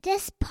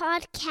This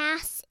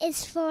podcast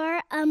is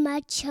for a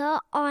mature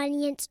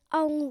audience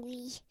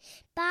only.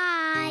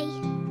 Bye.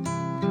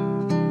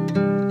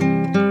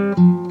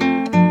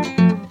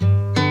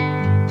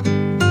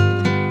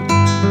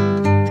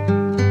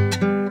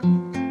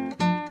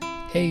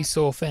 Hey,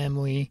 Soul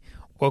Family.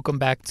 Welcome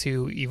back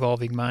to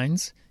Evolving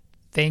Minds.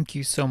 Thank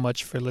you so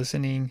much for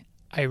listening.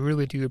 I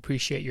really do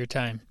appreciate your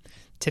time.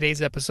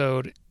 Today's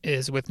episode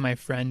is with my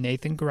friend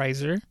Nathan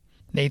Grisier.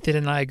 Nathan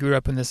and I grew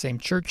up in the same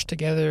church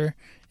together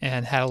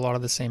and had a lot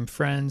of the same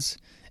friends.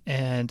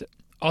 And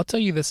I'll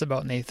tell you this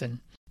about Nathan.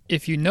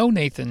 If you know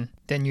Nathan,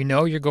 then you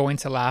know you're going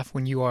to laugh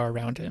when you are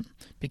around him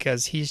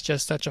because he's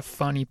just such a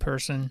funny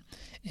person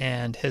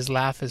and his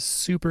laugh is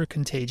super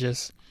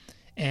contagious.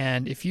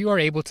 And if you are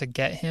able to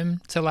get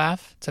him to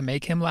laugh, to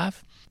make him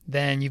laugh,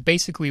 then you've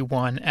basically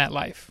won at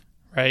life,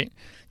 right?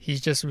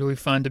 He's just really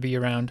fun to be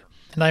around.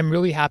 And I'm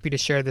really happy to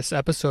share this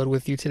episode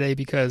with you today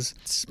because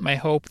it's my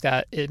hope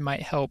that it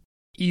might help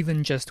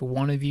even just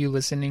one of you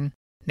listening.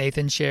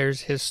 Nathan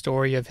shares his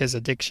story of his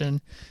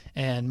addiction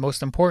and,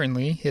 most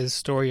importantly, his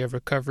story of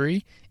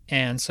recovery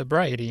and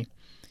sobriety.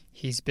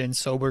 He's been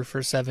sober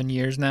for 7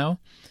 years now,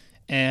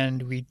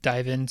 and we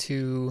dive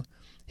into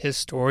his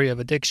story of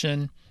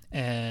addiction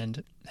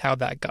and how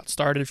that got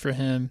started for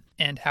him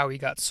and how he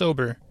got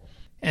sober.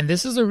 And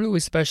this is a really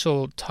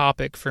special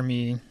topic for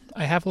me.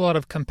 I have a lot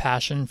of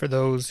compassion for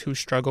those who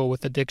struggle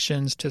with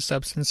addictions to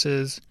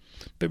substances,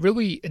 but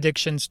really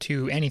addictions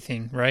to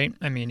anything, right?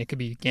 I mean, it could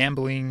be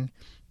gambling,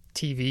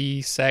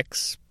 TV,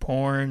 sex,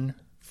 porn,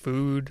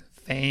 food,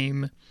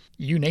 fame,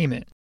 you name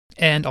it.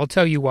 And I'll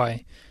tell you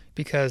why.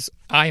 Because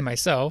I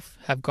myself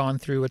have gone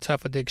through a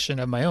tough addiction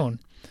of my own.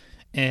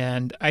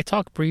 And I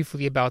talked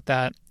briefly about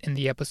that in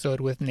the episode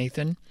with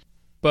Nathan,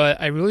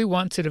 but I really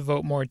want to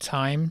devote more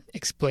time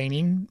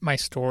explaining my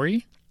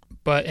story.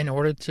 But in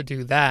order to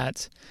do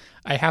that,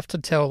 I have to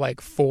tell like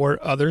 4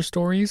 other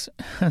stories.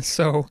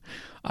 So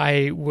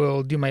I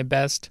will do my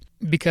best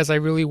because I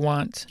really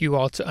want you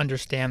all to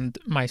understand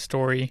my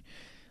story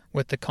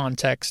with the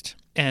context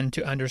and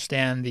to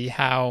understand the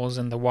hows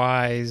and the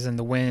whys and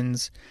the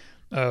whens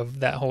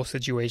of that whole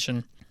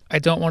situation. I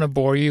don't want to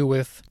bore you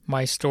with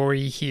my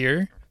story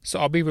here. So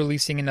I'll be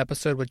releasing an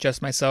episode with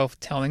just myself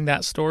telling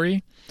that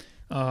story.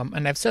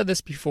 And I've said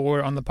this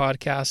before on the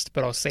podcast,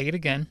 but I'll say it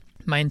again.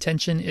 My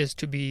intention is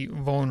to be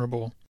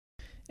vulnerable.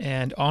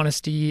 And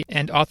honesty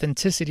and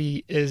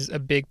authenticity is a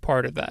big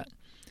part of that.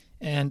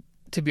 And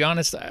to be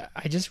honest,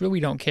 I just really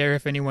don't care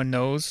if anyone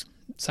knows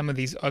some of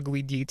these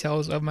ugly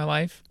details of my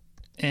life.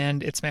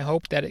 And it's my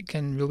hope that it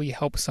can really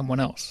help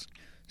someone else.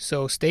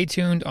 So stay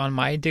tuned on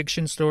my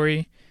addiction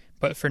story.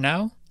 But for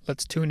now,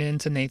 let's tune in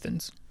to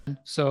Nathan's.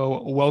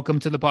 So welcome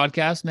to the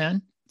podcast,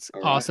 man. It's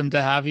awesome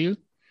to have you.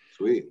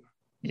 Sweet.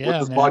 Yeah,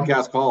 what's this man.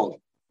 podcast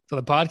called? So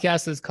the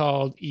podcast is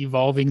called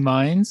Evolving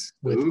Minds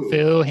with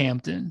Phil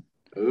Hampton.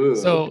 Ooh,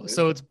 so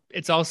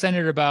it's all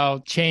centered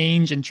about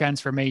change and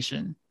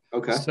transformation.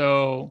 Okay.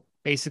 So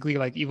basically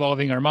like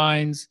evolving our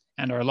minds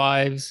and our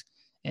lives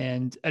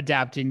and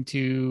adapting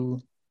to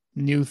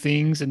new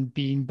things and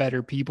being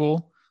better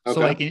people. Okay. So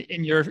like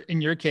in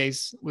your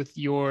case with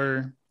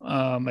your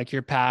like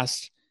your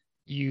past,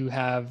 you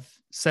have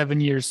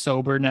 7 years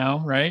sober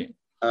now, right?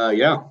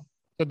 Yeah.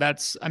 So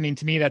that's, I mean,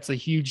 to me, that's a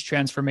huge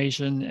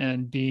transformation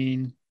and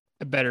being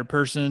a better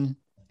person.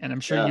 And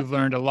I'm sure you've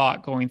learned a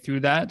lot going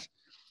through that.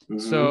 Mm-hmm.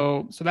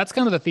 So that's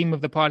kind of the theme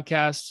of the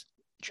podcast: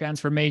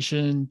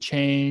 transformation,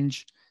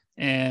 change,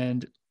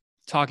 and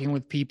talking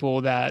with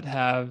people that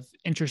have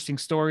interesting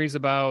stories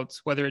about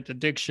whether it's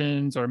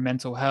addictions or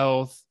mental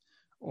health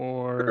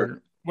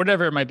or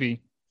whatever it might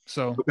be.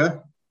 So,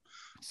 cool,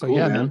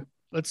 yeah, man.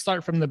 Let's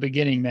start from the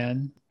beginning,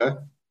 man. Okay.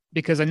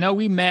 Because I know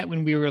we met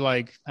when we were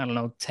like, I don't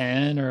know,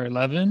 10 or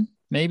 11,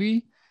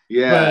 maybe.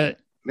 Yeah.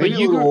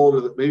 Maybe a little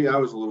older. Maybe I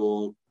was a little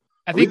old.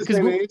 I think because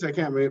age, I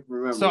can't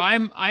remember. So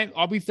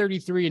I'll be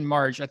 33 in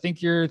March. I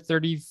think you're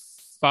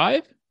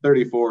 35?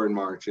 34 in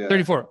March, yeah.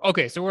 34.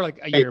 Okay, so we're like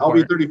a year I'll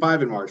apart. be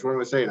 35 in March. What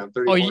am I saying? I'm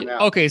 34 now.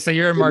 Okay, so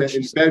you're in March.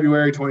 In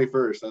February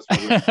 21st. That's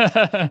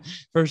what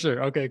for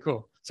sure. Okay,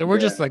 cool. So we're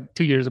just like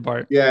 2 years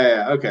apart.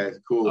 Yeah. Okay,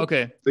 cool.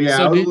 Okay. So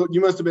yeah, you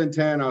must have been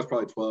 10. I was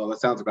probably 12. That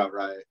sounds about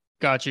right.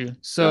 Got you.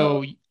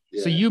 So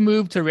you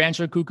moved to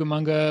Rancho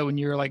Cucamonga when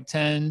you were like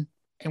 10.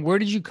 And where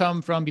did you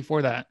come from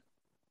before that?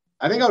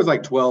 I think I was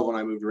like 12 when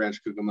I moved to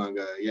Rancho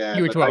Cucamonga. Yeah.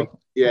 You were 12.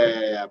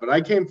 Yeah. But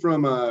I came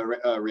from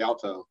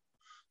Rialto.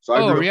 So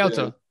I grew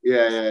Rialto. up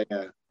yeah.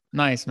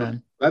 Nice,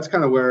 man. That's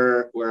kind of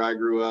where I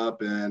grew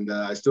up, and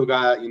I still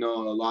got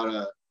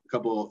a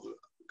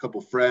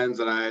couple friends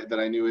that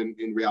I knew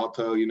in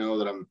Rialto,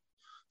 that I'm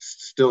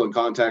still in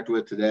contact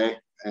with today,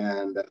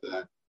 and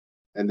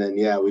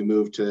then we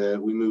moved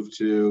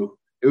to.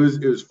 It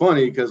was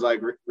funny because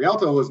like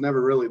Rialto was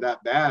never really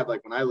that bad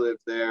like when I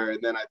lived there,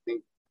 and then I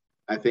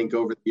think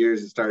over the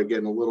years it started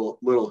getting a little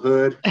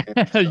hood.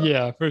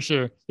 Yeah, for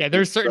sure. Yeah,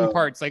 there's certain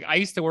parts. Like I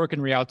used to work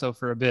in Rialto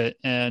for a bit,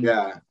 and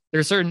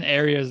there's certain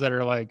areas that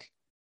are like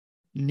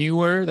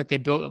newer, like they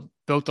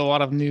built a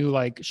lot of new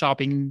like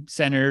shopping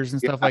centers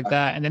and stuff like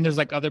that. And then there's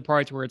like other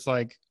parts where it's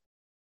like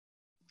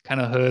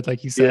kind of hood,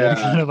 like you said,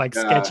 Yeah, kind of like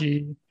yeah,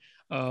 sketchy.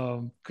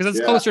 Because it's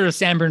yeah, closer to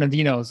San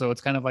Bernardino, so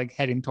it's kind of like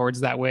heading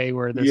towards that way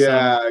where there's some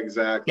yeah,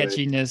 exactly,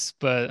 sketchiness,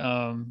 but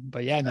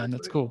yeah, man,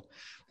 that's exactly. cool.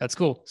 That's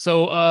cool.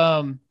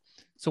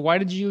 So why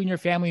did you and your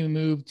family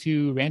move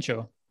to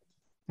Rancho?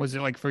 Was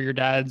it like for your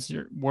dad's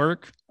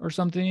work or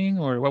something,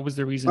 or what was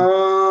the reason?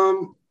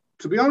 Um,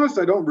 to be honest,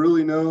 I don't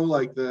really know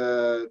like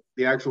the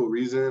actual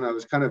reason. I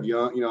was kind of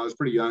young, I was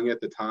pretty young at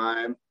the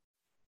time.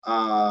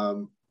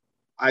 Um,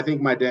 I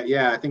think my dad,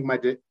 yeah, I think my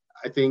dad,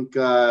 I think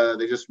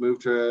they just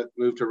moved to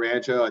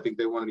Rancho. I think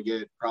they wanted to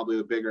get probably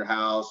a bigger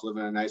house, live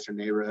in a nicer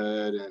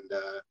neighborhood, and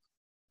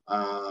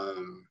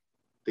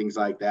things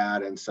like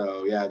that. And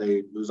so yeah,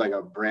 it was like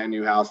a brand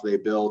new house they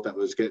built that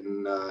was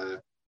getting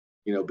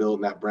built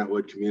in that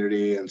Brentwood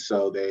community. And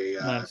so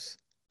Nice.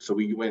 so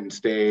we went and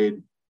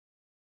stayed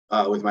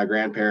with my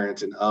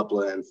grandparents in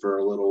Upland for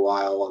a little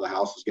while the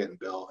house was getting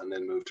built, and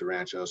then moved to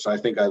Rancho. So I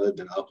think I lived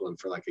in Upland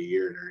for like a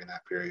year during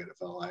that period. It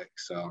felt like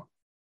so.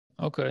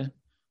 Okay.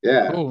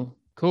 Yeah,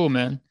 Cool,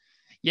 man.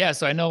 Yeah,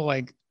 so I know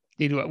like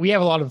dude, we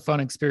have a lot of fun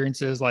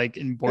experiences like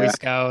in Boy yeah,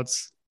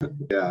 Scouts,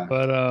 yeah,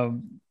 but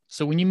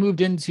so when you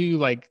moved into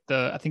like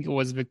I think it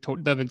was the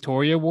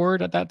Victoria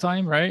Ward at that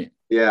time, right?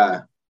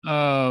 yeah.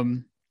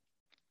 Um,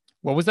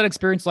 what was that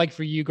experience like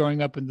for you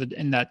growing up in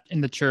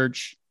the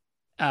church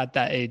at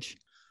that age?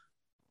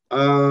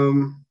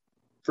 Um,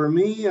 for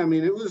me, I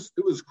mean, it was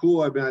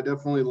cool. I mean, I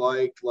definitely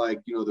liked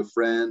like the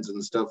friends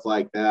and stuff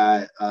like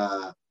that.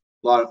 A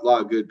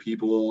lot of good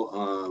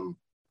people.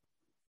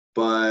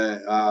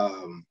 But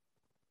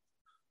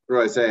what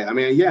do I say? I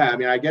mean, yeah. I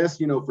mean, I guess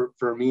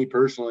for me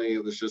personally,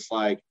 it was just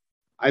like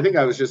I think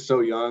I was just so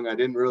young. I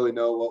didn't really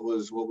know what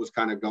was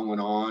kind of going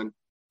on.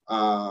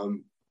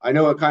 I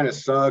know it kind of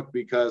sucked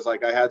because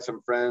like I had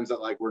some friends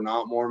that like were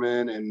not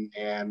Mormon and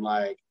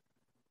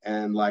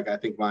I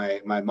think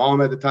my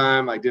mom at the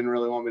time like didn't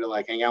really want me to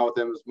like hang out with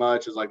them as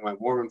much as like my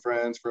Mormon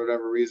friends for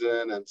whatever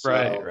reason, and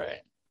Right, so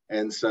right.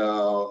 and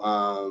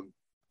so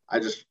I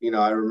just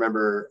I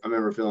remember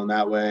feeling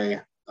that way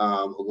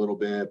a little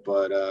bit,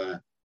 but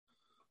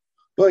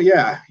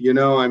yeah,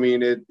 I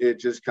mean it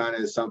just kind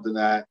of is something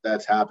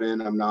that's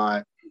happened. I'm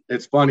not.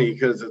 It's funny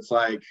because it's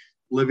like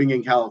living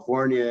in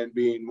California and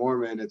being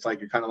Mormon. It's like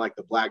you're kind of like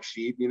the black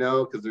sheep,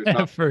 because there's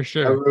not. For I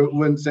sure.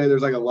 wouldn't say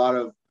there's like a lot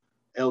of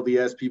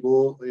LDS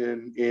people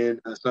in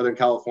Southern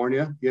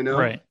California,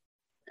 Right.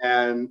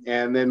 and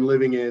then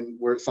living in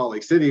where Salt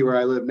Lake City, where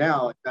I live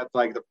now, like, that's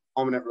like the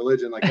prominent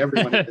religion, like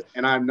everyone is,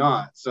 and I'm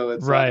not. So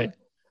it's Right.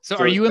 So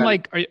so are it's you in kind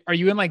of like are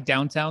you in like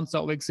downtown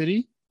Salt Lake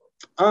City?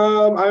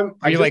 Are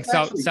I you just like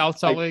South I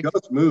Salt Lake?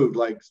 just moved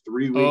like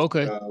 3 weeks Oh,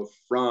 okay. ago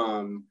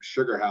from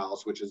Sugar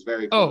House, which is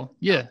very close Oh, to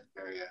yeah.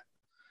 the area.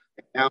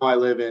 Now I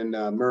live in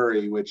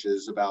Murray, which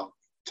is about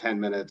 10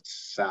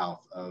 minutes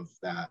south of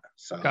that.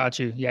 So Got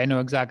you. Yeah, I know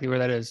exactly where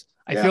that is.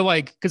 I yeah, feel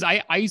like because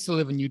I used to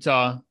live in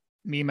Utah.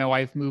 Me and my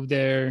wife moved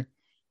there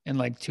in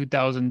like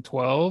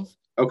 2012.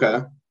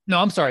 okay, No,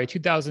 I'm sorry,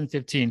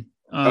 2015.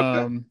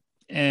 okay,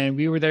 And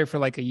we were there for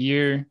like a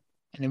year,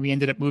 and then we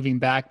ended up moving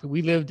back. But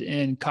we lived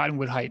in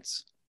Cottonwood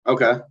Heights.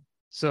 okay,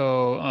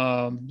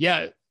 So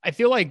yeah, I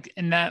feel like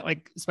in that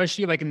like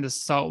especially like in the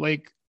Salt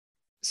Lake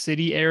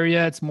City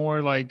area, it's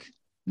more like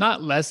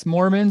not less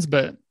Mormons,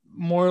 but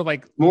more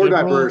like more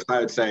diverse, liberal. I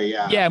would say.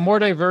 Yeah, Yeah, more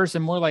diverse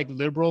and more like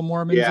liberal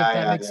Mormons, if yeah, that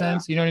yeah, makes yeah,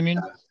 sense. You know what I mean?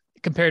 yeah,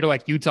 Compared to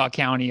like Utah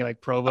County,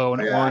 like Provo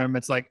and oh, yeah, Orem,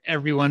 it's like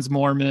everyone's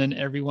Mormon,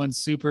 everyone's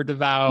super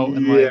devout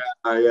and yeah,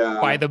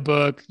 like by yeah. the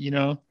book, you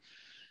know?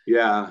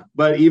 Yeah,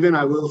 but even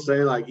I will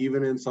say, like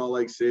even in Salt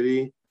Lake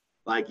City,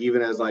 like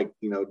even as like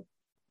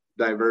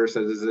diverse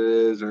as it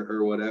is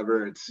or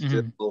whatever, Hmm.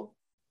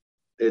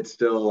 it's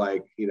still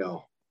like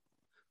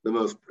the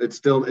most.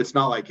 It's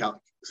not like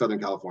Southern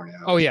California.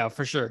 I Oh would say. yeah,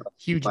 for sure.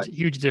 Huge, Like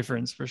huge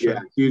difference for yeah,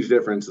 sure. huge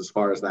difference as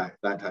far as that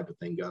type of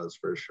thing goes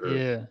for sure.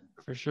 Yeah,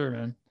 for sure,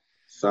 man.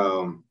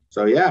 So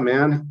yeah,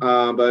 man.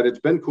 But it's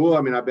been cool.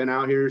 I mean, I've been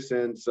out here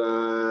since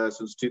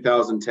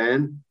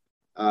 2010.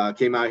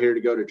 Came out here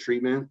to go to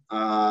treatment,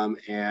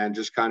 and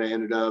just kind of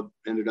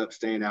ended up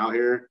staying out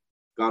here.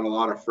 Got a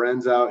lot of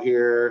friends out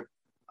here.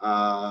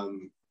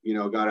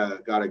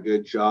 Got a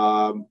good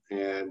job,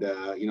 and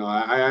I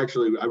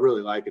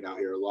really like it out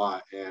here a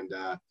lot. And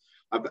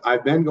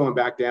I've been going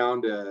back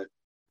down to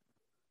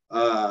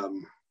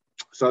um,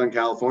 Southern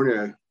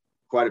California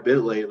quite a bit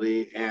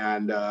lately,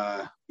 and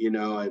I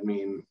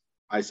mean,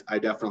 I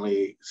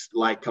definitely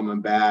like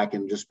coming back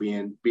and just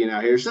being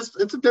out here.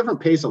 It's a different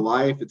pace of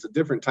life. It's a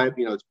different type.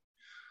 It's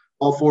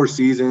all 4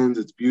 seasons.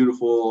 It's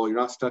beautiful. You're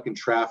not stuck in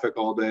traffic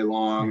all day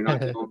long. You're not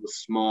dealing with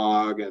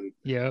smog and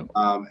Yeah.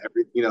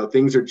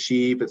 things are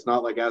cheap. It's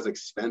not like as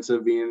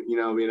expensive being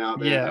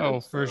out Yeah. there. Oh,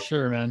 And for so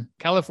sure, man.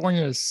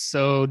 California is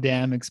so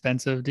damn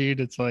expensive, dude.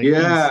 It's like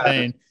yeah,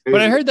 insane. But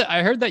I crazy.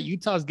 heard that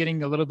Utah's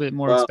getting a little bit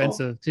more Well,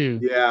 expensive too.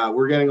 yeah,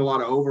 we're getting a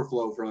lot of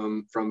overflow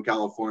from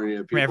California.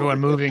 From People are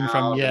everyone getting moving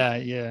from, out and yeah,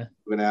 yeah,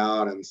 moving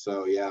out, and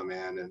so yeah,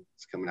 man, and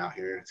it's coming out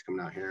here. It's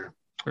coming out here.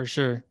 for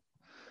sure.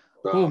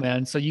 Cool, So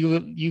man. So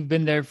you've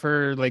been there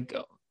for like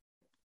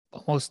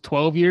almost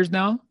 12 years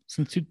now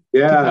since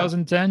Yeah,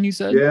 2010, you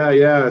said?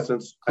 yeah.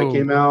 Since I Cool.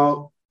 came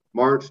out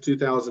March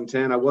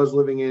 2010, I was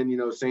living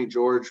in, St.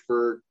 George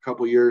for a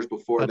couple years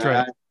before That's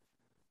right.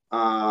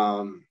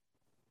 that.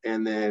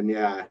 And then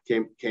yeah,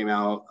 came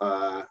out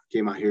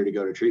here to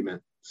go to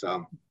treatment.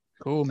 So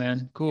Cool,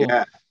 man. Cool.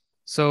 yeah,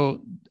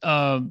 So,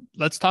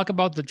 let's talk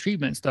about the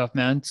treatment stuff,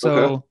 man.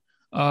 okay,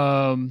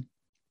 Um,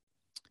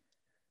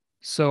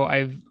 so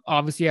I've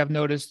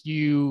noticed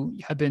you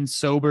have been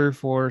sober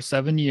for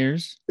 7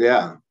 years.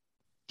 yeah,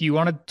 Do you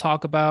want to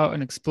talk about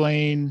and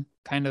explain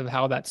kind of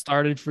how that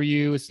started for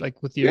you? It's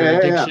like with your yeah.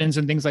 addictions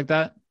and things like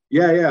that.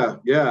 Yeah.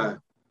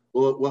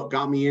 Well, what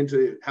got me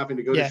into having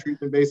to go to Yeah.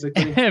 treatment,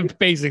 basically?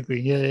 Basically.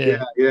 Yeah,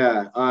 Yeah,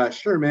 yeah. yeah.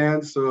 Sure,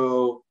 man.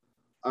 So,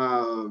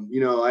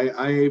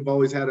 I've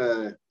always had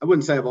I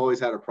wouldn't say I've always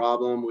had a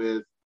problem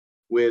with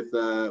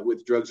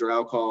drugs or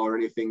alcohol or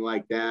anything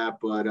like that,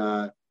 but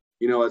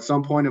at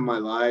some point in my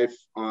life,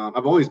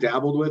 I've always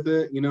dabbled with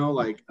it.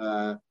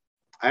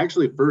 I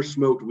actually first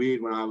smoked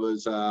weed when I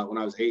was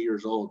 8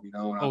 years old.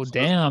 Oh,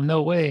 damn,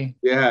 no way.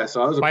 Yeah,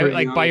 so I was a By pretty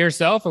like by young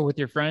yourself or with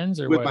your friends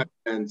or with what? my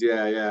friends.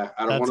 Yeah.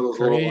 Out of one That's of those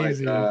little like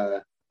crazy.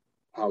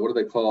 what are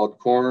they called?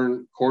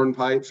 Corn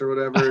pipes or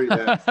whatever.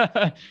 Yeah,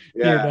 Dude,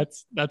 yeah,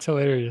 that's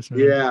hilarious, man.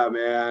 yeah,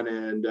 man.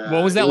 And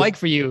What was it that was like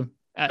for you it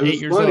at eight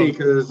was years funny old?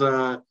 because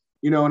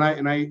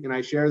and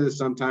I share this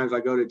sometimes. I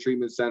go to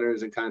treatment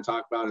centers and kind of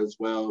talk about it as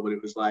well. But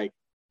it was like,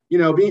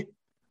 being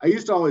I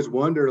used to always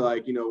wonder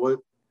like,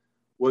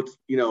 what's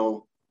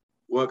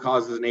what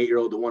causes an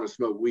 8-year-old to want to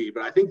smoke weed.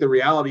 But I think the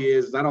reality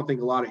is I don't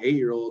think a lot of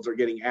 8-year-olds are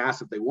getting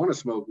asked if they want to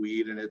smoke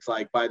weed, and it's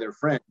like by their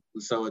friends.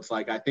 And so it's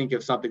like I think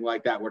if something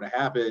like that were to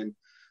happen,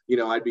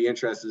 I'd be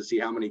interested to see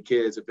how many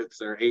kids, if it's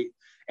their eight.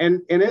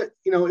 And it,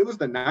 it was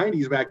the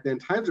 90s back then.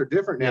 Times are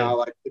different Yeah. now.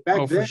 Like Oh,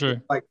 back for then,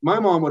 sure. like my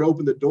mom would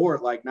open the door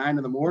at like 9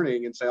 in the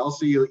morning and say, I'll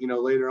see you,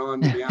 later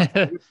on in the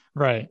afternoon.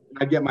 Right. And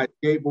I'd get my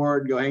skateboard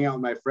and go hang out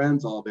with my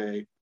friends all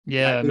day. And I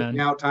Yeah, think man.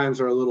 now times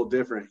are a little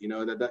different,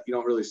 that you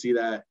don't really see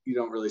that. You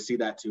don't really see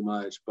that too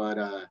much. But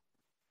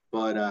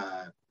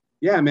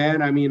yeah,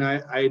 man. I mean,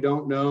 I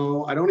don't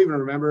know. I don't even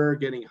remember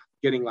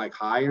getting like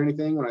high or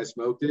anything when I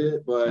smoked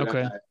it. But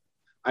Okay.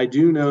 I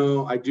do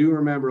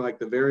remember like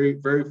the very,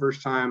 very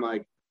first time,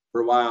 like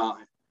for a while,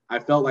 I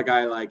felt like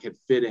I like had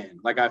fit in.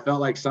 Like I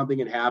felt like something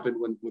had happened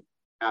when it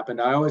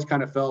happened. I always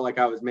kind of felt like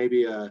I was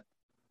maybe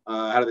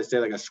how do they say,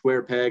 like a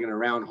square peg in a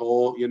round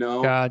hole,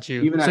 Got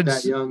you. even at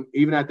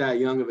that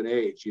young of an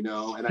age, and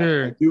I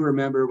Sure. do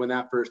remember when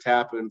that first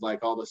happened,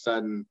 like all of a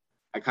sudden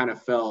I kind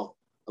of felt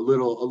a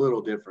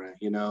little different,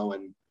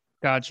 and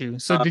Got you. um,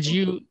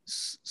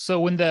 So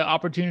when the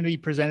opportunity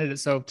presented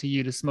itself to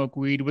you to smoke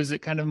weed, was it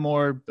kind of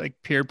more like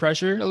peer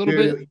pressure a little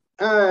bit?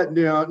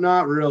 dude,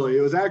 not really.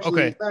 It was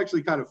Okay.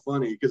 actually kind of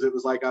funny because it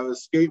was like I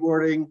was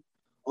skateboarding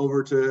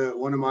over to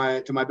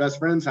my best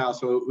friend's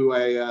house, who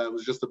I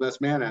was just the best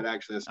man at,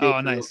 actually. I Oh, skateboarded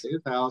over nice. to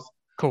his house.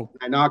 Cool.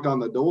 I knocked on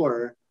the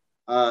door,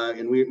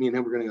 and me and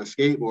him were going to go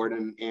skateboard,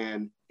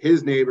 and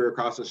his neighbor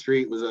across the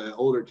street was an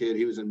older kid.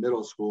 He was in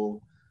middle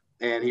school,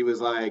 and he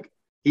was like,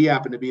 he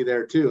happened to be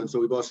there too, and so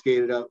we both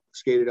skated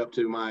up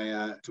to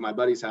my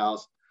buddy's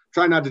house.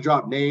 Try not to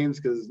drop names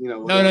because No,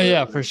 no, whatever.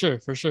 yeah, for sure,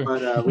 for sure.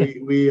 But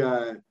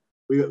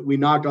we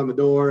knocked on the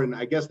door, and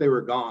I guess they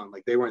were gone,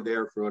 like they weren't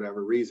there for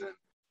whatever reason.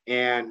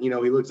 And he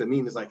looks at me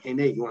and is like, "Hey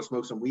Nate, you want to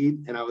smoke some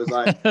weed?" And I was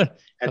like, at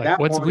Like, that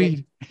what's point,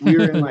 weed? we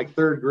were in like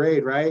third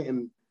grade, right?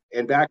 And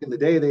back in the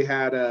day, they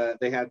had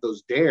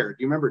those Dare. Do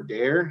you remember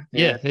Dare?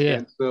 Yeah, yeah,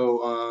 And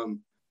so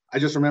I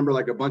just remember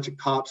like a bunch of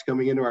cops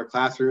coming into our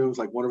classrooms.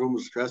 Like one of them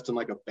was dressed in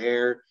like a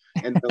bear,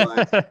 and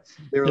yeah.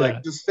 they were like,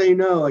 Yeah. just say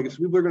no. Like if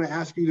people are going to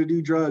ask you to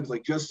do drugs,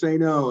 like just say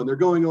no. And they're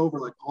going over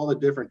like all the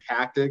different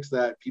tactics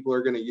that people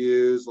are going to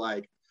use,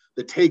 like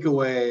the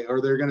takeaway,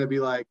 or they're going to be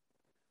like,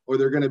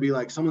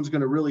 someone's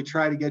going to really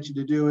try to get you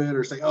to do it,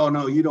 or say, oh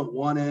no, you don't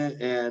want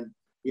it. And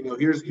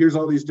here's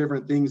all these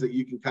different things that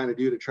you can kind of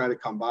do to try to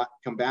combat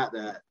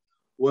that.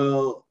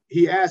 Well,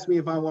 he asked me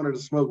if I wanted to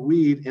smoke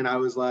weed, and I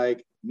was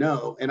like,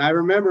 no. And I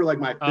remember like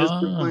my fist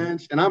would Oh,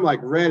 clench, and I'm like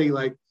ready,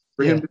 like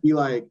for him yeah. to be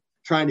like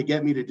trying to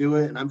get me to do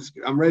it, and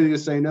I'm ready to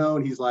say no.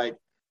 And he's like,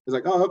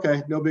 oh,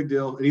 okay, no big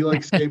deal. And he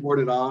like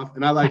skateboarded off,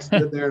 and I like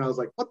stood there, and I was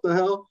like, what the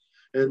hell?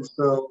 And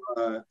so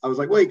I was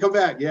like, wait, come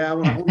back. Yeah, I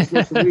want to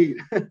smoke some weed.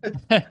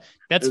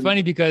 That's And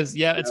funny because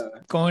yeah, it's uh,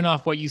 going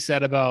off what you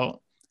said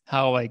about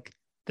how like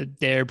the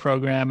Dare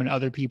program and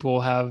other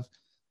people have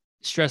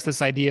stressed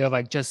this idea of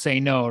like just say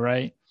no,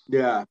 right?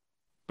 yeah,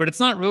 But it's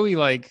not really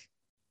like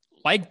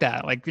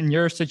that. Like in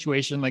your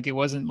situation, like it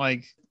wasn't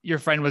like your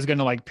friend was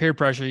gonna like peer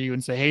pressure you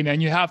and say, "Hey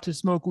man, you have to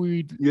smoke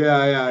weed." You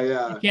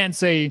yeah, can't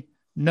say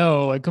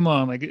no. Like come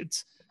on, like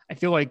I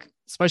feel like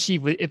especially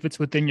if it's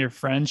within your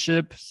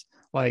friendships,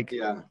 like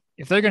yeah,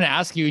 if they're gonna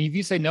ask you and if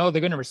you say no,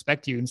 they're gonna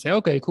respect you and say,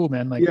 "Okay, cool,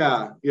 man." Like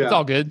yeah, it's yeah,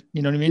 all good.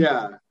 You know what I mean?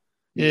 yeah.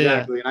 Yeah.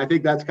 Exactly. And I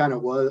think that's kind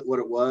of what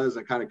it was.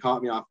 It kind of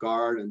caught me off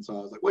guard. And so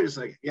I was like, wait a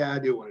second. Yeah, I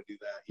do want to do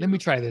that. Let me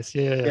try this.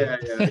 Yeah. Yeah,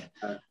 yeah,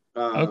 yeah.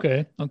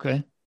 Okay.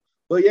 Okay.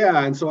 but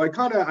yeah, and so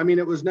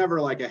it was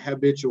never like a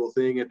habitual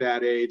thing at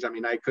that age. I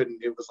mean,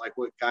 it was like,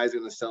 what guy's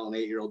going to sell an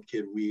 8-year-old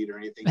kid weed or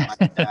anything like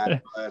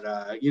that. But,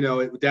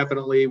 it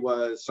definitely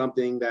was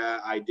something that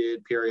I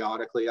did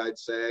periodically, I'd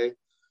say.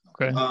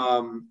 Okay.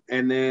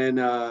 And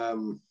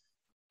then,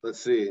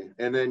 let's see.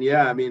 And then,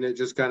 yeah, I mean, it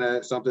just kind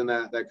of something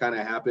that kind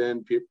of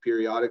happened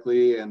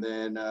periodically. And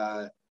then,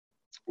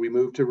 we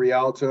moved to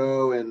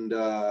Rialto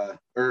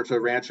or to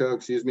Rancho,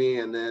 excuse me.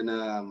 And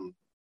then,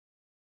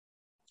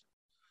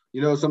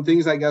 some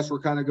things I guess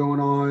were kind of going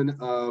on.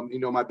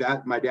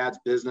 My dad's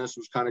business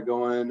was kind of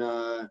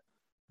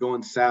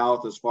going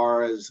south as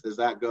far as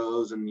that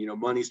goes, and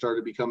money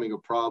started becoming a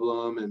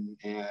problem,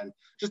 and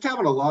just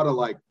having a lot of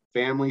like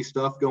family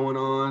stuff going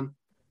on.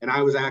 And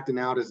I was acting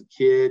out as a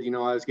kid.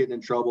 I was getting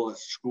in trouble at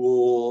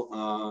school.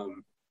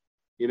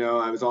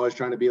 I was always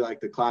trying to be like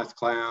the class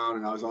clown,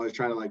 and I was always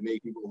trying to like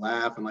make people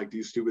laugh and like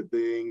do stupid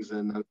things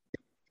and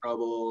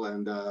trouble.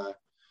 And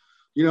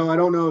I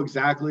don't know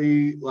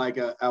exactly like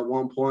at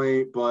one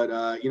point, but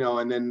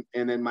and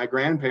then my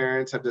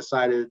grandparents have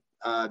decided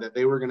that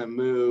they were going to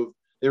move.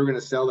 They were going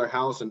to sell their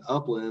house in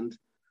Upland,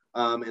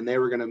 and they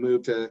were going to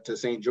move to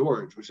St.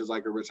 George, which is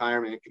like a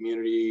retirement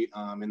community.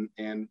 And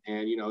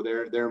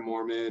they're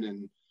Mormon,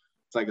 and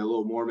it's like a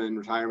little Mormon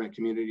retirement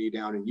community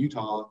down in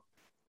Utah.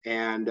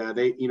 And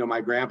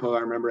my grandpa, I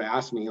remember,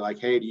 asked me like,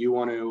 "Hey, do you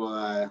want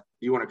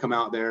to come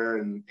out there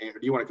and do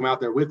you want to come out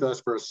there with us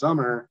for a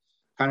summer,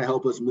 kind of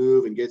help us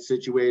move and get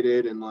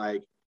situated?" And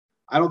like,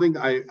 I don't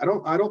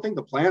think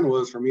the plan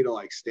was for me to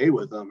like stay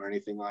with them or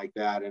anything like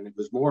that. And it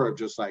was more of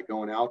just like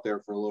going out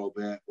there for a little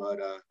bit. But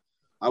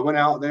I went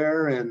out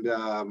there, and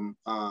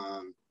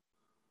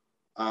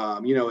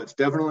it's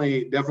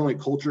definitely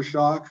culture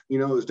shock. It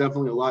was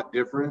definitely a lot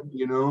different.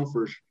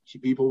 For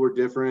people were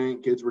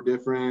different, kids were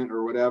different,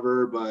 or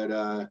whatever. But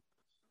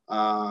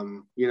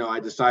I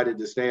decided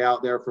to stay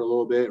out there for a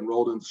little bit,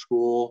 enrolled in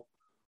school.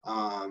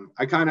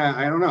 I kind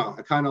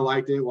of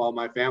liked it while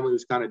my family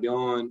was kind of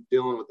dealing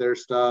with their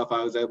stuff.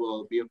 I was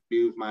able to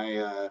be with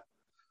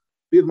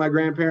my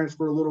grandparents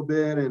for a little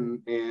bit,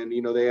 and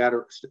they had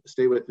to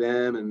stay with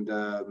them. And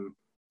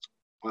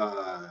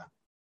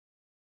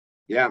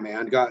yeah,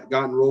 man, got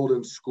enrolled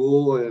in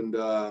school. And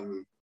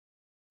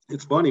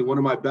it's funny, one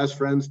of my best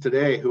friends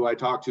today, who I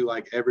talk to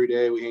like every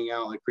day, we hang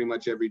out like pretty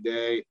much every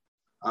day,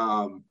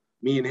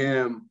 me and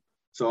him.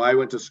 So I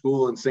went to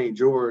school in St.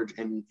 George,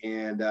 and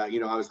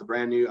I was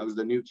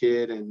the new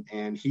kid,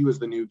 and he was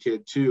the new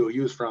kid too. He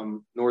was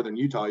from northern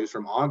Utah. He was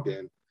from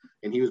Ogden,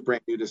 and he was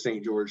brand new to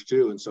St. George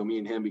too. And so me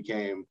and him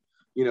became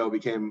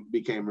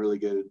really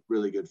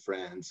good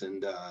friends.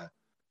 And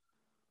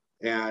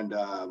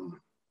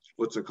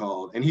what's it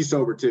called? And he's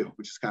sober too,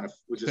 which is kind of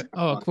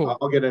fun. Cool.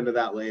 I'll get into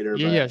that later.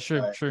 Yeah,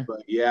 sure.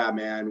 But yeah,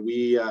 man,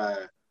 we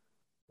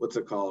what's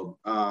it called?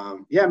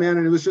 Yeah, man,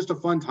 and it was just a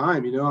fun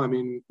time. I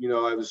mean,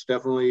 I was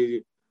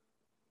definitely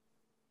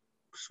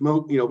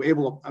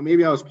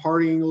maybe I was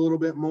partying a little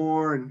bit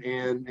more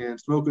and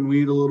smoking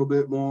weed a little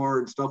bit more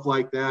and stuff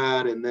like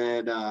that. And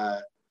then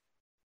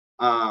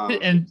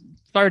and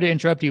sorry to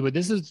interrupt you, but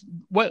this is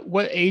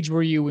what age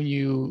were you when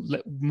you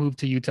moved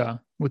to Utah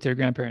with your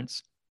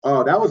grandparents?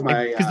 Oh, that was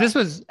my because this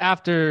was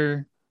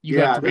after you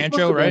got to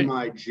Rancho, right?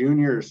 My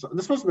junior.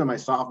 This must have been my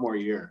sophomore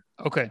year.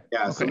 Okay.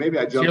 Yeah. Okay. So maybe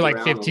I jumped so you're like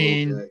around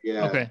 15. A little bit.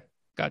 Yeah. Okay.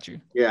 Got you.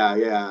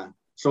 Yeah.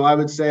 So I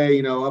would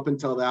say, up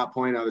until that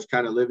point, I was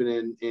kind of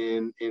living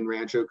in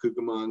Rancho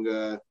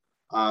Cucamonga,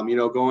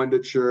 going to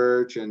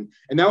church, and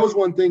that was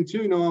one thing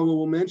too.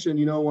 We'll mention,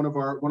 one of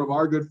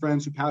our good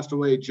friends who passed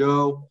away,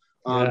 Joe.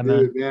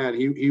 Man,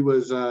 he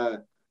was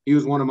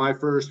one of my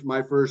first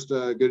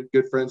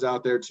good friends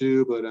out there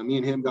too. But me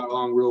and him got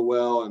along real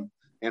well,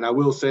 and I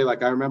will say,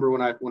 like, I remember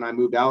when I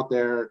moved out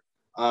there,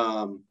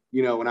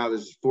 when I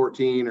was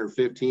 14 or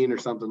 15 or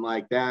something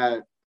like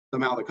that.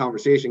 Somehow the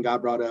conversation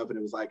got brought up, and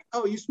it was like,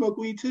 "Oh, you smoke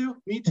weed too?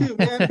 Me too,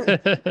 man."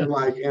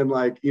 and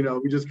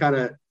we just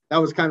that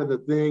was kind of the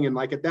thing. And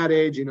like at that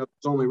age, there's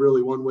only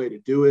really one way to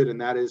do it, and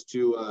that is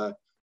to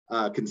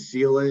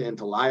conceal it and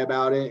to lie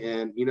about it.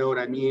 And you know what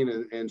I mean?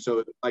 And so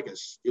it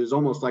was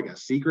almost like a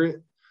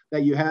secret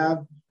that you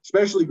have,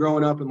 especially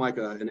growing up in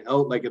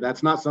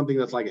that's not something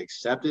that's like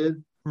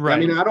accepted. Right. I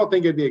mean, I don't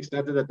think it'd be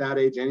accepted at that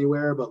age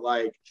anywhere, but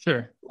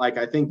sure. Like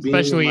I think being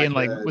especially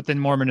within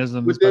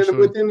Mormonism,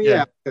 within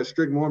a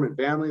strict Mormon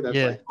family, that's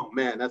like, oh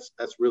man, that's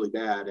really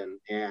bad.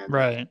 And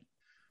right.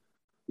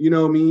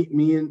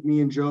 Me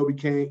and Joe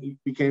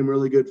became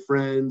really good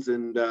friends.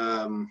 And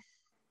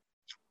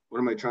what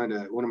am I trying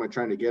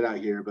to get at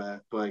here?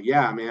 But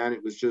yeah, man,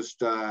 it was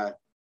just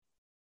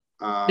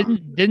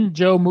didn't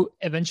Joe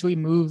eventually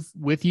move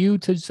with you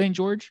to St.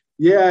 George?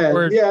 Yeah,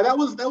 that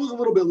was a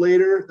little bit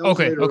later. That was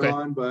later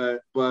on,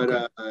 but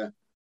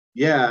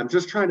yeah, I'm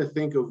just trying to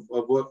think of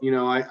what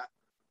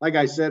like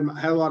I said, I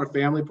had a lot of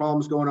family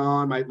problems going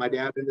on. My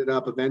dad ended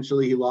up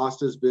eventually, he lost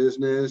his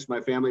business. My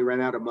family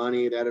ran out of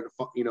money. They had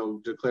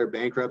to declare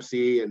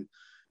bankruptcy, and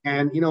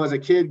as a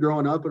kid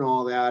growing up and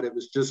all that, it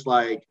was just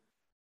like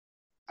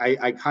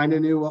I kind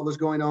of knew what was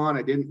going on.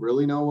 I didn't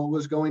really know what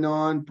was going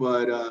on,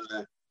 but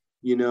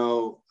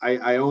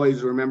I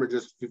always remember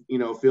just,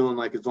 feeling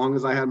like as long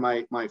as I had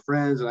my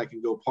friends and I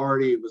can go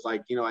party, it was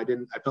like, I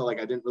felt like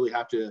I didn't really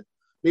have to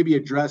maybe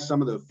address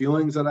some of the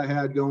feelings that I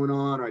had going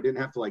on, or I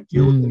didn't have to like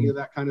deal with any of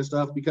that kind of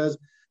stuff, because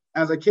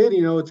as a kid,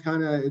 it's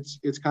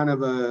kind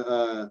of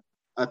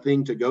a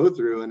thing to go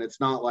through, and it's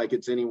not like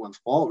it's anyone's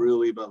fault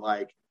really, but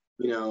like,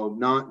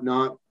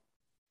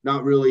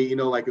 not really,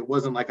 like it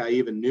wasn't like I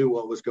even knew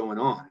what was going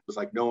on. It was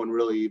like no one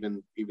really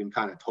even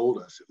kind of told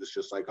us. It was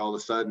just like all of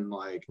a sudden,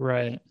 like,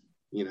 right.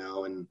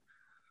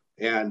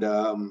 And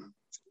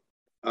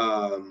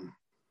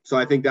so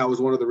I think that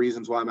was one of the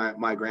reasons why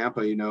my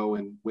grandpa,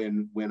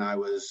 when I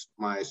was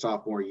my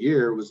sophomore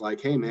year, was like,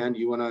 hey man,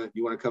 you want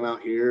to come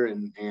out here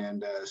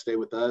and stay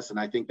with us? And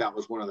I think that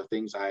was one of the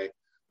things I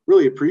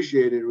really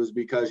appreciated, was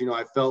because,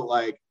 I felt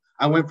like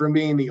I went from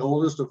being the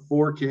oldest of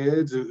 4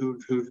 kids who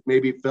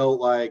maybe felt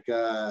like,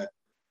 I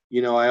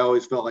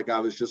always felt like I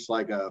was just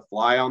like a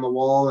fly on the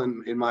wall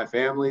in my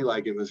family.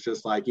 Like it was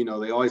just like,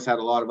 they always had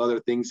a lot of other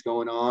things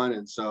going on.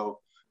 And so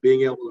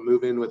being able to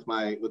move in with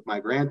my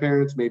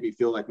grandparents made me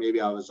feel like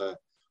maybe I was an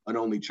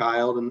only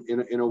child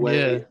in a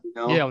way.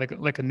 Yeah.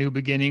 Like a new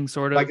beginning,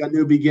 sort of. Like a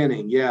new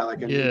beginning. Yeah.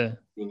 Like a yeah.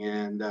 new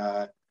beginning.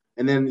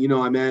 And then,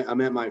 I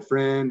met my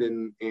friend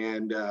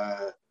and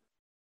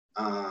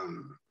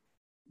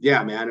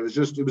yeah, man, it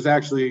was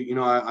actually,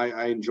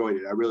 I enjoyed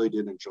it. I really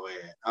did enjoy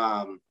it.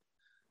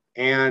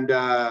 And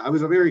I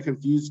was a very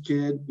confused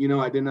kid.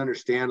 I didn't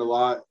understand a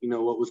lot,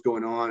 what was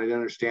going on. I didn't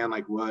understand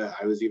like what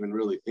I was even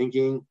really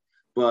thinking.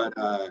 But,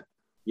 I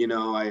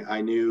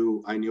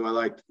knew I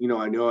liked,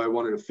 I knew I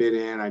wanted to fit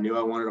in. I knew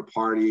I wanted to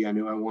party. I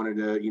knew I wanted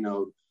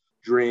to,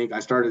 drink.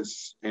 I started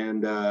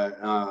and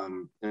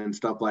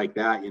stuff like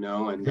that, and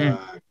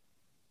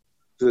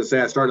to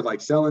say I started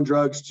like selling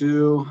drugs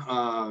too,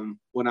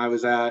 when I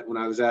was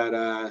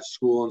at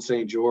school in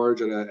St.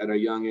 George at a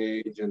young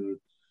age. And,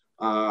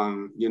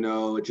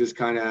 it just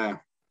kind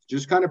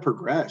of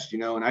progressed,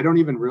 and I don't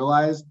even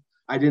realize,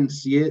 I didn't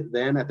see it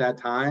then at that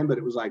time, but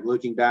it was like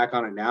looking back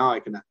on it now,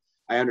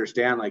 I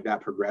understand like that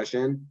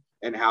progression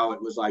and how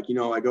it was like,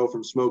 I go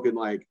from smoking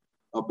like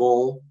a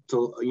bowl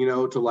to,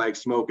 to like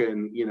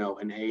smoking,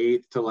 an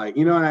eighth to like,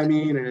 you know what I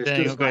mean? And it's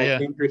just okay,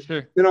 like, yeah,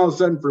 sure. Then all of a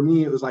sudden for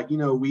me, it was like,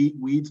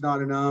 weed's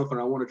not enough. And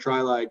I want to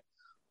try like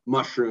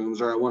mushrooms,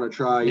 or I want to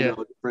try,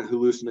 different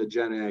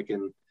hallucinogenic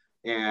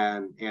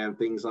and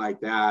things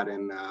like that.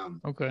 And,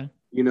 okay.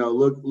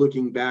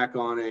 Looking back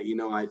on it,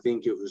 I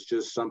think it was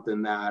just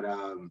something that,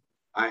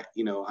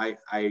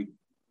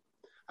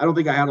 I don't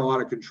think I had a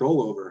lot of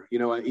control over,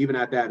 even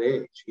at that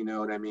age, you know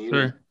what I mean?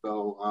 Sure.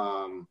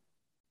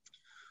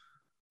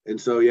 And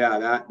so,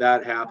 yeah,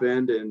 that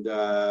happened. And,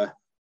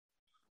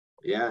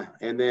 yeah.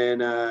 And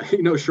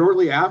then,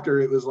 shortly after,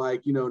 it was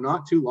like,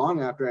 not too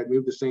long after I'd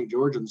moved to St.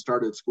 George and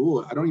started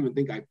school, I don't even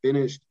think I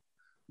finished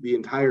the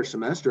entire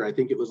semester. I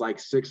think it was like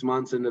 6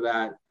 months into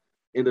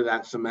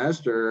that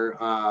semester.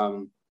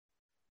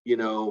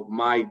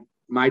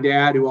 My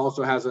dad, who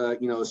also has a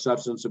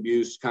substance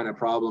abuse kind of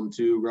problem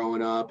too,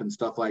 growing up and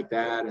stuff like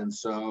that. And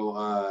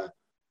so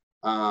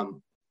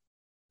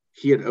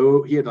he had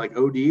like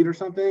OD'd or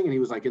something, and he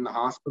was like in the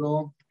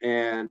hospital.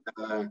 And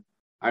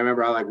I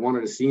remember I like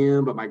wanted to see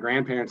him, but my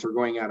grandparents were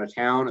going out of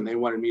town, and they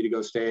wanted me to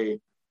go stay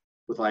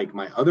with like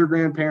my other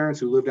grandparents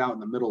who lived out in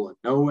the middle of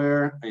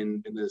nowhere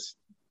in this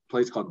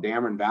place called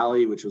Dameron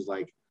Valley, which was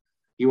like,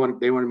 they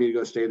wanted me to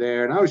go stay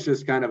there. And I was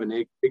just kind of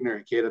an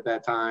ignorant kid at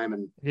that time.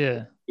 And,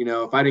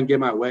 if I didn't get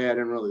my way, I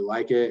didn't really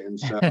like it. And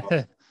so,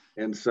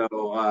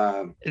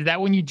 is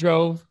that when you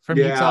drove from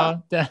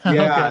Utah? Yeah.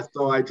 Okay.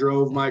 So I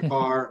drove my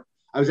car.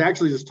 I was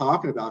actually just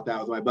talking about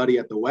that with my buddy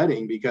at the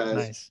wedding,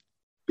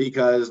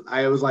 because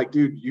I was like,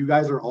 dude, you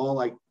guys are all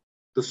like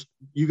this.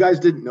 You guys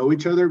didn't know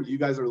each other, but you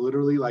guys are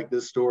literally like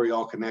this story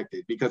all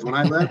connected. Because when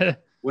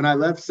I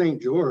left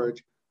St.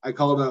 George, I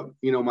called up,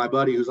 my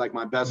buddy who's like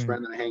my best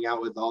friend that I hang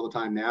out with all the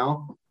time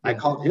now. I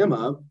called him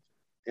up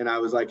and I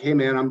was like, hey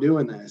man, I'm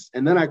doing this.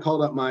 And then I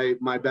called up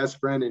my best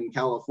friend in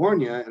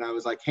California and I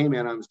was like, hey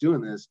man, I'm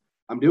doing this.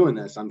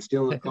 I'm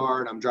stealing the car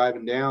and I'm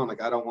driving down.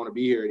 Like, I don't want to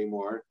be here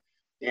anymore.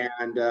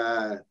 And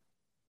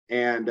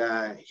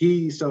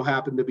he so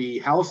happened to be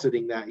house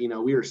sitting that,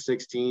 we were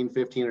 16,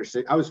 15 or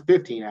 6. I was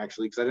 15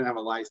 actually, because I didn't have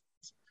a license.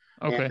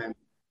 Okay.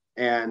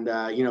 And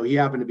he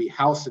happened to be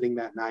house sitting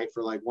that night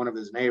for like one of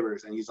his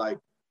neighbors. And he's like,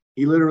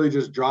 he literally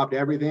just dropped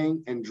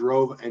everything and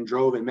drove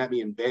and met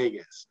me in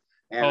Vegas.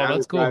 And I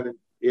was cool. Driving.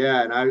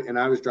 Yeah. And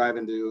I was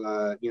driving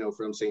to,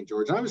 from St.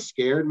 George. And I was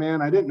scared,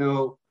 man. I didn't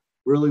know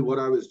really what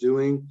I was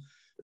doing.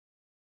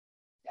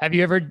 Did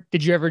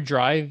you ever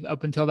drive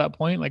up until that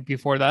point? Like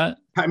before that?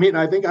 I mean,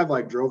 I think I've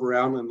like drove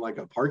around in like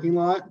a parking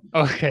lot.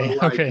 Okay.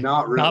 Like, okay.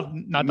 Not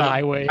really. Not the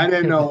highway. I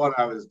didn't know what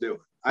I was doing.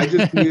 I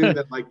just knew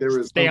that like there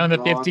was stay on the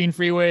 15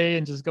 freeway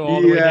and just go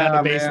all the way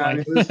down to baseline. Man,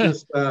 it was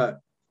just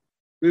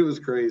it was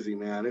crazy,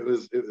 man. It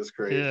was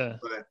crazy. Yeah.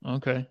 But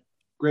okay.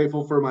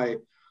 Grateful for my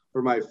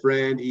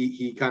friend.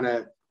 He kind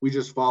of, we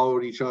just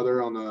followed each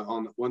other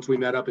on once we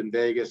met up in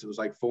Vegas. It was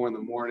like 4 a.m.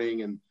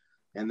 and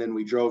And then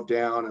we drove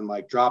down and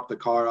like dropped the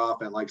car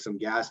off at like some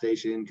gas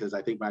station because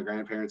I think my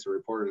grandparents had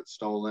reported it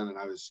stolen, and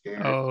I was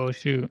scared. Oh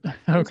shoot.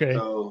 Okay.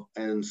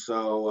 And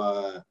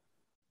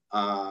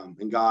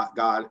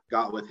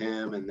got with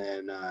him, and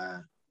then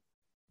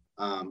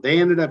they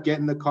ended up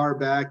getting the car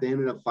back. They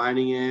ended up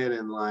finding it,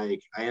 and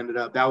like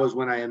that was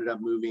when I ended up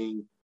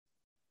moving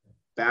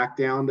back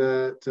down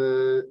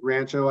to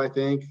Rancho, I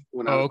think,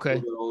 when I was a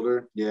little bit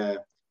older. Yeah.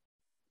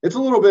 It's a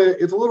little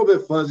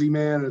bit fuzzy,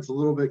 man. It's a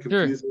little bit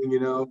confusing, Sure. you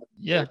know.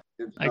 Yeah,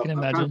 I can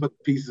imagine. I'm trying to put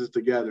the pieces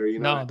together, you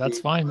know. No,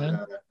 that's fine,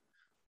 man.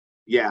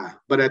 Yeah,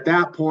 but at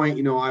that point,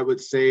 you know, I would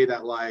say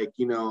that, like,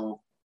 you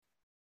know,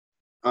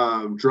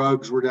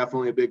 drugs were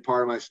definitely a big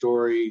part of my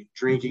story.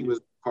 Drinking was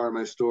part of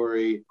my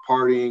story.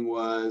 Partying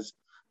was,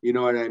 you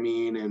know what I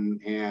mean,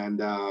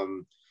 and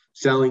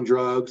selling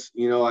drugs.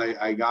 You know,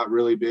 I got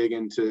really big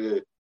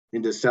into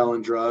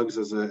selling drugs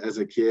as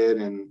a kid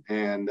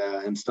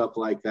and stuff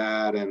like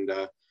that, and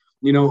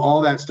you know, all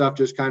that stuff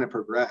just kind of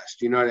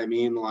progressed. You know what I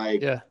mean?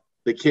 Like,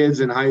 the kids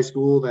in high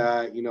school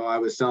that, you know, I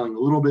was selling a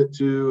little bit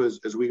to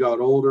as we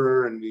got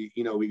older, and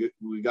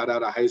we got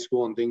out of high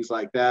school and things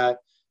like that.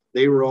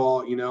 They were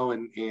all, you know,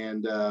 and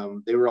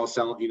they were all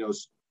selling, you know,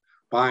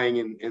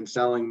 buying and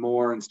selling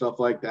more and stuff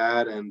like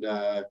that. And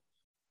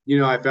you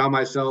know, I found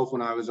myself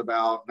when I was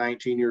about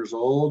 19 years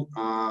old.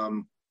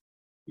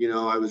 You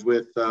know, I was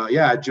with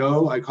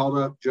Joe. I called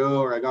up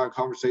Joe, or I got a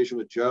conversation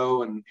with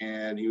Joe,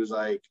 and he was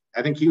like,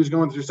 I think he was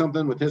going through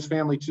something with his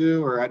family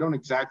too, or I don't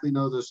exactly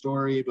know the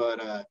story,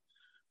 but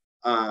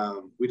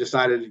we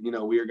decided, you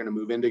know, we were going to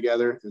move in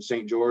together in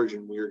St. George,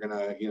 and we were going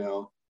to, you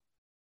know,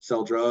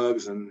 sell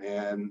drugs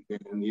and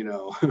you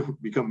know,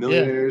 become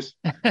millionaires.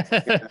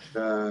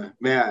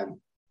 Man,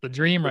 the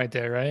dream right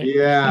there, right?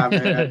 Yeah,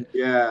 man.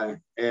 Yeah.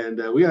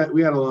 And we had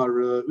a lot of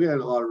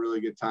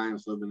really good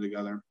times living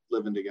together,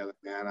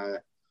 man. I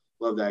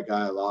love that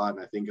guy a lot,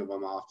 and I think of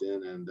him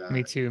often. And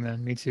me too,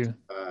 man. Me too.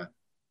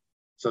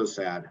 So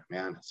sad,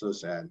 man. So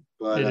sad.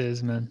 But it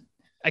is, man.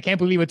 I can't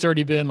believe it's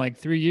already been like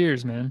 3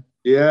 years, man.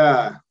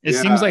 Yeah. It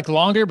seems like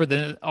longer, but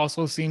then it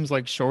also seems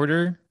like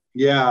shorter.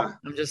 Yeah.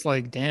 I'm just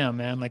like, damn,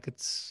 man. Like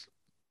it's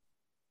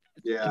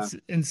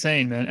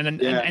insane, man.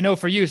 And I know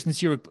for you,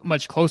 since you were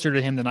much closer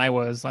to him than I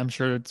was, I'm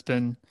sure it's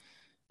been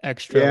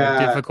extra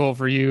like difficult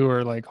for you,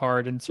 or like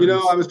hard in certain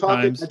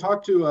times. I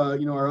talked to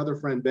you know, our other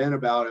friend Ben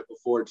about it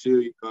before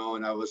too, you know,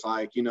 and I was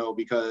like, you know,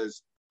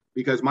 because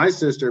my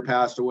sister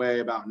passed away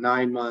about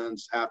 9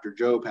 months after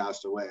Joe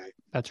passed away.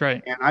 That's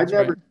right. And I'd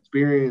never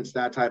experienced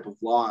that type of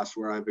loss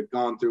where I've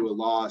gone through a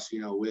loss,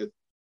 you know,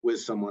 with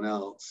someone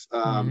else.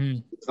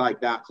 It's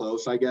like that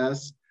close, I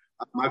guess.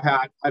 I've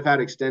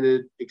had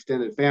extended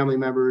family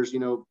members, you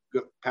know,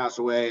 pass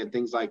away and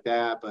things like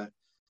that, but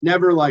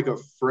never like a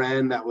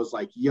friend that was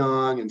like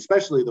young, and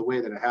especially the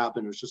way that it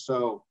happened was just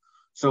so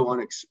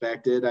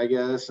unexpected, I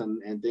guess,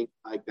 and things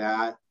like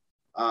that.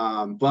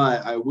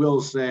 But I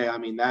will say, I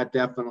mean, that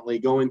definitely,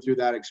 going through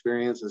that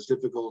experience, as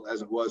difficult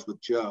as it was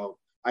with Joe,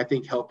 I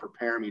think helped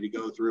prepare me to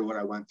go through what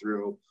I went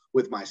through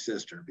with my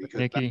sister,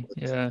 because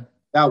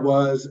that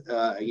was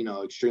you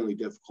know, extremely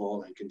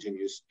difficult, and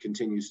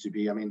continues to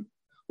be. I mean,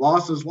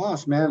 loss is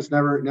loss, man. It's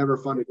never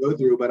fun to go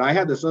through. But I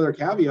had this other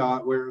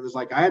caveat where it was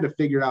like, I had to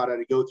figure out how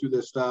to go through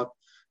this stuff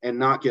and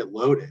not get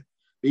loaded,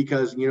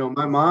 because, you know,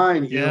 my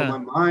mind,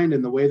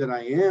 and the way that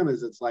I am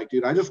is, it's like,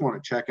 dude, I just want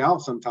to check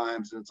out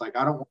sometimes. And it's like,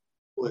 I don't want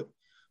to put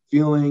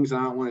feelings, and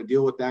I don't want to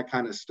deal with that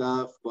kind of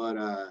stuff.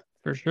 But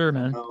for sure,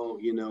 man.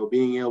 You know,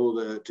 being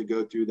able to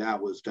go through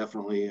that was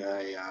definitely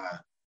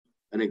a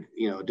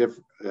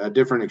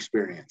different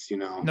experience, you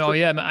know. No,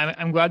 yeah,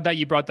 I'm glad that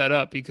you brought that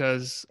up,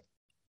 because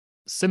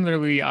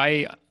similarly,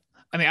 I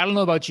mean, I don't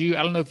know about you.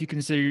 I don't know if you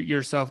consider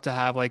yourself to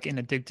have like an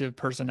addictive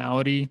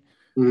personality.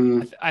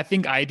 I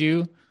think I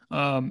do.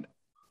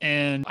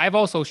 And I've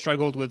also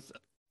struggled with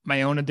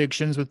my own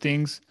addictions with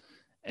things.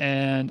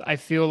 And I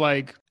feel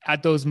like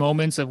at those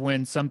moments of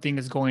when something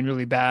is going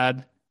really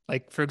bad,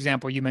 like, for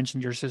example, you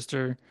mentioned your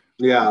sister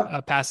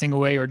passing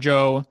away, or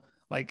Joe,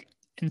 like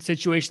in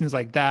situations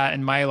like that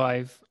in my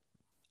life,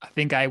 I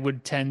think I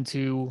would tend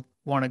to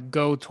want to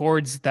go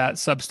towards that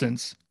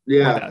substance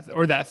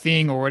or that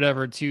thing or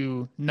whatever,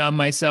 to numb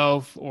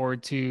myself or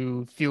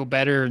to feel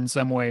better in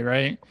some way,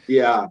 right?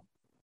 Yeah.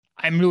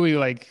 I'm really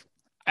like,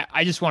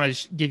 I just want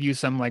to give you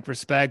some like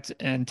respect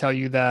and tell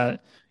you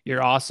that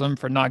you're awesome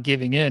for not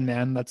giving in,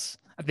 man. I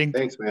think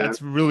Thanks, man.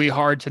 That's really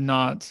hard to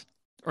not,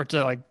 or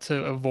to like,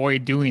 to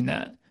avoid doing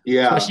that.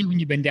 Yeah. Especially when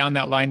you've been down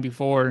that line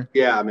before.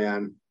 Yeah,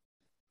 man.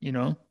 You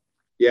know?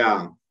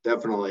 Yeah,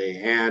 definitely.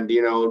 And,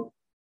 you know,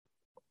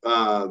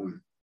 I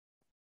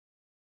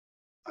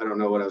don't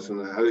know what I was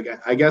going to,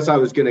 I guess I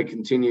was going to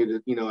continue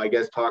to, you know, I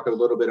guess talk a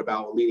little bit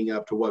about leading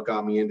up to what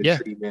got me into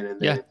treatment,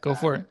 and then go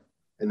for it.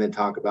 And then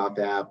talk about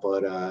that.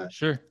 But,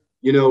 sure.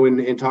 You know,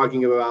 in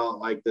talking about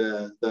like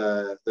I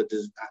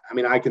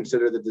mean, I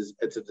consider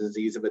it's a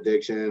disease of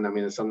addiction. I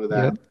mean, it's some of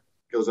that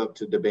goes up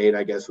to debate,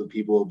 I guess, with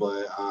people,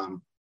 but,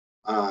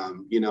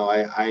 you know,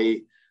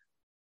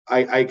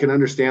 I can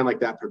understand like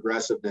that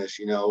progressiveness,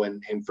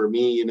 and for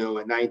me,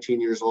 at 19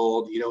 years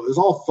old, it was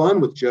all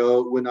fun with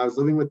Joe when I was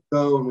living with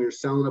Joe and we were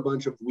selling a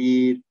bunch of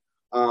weed.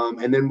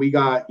 And then we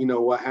got,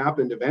 what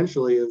happened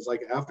eventually is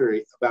like after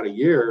about a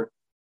year,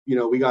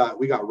 we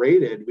got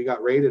raided. We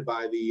got raided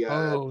by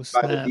the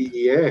Snap.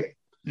 DEA.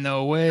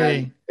 No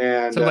way.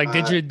 And So like,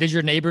 did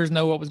your neighbors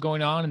know what was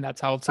going on, and that's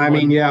how I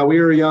mean, someone? yeah,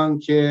 we were young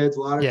kids, a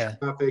lot of Yeah.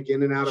 traffic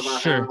in and out of our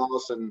Sure.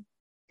 house, and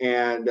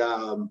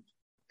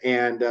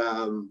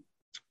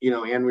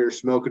and we were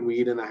smoking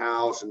weed in the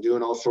house and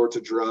doing all sorts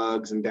of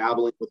drugs and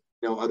dabbling with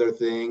other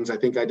things. I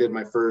think I did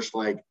my first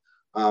like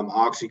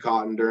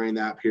Oxycontin during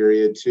that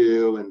period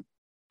too,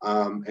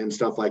 and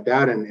stuff like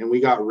that. And we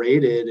got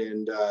raided,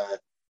 and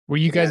Were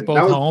you guys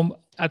both home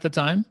at the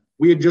time?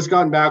 we had just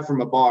gotten back from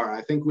a bar.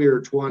 I think we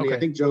were 20. Okay. I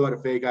think Joe had a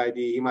fake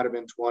ID. He might have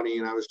been 20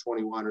 and I was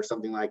 21 or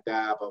something like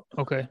that. But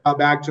Okay.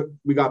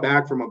 we got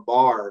back from a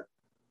bar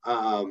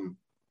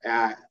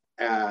at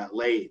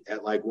late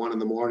at like 1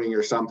 a.m.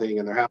 or something,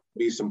 and there happened to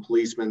be some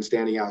policemen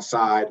standing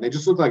outside, and they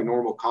just looked like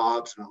normal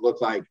cops, and it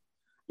looked like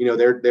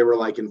they were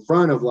like in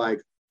front of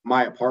like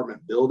my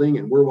apartment building,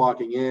 and we're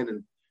walking in,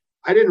 and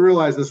I didn't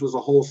realize this was a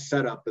whole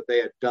setup that they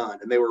had done,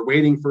 and they were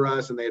waiting for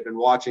us, and they had been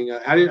watching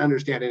us. I didn't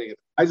understand any of it.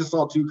 I just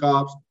saw two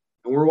cops,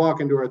 and we're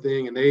walking to our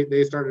thing, and they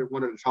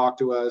wanted to talk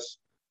to us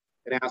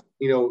and ask,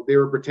 they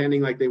were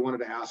pretending like they wanted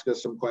to ask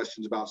us some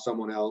questions about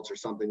someone else or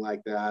something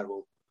like that.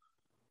 Well,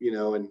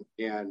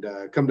 and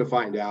come to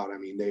find out, I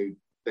mean,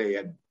 they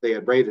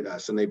had raided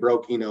us, and they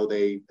broke,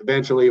 they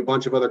eventually, a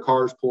bunch of other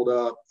cars pulled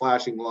up,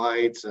 flashing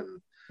lights,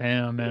 and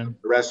damn, man,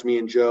 arrest me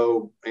and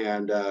Joe,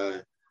 and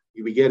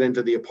we get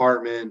into the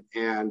apartment,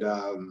 and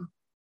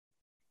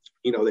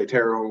they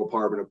tear our whole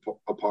apartment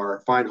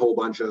apart, find a whole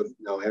bunch of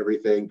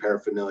everything,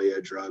 paraphernalia,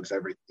 drugs,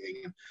 everything.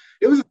 And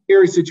it was a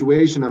scary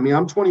situation. I mean,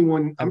 I'm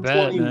 21. I'm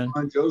 21.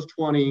 Man. Joe's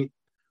 20.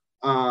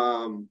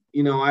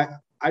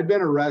 I'd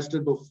been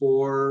arrested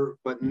before,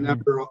 but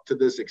never up to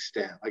this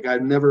extent. Like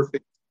I've never.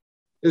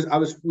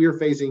 We were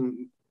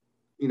facing,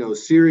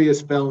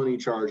 serious felony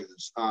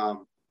charges.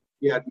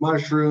 We had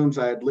mushrooms.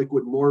 I had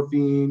liquid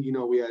morphine.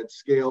 We had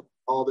scale,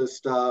 all this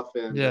stuff,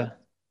 and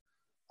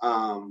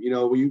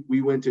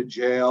we went to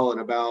jail,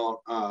 and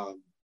about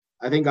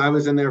I think I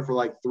was in there for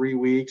like 3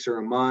 weeks or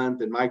a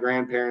month, and my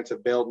grandparents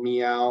have bailed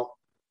me out,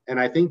 and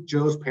I think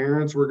Joe's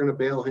parents were going to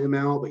bail him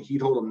out, but he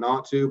told them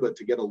not to, but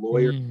to get a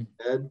lawyer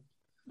instead.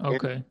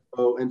 Okay.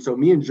 And so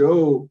me and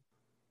Joe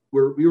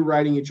we were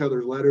writing each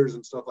other's letters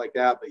and stuff like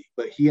that,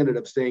 but he ended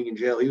up staying in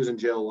jail. He was in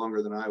jail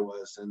longer than I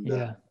was, and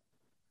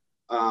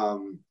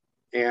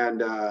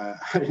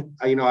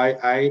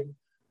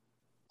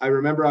I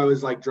remember I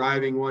was like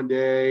driving one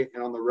day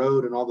and on the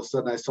road, and all of a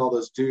sudden I saw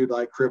this dude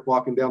like Crip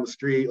walking down the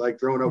street, like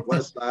throwing up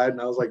West Side,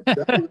 and I was like,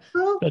 "That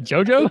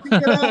JoJo?"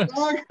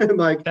 And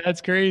like,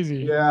 that's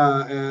crazy.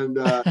 Yeah, and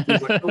he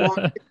was like,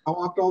 I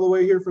walked all the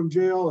way here from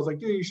jail. I was like,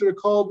 dude, you should have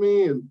called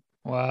me. And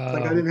wow,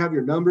 like I didn't have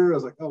your number. I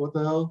was like, oh, what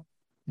the hell?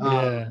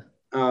 Yeah.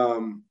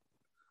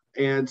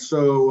 And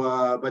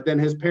so, but then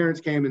his parents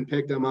came and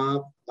picked him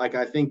up, like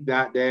I think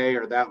that day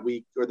or that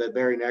week or the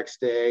very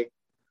next day,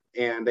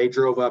 and they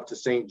drove up to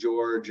St.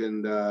 George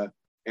and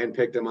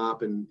picked him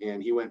up, and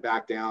he went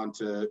back down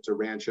to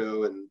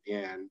Rancho and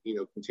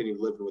continued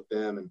living with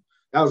them, and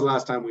that was the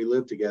last time we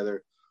lived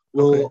together.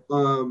 Well,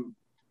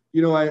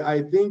 okay.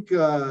 I think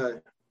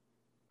a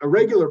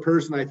regular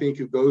person, I think,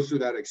 who goes through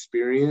that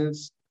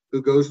experience,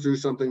 who goes through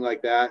something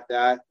like that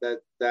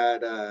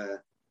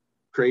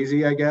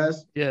crazy, I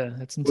guess. Yeah,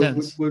 that's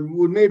intense.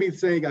 Would maybe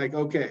think like,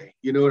 okay,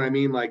 you know what I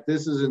mean? Like,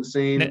 this is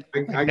insane.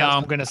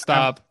 I'm going to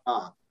stop.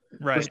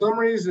 Right. For some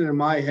reason in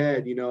my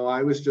head,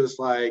 I was just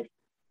like,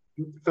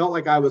 felt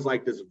like I was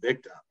like this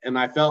victim, and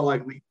I felt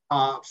like the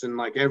cops and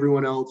like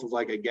everyone else was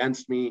like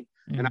against me.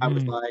 And I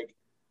was like,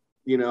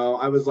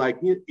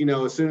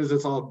 as soon as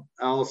it's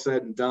all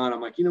said and done,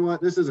 I'm like, you know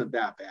what, this isn't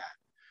that bad.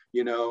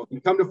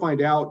 And come to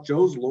find out,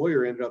 Joe's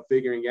lawyer ended up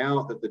figuring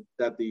out that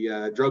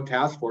the drug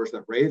task force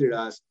that raided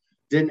us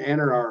didn't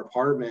enter our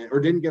apartment, or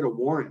didn't get a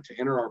warrant to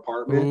enter our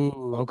apartment.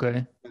 Ooh,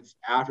 okay.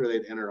 After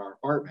they'd entered our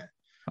apartment.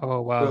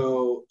 Oh,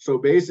 wow. So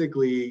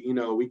basically,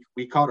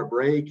 we caught a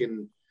break,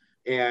 and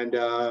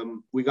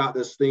we got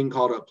this thing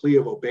called a plea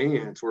of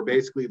abeyance, where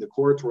basically the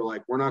courts were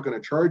like, we're not going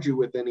to charge you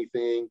with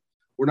anything.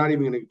 We're not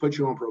even going to put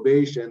you on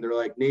probation. They're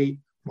like, Nate,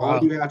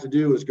 all you have to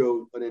do is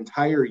go an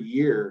entire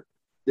year.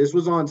 This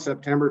was on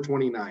September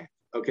 29th.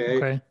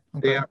 Okay.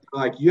 They have,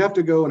 like, you have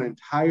to go an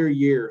entire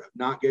year of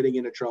not getting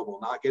into trouble,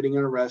 not getting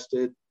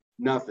arrested,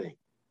 nothing.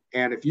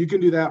 And if you can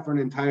do that for an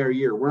entire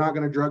year, we're not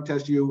going to drug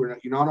test you.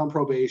 You're not on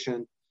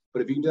probation.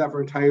 But if you can do that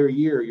for an entire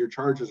year, your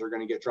charges are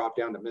going to get dropped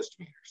down to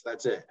misdemeanors.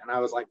 That's it. And I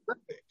was like,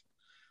 perfect.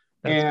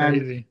 That's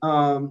crazy.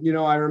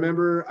 I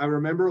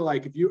remember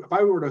like if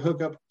I were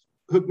to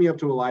hook me up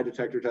to a lie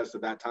detector test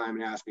at that time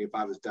and ask me if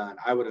I was done,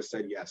 I would have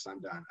said, yes,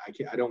 I'm done.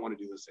 I don't want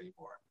to do this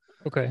anymore.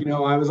 Okay.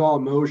 I was all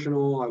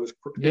emotional. I was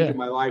thinking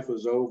my life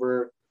was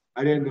over.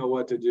 I didn't know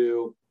what to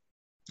do.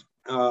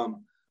 I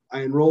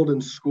enrolled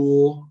in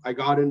school. I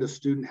got into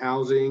student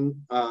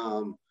housing.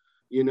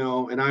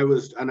 and I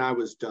was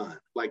done.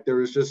 Like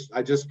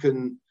I just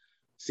couldn't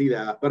see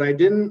that. But I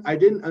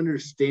didn't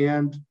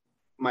understand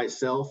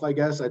myself, I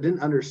guess. I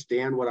didn't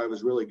understand what I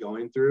was really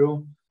going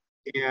through.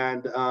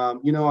 And I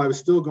was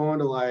still going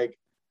to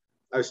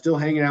I was still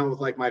hanging out with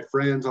like my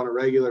friends on a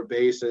regular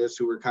basis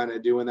who were kind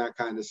of doing that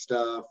kind of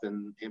stuff.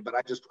 But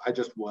I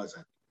just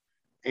wasn't.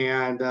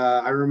 And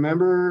I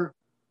remember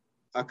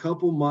a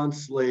couple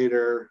months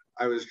later,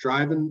 I was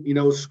driving,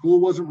 school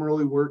wasn't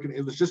really working.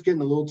 It was just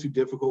getting a little too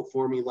difficult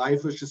for me.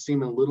 Life was just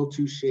seeming a little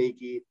too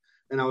shaky.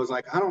 And I was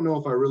like, I don't know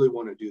if I really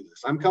want to do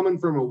this. I'm coming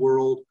from a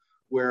world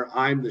where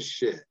I'm the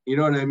shit. You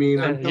know what I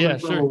mean? I'm coming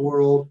from a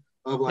world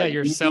of like,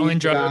 you're selling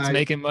drugs,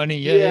 making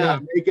money.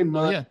 Making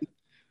money,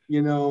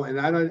 and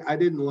I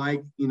didn't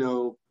like,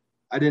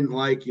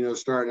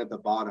 starting at the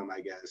bottom,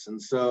 I guess.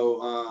 And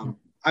so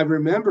I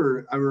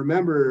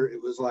remember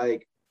it was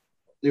like,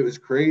 it was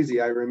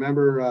crazy. I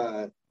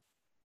remember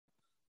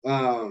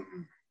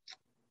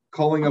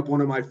calling up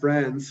one of my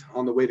friends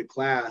on the way to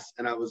class,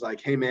 and I was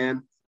like, "Hey,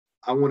 man,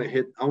 I want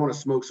to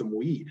smoke some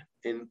weed."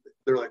 And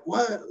they're like,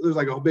 "What?" There's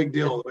like a big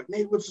deal. They're like,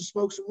 "Nate wants to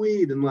smoke some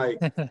weed," and like,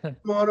 come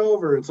on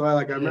over. And so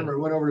I remember I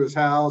went over to his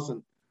house, and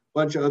a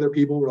bunch of other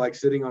people were like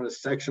sitting on a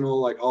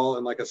sectional, like all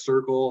in like a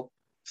circle,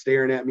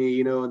 staring at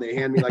me, and they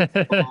hand me like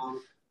a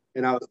bong,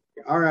 and I was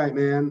like, "All right,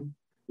 man."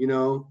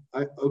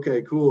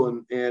 Okay,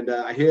 cool. And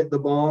I hit the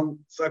bong,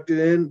 sucked it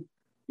in,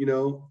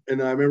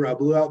 and I remember I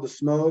blew out the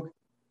smoke,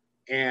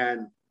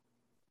 and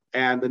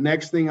the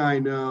next thing I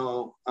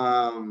know,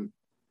 I'm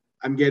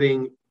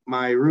getting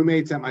my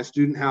roommates at my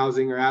student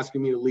housing are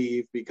asking me to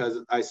leave because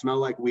I smell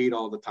like weed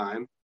all the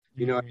time.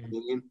 You know what I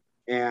mean?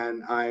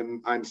 And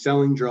I'm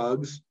selling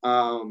drugs.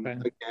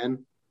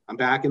 Again, I'm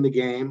back in the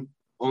game,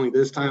 only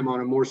this time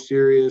on a more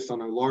serious, on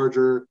a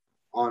larger,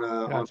 on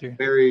a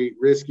very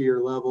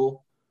riskier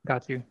level.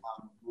 Got you.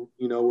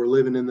 We're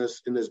living in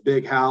this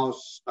big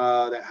house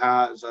that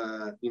has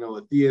a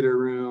theater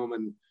room,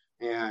 and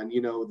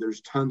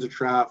there's tons of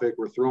traffic.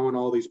 We're throwing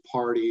all these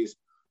parties.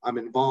 I'm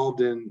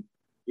involved in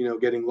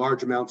getting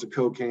large amounts of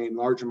cocaine,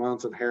 large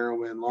amounts of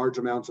heroin, large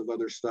amounts of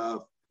other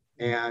stuff.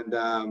 And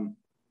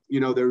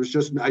there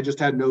was I just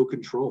had no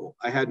control.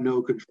 I had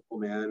no control,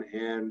 man.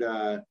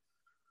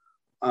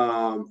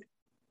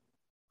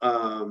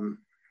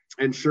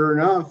 And sure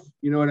enough,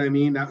 you know what I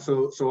mean?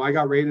 So I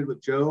got raided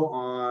with Joe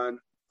on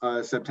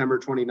September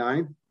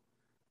 29th.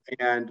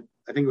 And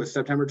I think it was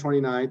September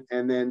 29th.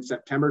 And then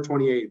September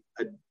 28th,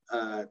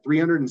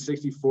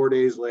 364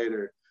 days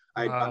later,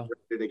 I got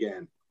raided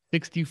again.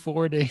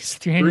 64 days,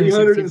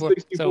 364.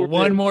 So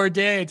one more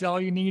day, it's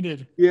all you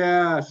needed.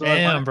 Yeah. So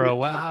damn, bro.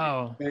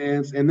 Wow.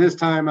 And this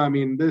time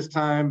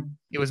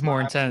it was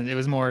more intense. It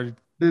was more.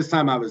 This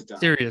time I was done.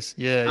 Serious.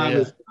 Yeah. I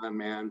was done,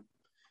 man.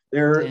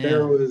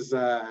 There was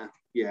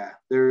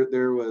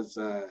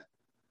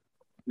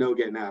no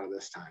getting out of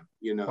this time,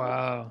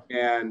 Wow.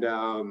 And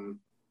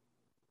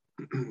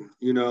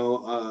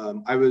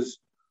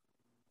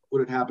what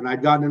had happened,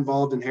 I'd gotten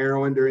involved in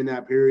heroin during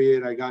that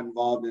period. I got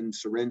involved in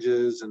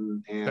syringes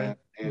and kind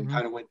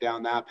of went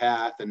down that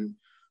path, and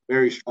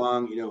very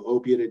strong,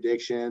 opiate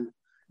addiction,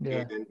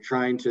 and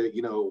trying to,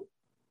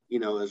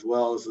 as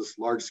well as this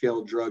large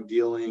scale drug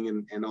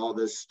dealing and all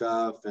this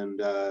stuff. And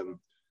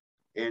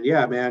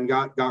yeah, man,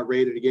 got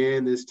raided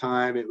again. This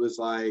time it was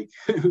like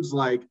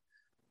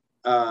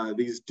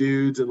these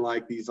dudes and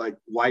like these like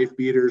wife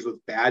beaters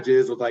with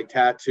badges with like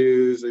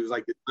tattoos. It was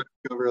like they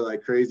cover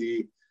like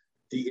crazy,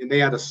 and they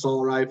had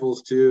assault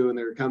rifles too, and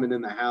they were coming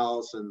in the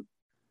house, and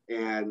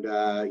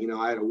I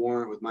had a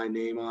warrant with my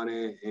name on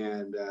it,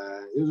 and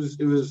it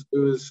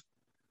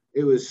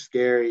was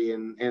scary,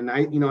 and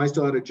I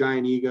still had a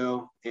giant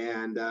ego,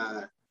 and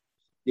I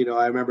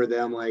remember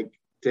them like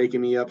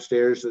taking me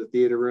upstairs to the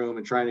theater room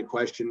and trying to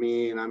question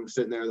me, and I'm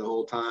sitting there the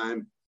whole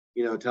time,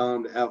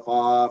 telling them to F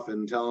off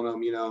and telling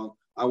them,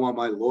 I want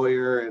my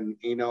lawyer and,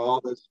 all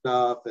this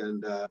stuff.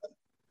 And,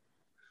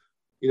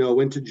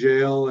 went to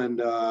jail and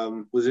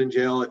was in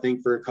jail, I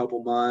think, for a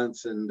couple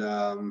months, and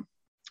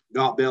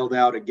got bailed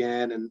out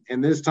again.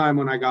 And this time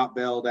when I got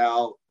bailed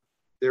out,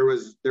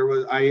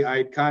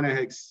 I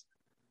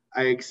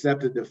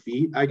accepted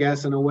defeat, I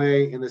guess, in a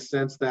way, in the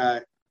sense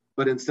that,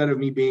 but instead of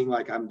me being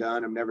like, I'm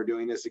done, I'm never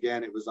doing this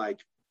again, it was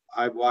like,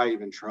 why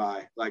even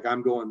try? Like,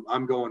 I'm going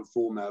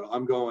full metal.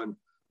 I'm going,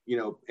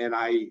 and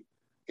I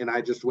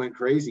just went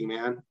crazy,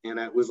 man. And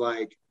it was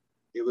like,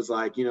 I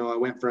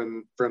went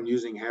from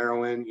using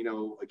heroin,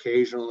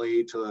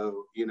 occasionally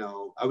to,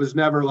 I was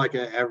never like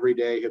an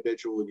everyday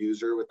habitual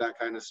user with that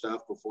kind of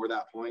stuff before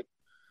that point.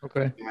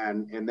 Okay.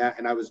 And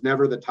I was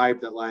never the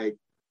type that like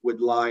would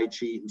lie,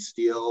 cheat, and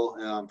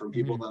steal from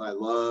people that I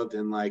loved.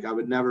 And like, I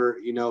would never,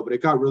 but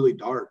it got really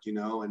dark, and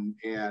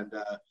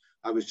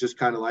I was just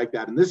kind of like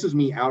that. And this is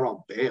me out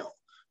on bail,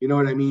 you know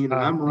what I mean? And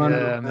I'm running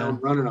around,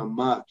 running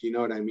amok, you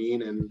know what I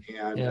mean?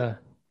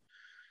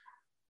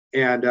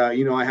 And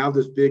I have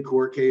this big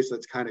court case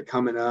that's kind of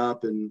coming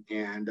up,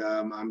 and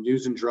I'm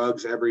using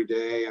drugs every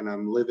day, and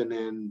I'm living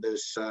in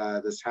this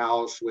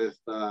house with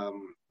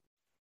some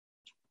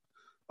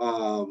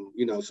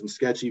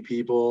sketchy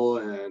people,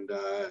 and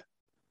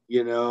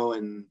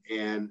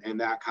and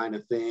that kind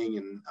of thing.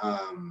 And,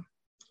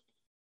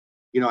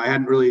 I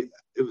hadn't really,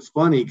 it was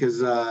funny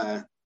because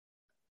I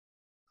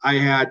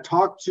had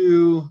talked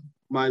to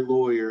my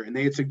lawyer and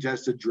they had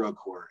suggested drug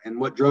court. And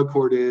what drug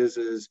court is,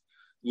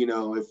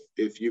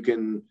 if you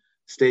can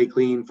stay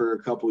clean for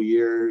a couple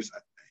years,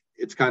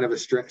 it's kind of a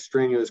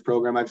strenuous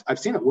program. I've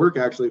seen it work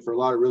actually for a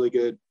lot of really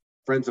good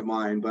friends of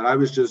mine, but I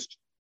was just,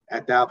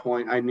 at that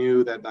point, I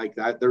knew that like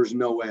that there's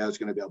no way I was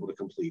going to be able to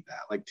complete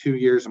that. Like 2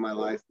 years of my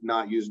life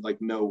not used,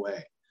 like no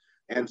way.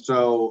 And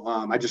so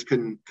I just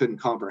couldn't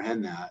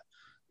comprehend that.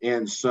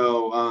 And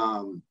so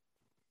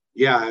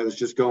I was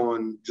just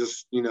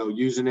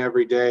using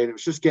every day, and it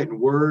was just getting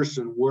worse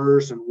and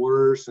worse and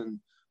worse. And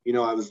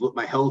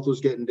my health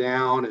was getting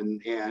down,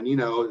 and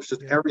it's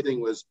just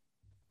everything was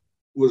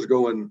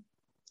going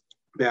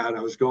bad.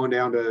 I was going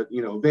down to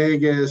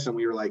Vegas, and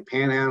we were like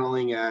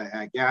panhandling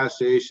at gas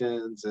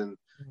stations, and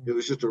it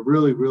was just a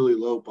really, really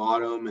low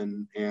bottom.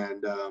 And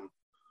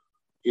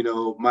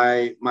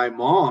my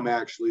mom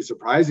actually,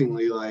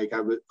 surprisingly,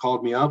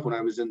 called me up when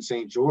I was in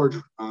St. George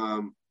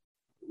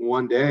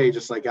one day,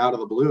 just like out of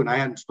the blue, and I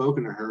hadn't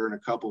spoken to her in a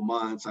couple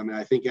months. I mean,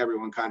 I think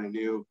everyone kind of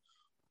knew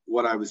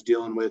what I was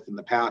dealing with in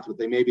the past, but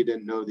they maybe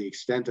didn't know the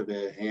extent of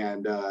it.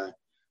 And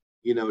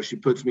she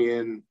puts me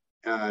in.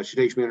 She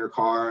takes me in her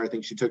car. I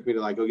think she took me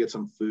to go get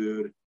some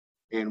food,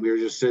 and we were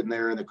just sitting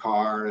there in the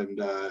car.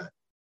 And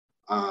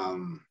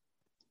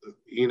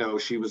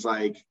she was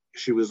like,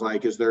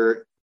 "Is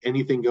there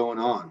anything going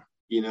on?"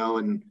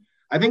 And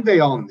I think they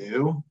all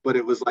knew, but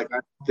it was like I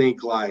don't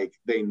think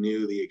they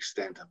knew the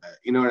extent of it.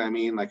 You know what I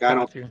mean? Like I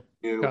don't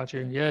knew.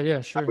 Gotcha. Yeah,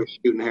 sure. I was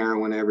shooting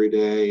heroin every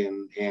day,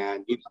 and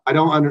I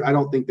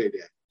don't think they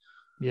did.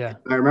 Yeah.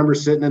 I remember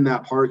sitting in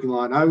that parking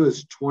lot. And I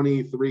was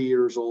 23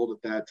 years old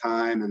at that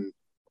time, and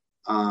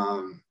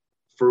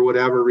for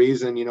whatever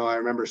reason, I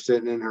remember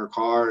sitting in her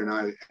car,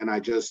 and I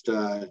just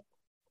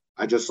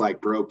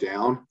broke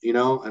down,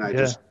 and I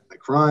just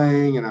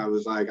crying, and I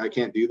was like, I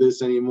can't do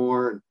this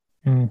anymore.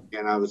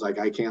 And I was like,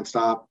 I can't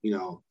stop,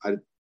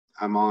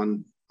 I'm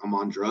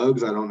on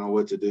drugs. I don't know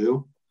what to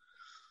do.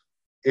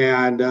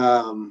 And,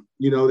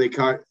 they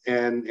cut,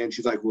 and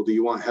she's like, well, do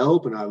you want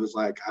help? And I was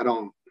like, I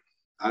don't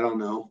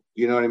know.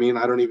 You know what I mean?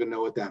 I don't even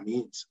know what that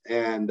means.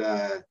 And,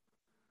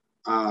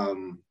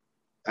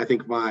 I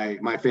think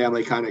my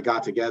family kind of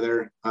got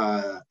together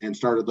and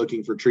started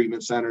looking for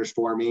treatment centers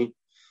for me.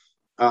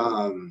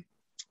 And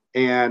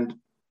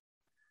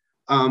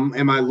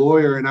my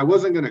lawyer, and I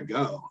wasn't going to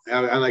go.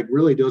 I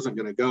really wasn't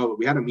going to go. But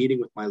we had a meeting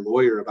with my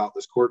lawyer about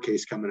this court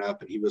case coming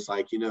up. And he was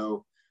like, it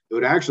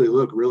would actually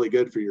look really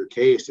good for your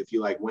case if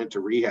you went to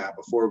rehab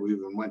before we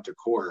even went to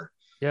court.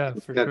 Yeah,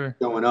 for sure.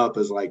 Going up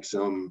as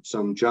some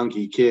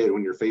junky kid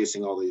when you're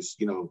facing all these,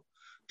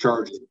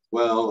 charges as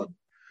well.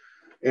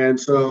 And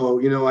so,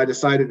 I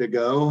decided to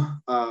go.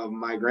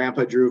 My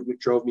grandpa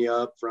drove me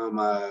up from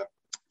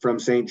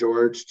St.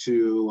 George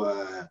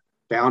to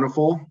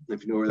Bountiful,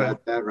 if you know where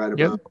that's at, right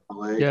above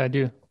LA. Yeah, I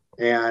do.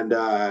 And,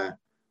 I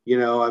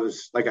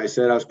was, like I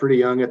said, I was pretty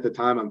young at the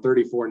time. I'm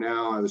 34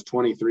 now. I was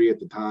 23 at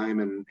the time.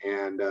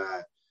 And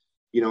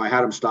I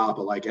had him stop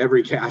at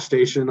every gas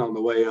station on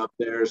the way up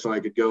there so I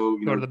could go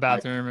to the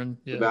bathroom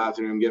the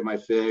bathroom, get my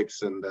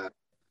fix, and,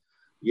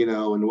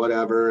 and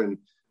whatever.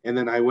 And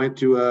then I went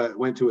to a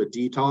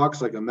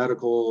detox, like a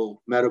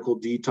medical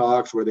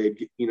detox, where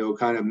they'd,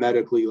 kind of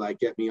medically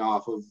get me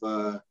off of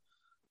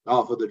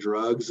the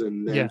drugs.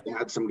 And then they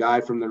had some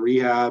guy from the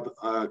rehab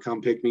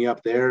come pick me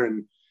up there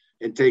and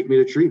take me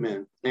to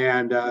treatment.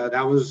 And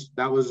that was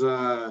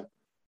a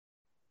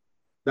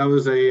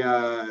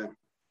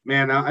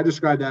man, I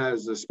describe that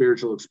as a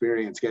spiritual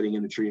experience, getting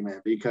into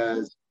treatment,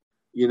 because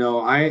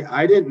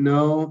I didn't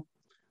know.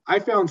 I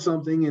found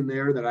something in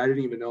there that I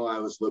didn't even know I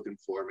was looking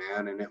for,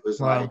 man. And it was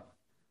and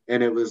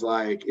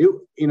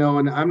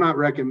I'm not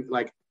I'm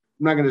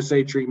not going to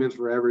say treatments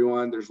for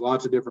everyone. There's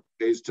lots of different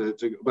ways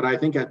but I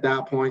think at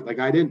that point,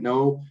 I didn't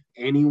know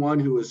anyone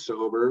who was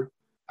sober.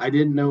 I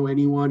didn't know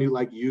anyone who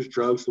used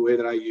drugs the way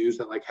that I used,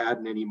 that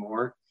hadn't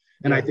anymore.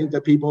 And I think the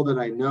people that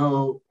I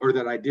know, or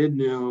that I did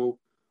know,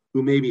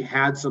 who maybe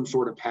had some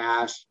sort of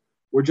past,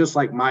 were just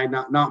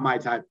not my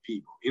type of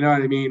people. You know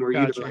what I mean? We're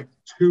either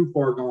too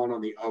far gone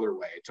on the other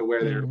way, to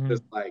where they're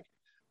just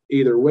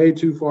either way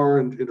too far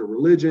into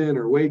religion,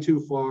 or way too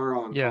far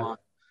on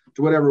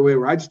to whatever way,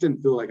 where I just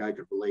didn't feel like I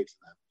could relate to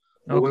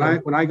them. But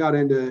when I got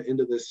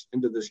into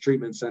this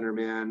treatment center,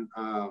 man,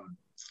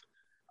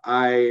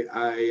 I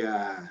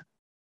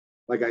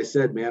like I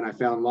said, man, I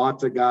found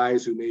lots of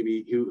guys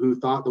who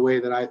thought the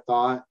way that I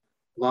thought,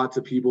 lots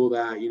of people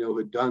that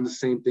had done the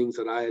same things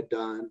that I had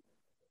done.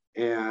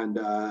 And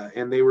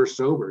they were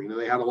sober.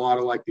 They had a lot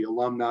of the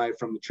alumni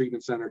from the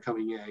treatment center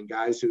coming in,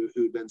 guys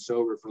who'd been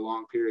sober for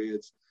long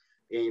periods,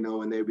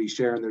 and they'd be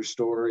sharing their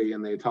story,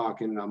 and they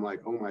talking, and I'm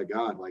like, oh my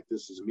God,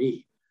 this is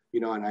me,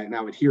 and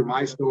I would hear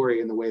my story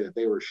in the way that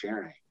they were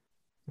sharing.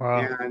 Wow.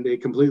 And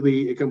it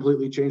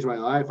completely changed my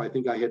life. I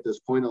think I hit this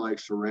point of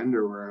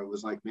surrender, where it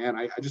was man,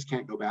 I just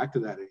can't go back to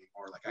that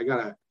anymore.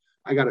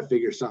 I gotta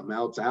figure something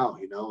else out,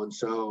 and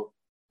so,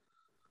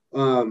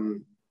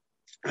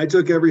 I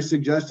took every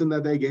suggestion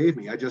that they gave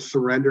me. I just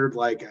surrendered,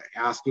 like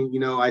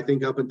asking, I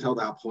think up until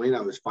that point,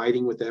 I was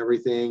fighting with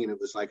everything. And it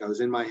was like, I was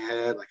in my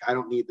head, like, I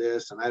don't need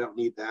this and I don't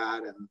need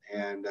that.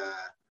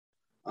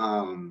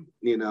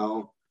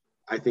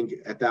 I think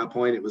at that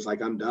point it was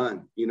like, I'm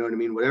done. You know what I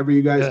mean? Whatever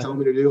you guys tell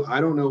me to do,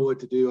 I don't know what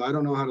to do. I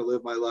don't know how to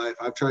live my life.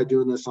 I've tried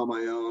doing this on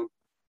my own.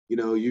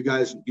 You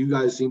guys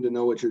seem to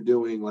know what you're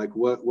doing. Like,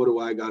 what do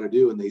I got to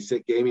do? And they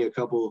gave me a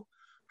couple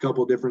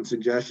different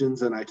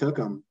suggestions, and I took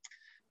them.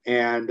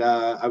 And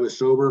I was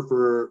sober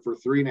for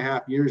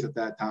 3.5 years at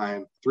that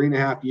time.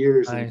 3.5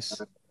 years. Nice.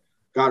 And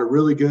got a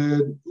really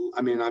good.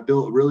 I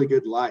built a really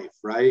good life,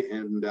 right?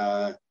 And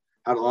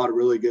had a lot of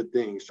really good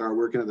things. Started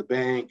working at the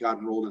bank, got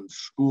enrolled in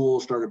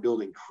school, started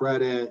building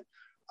credit,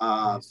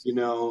 Nice.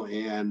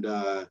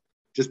 and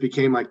just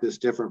became like this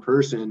different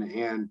person.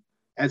 And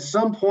at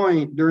some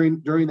point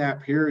during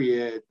that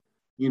period,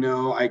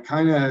 I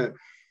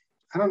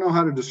don't know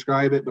how to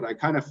describe it, but I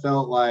kind of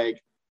felt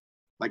like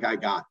I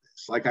got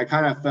this. Like I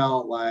kind of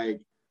felt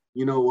like,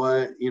 you know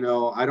what,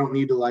 I don't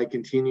need to like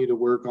continue to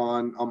work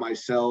on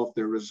myself.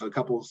 There was a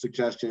couple of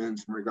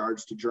suggestions in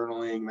regards to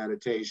journaling,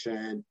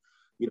 meditation,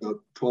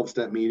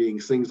 12-step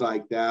meetings, things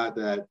like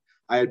that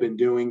I had been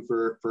doing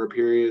for a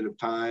period of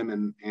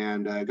time,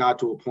 and got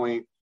to a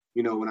point,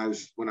 when I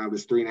was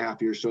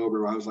 3.5 years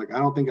sober, I was like, I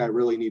don't think I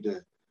really need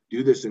to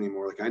do this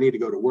anymore. Like I need to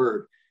go to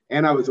work.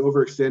 And I was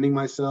overextending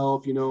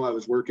myself. I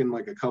was working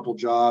like a couple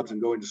jobs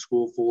and going to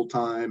school full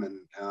time,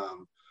 and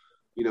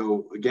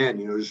again,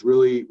 just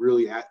really,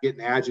 really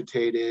getting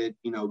agitated,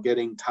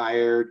 getting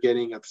tired,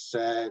 getting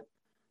upset,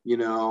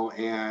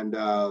 and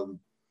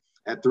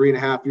at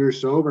 3.5 years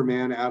sober,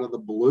 man, out of the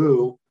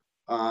blue,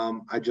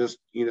 I just,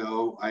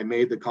 I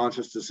made the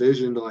conscious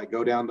decision to like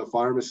go down to the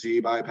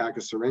pharmacy, buy a pack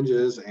of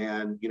syringes,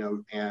 and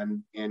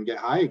get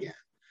high again.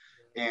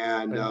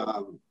 And,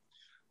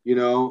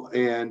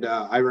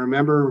 I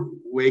remember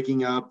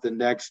waking up the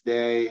next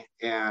day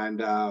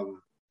and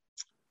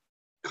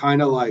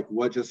kind of like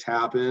what just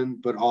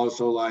happened, but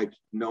also like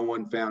no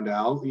one found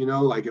out,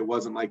 like it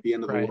wasn't like the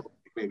end of the world.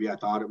 Maybe I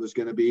thought it was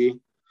going to be.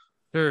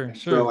 Sure.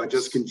 So I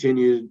just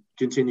continued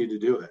to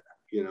do it,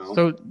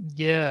 So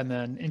yeah,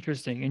 man,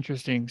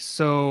 interesting.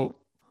 So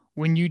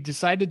when you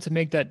decided to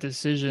make that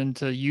decision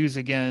to use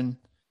again,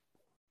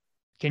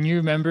 can you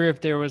remember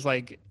if there was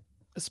like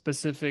a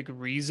specific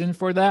reason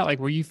for that? Like,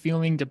 were you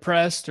feeling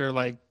depressed, or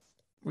like,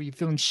 were you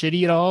feeling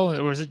shitty at all?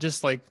 Or was it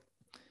just like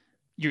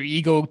your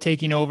ego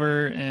taking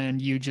over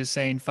and you just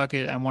saying, fuck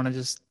it, I want to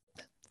just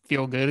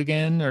feel good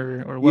again?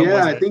 Or what was it?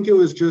 I think it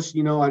was just,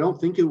 I don't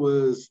think it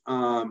was,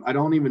 I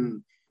don't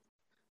even,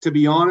 to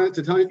be honest,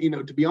 I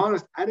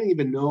didn't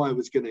even know I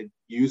was going to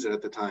use it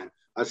at the time.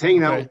 I was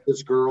hanging out with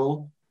this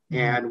girl,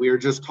 and we were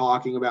just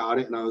talking about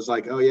it. And I was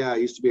like, oh yeah, I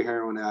used to be a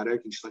heroin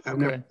addict. And she's like, I've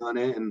never done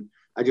it. And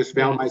I just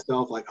found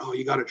myself like, oh,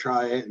 you got to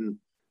try it. And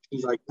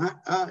he's like,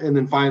 and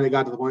then finally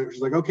got to the point where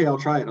she's like, okay, I'll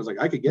try it. And I was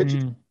like, I could get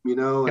you,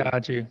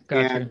 Got you.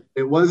 And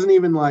it wasn't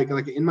even like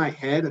in my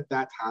head at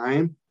that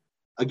time.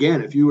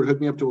 Again, if you would hook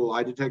me up to a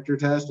lie detector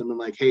test and been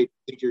like, hey,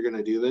 think you're going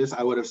to do this,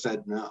 I would have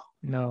said no.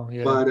 No.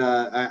 Yeah. But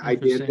I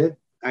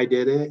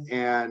did it.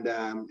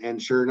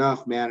 And sure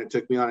enough, man, it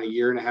took me on a 1.5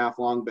 year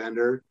long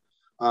bender.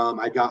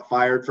 I got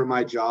fired from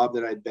my job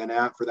that I'd been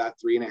at for that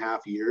 3.5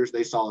 years.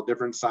 They saw a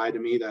different side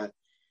of me that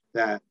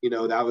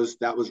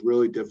was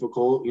really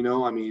difficult.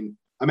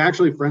 I'm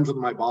actually friends with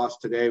my boss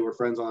today. We're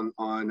friends on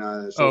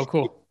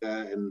social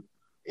media,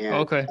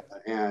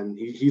 and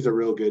he's a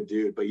real good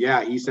dude. But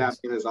yeah, he sat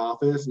me in his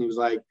office and he was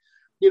like,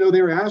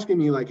 they were asking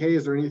me like, hey,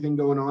 is there anything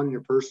going on in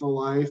your personal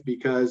life?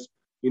 Because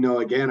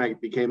again, I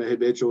became a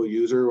habitual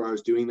user where I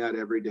was doing that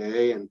every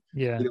day. And,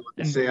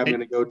 say I'm going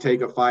to go take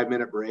a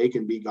 5-minute break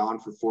and be gone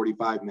for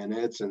 45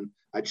 minutes. And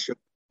I'd show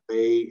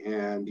late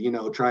and,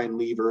 try and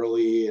leave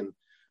early and,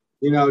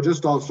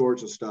 just all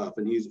sorts of stuff.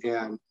 And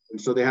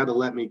so they had to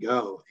let me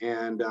go.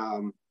 And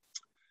I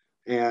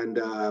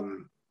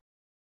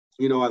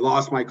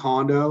lost my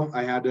condo.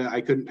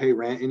 I couldn't pay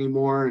rent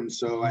anymore. And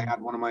so I had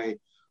one of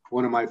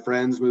my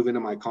friends move into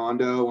my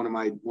condo, one of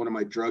my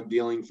drug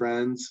dealing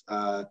friends,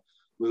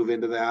 move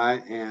into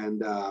that. And,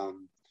 my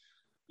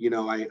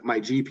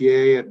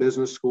GPA at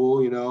business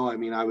school, I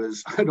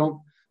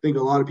don't think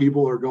a lot of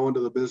people are going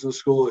to the business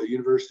school at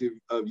University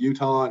of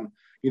Utah. And,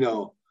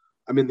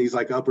 I'm in these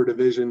like upper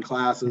division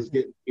classes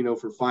getting,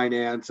 for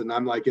finance. And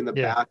I'm like in the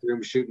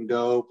bathroom shooting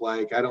dope.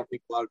 Like, I don't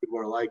think a lot of people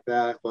are like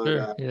that,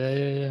 but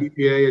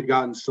GPA had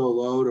gotten so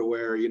low to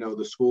where,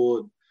 the school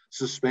had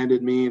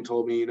suspended me and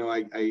told me,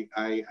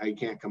 I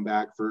can't come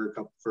back for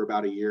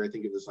about a year. I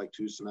think it was like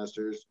 2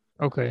 semesters.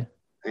 Okay.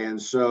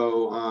 And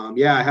so, I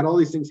had all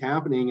these things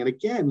happening. And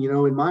again,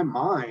 in my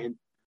mind,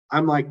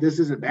 I'm like, this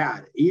isn't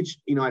bad.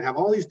 I'd have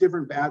all these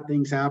different bad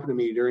things happen to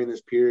me during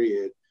this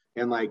period.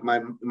 And like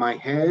my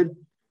head,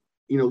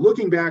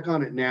 looking back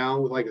on it now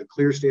with like a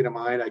clear state of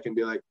mind, I can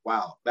be like,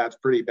 wow, that's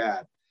pretty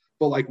bad.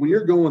 But like when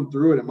you're going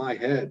through it in my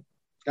head,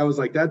 I was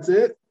like, that's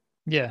it.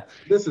 Yeah.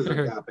 This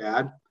isn't that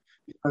bad.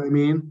 know what I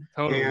mean?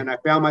 Totally. And I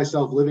found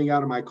myself living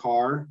out of my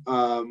car.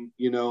 I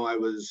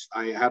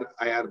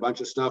had a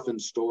bunch of stuff in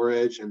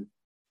storage, and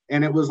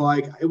it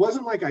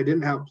wasn't like I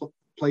didn't have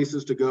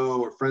places to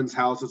go or friends'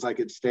 houses I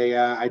could stay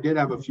at. I did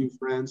have a few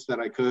friends that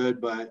I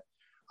could, but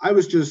I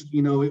was just,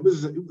 it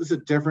was a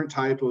different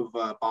type of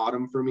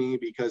bottom for me,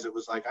 because it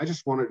was like I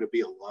just wanted to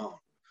be alone.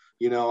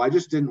 I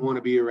just didn't want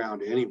to be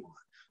around anyone.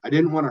 I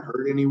didn't want to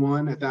hurt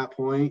anyone at that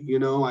point.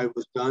 I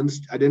was done.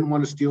 I didn't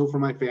want to steal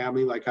from my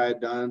family like I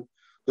had done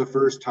the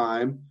first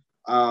time.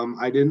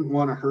 I didn't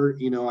want to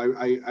hurt,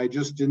 I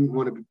just didn't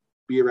want to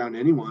be around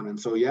anyone. And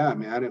so, yeah,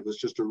 man, it was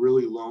just a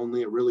really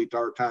lonely, a really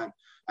dark time.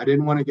 I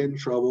didn't want to get in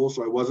trouble,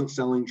 so I wasn't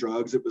selling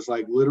drugs. It was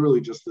like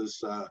literally just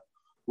this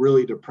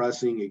really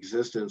depressing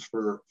existence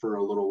for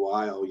a little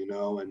while,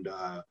 and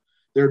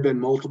there had been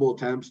multiple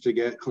attempts to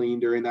get clean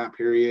during that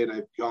period.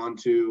 I've gone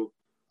to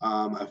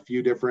a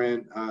few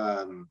different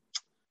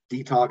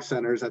detox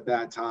centers at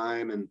that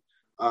time, and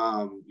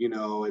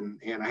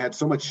and I had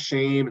so much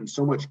shame and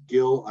so much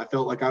guilt. I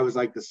felt like I was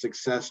like the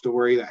success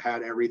story that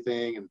had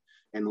everything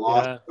and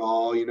lost it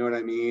all. You know what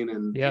I mean?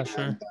 And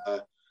Sure.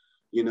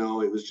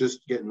 It was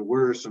just getting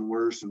worse and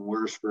worse and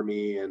worse for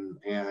me, and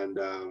I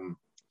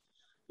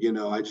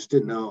just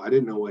didn't know. I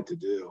didn't know what to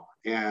do,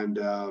 and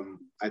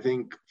I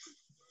think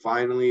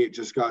finally it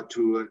just got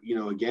to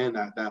again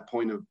that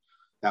point of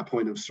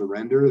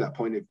surrender, that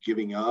point of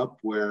giving up,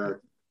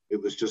 where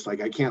it was just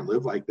like, I can't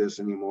live like this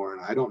anymore,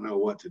 and I don't know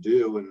what to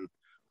do. And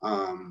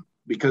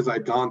because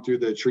I'd gone through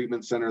the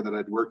treatment center that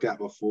I'd worked at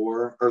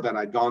before, or that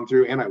I'd gone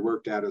through and I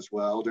worked at as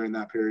well during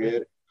that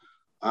period,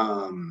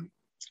 I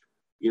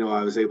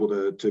was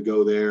able to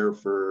go there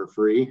for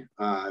free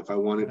if I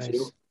wanted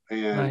to.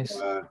 And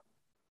it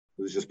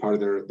was just part of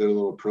their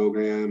little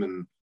program.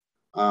 And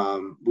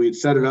we'd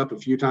set it up a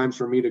few times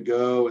for me to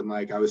go, and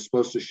like I was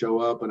supposed to show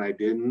up and I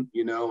didn't,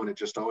 and it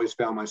just always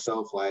found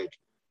myself like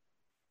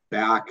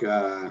back,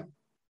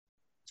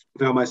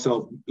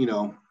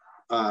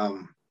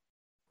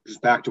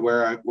 just back to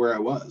where I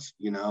was,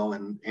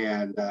 and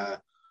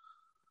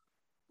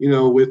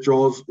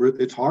withdrawals,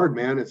 it's hard,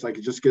 man. It's like,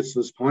 it just gets to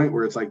this point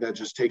where it's like, that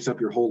just takes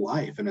up your whole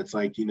life. And it's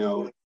like,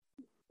 I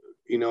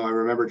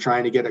remember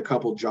trying to get a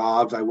couple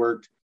jobs. I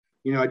worked,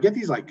 I'd get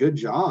these like good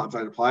jobs.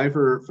 I'd apply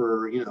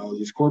for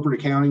these corporate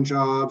accounting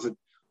jobs. And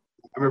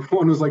I remember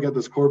one was like at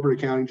this corporate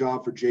accounting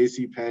job for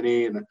J.C.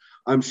 Penney, and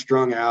I'm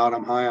strung out.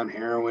 I'm high on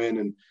heroin,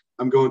 and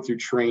I'm going through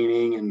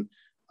training, and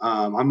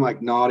I'm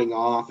like nodding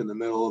off in the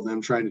middle of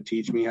them trying to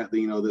teach me,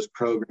 this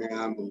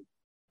program.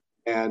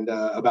 And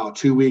about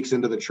 2 weeks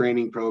into the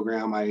training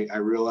program, I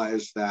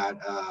realized that,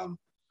 I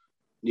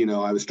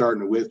was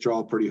starting to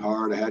withdraw pretty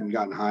hard. I hadn't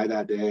gotten high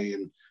that day,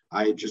 and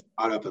I just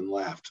got up and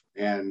left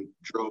and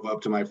drove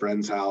up to my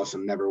friend's house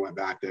and never went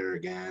back there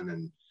again.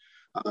 And,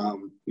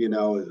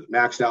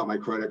 maxed out my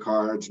credit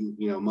cards, and,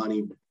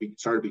 money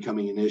started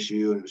becoming an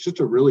issue. And it was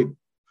just a really,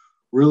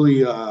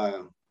 really,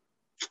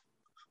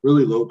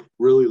 really low,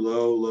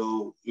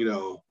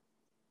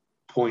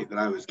 point that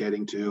I was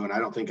getting to. And I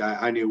don't think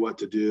I knew what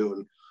to do.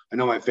 And I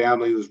know my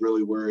family was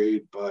really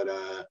worried, but,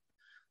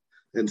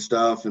 and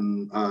stuff.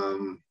 And,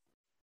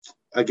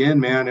 again,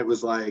 man, it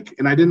was like,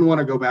 and I didn't want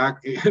to go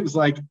back. It was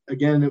like,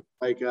 again, it was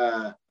like,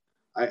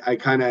 I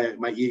kind of,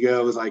 my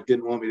ego was like,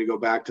 didn't want me to go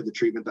back to the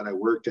treatment that I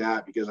worked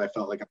at, because I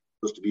felt like I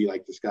was supposed to be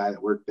like this guy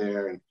that worked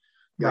there and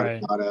got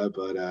caught up.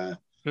 But,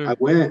 I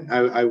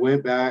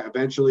went back.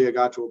 Eventually I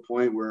got to a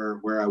point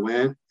where I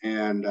went,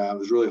 and it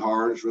was really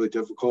hard. It's really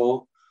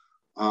difficult.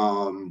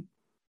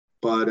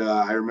 But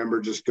I remember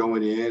just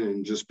going in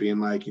and just being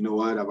like, you know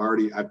what,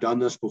 I've done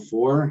this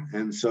before.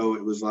 And so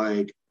it was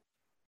like,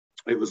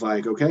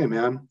 okay,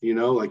 man, like, you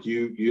know what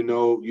you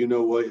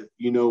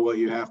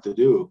have to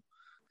do.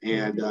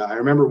 And I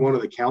remember one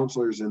of the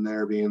counselors in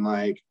there being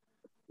like,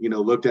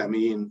 looked at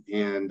me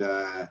and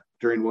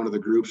during one of the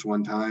groups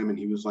one time, and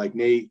he was like,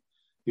 Nate,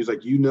 he was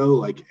like,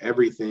 like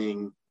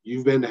everything.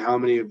 You've been to how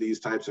many of these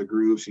types of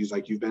groups? He's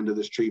like, you've been to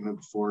this treatment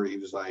before. He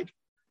was like,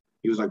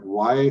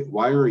 why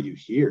are you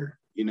here?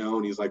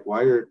 And he's like,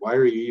 why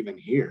are you even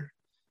here?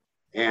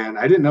 And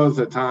I didn't know at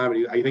the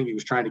time. I think he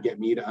was trying to get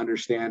me to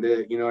understand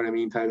it, you know what I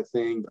mean, type of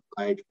thing. But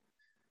like,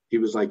 he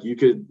was like,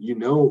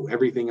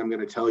 everything I'm going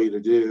to tell you to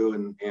do.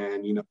 And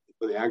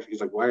but actually,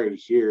 he's like, why are you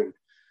here? And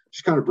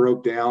just kind of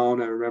broke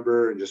down. I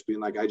remember, and just being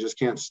like, I just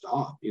can't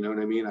stop. You know what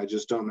I mean? I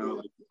just don't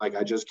know. Like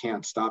I just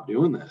can't stop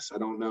doing this. I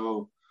don't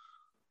know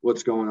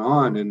what's going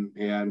on.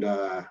 And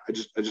I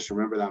just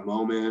remember that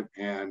moment.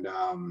 And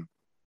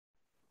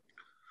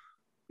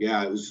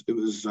yeah, it was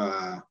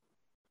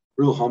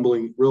real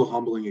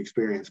humbling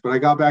experience. But I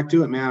got back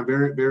to it, man. I'm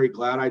very, very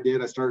glad I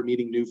did. I started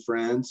meeting new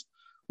friends,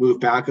 moved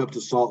back up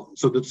to Salt.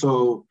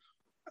 So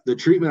the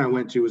treatment I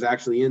went to was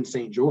actually in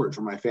St. George,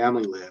 where my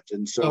family lived.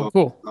 And so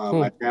cool.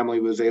 My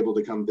family was able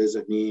to come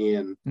visit me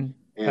and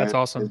that's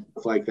awesome. And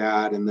stuff like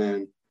that. And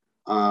then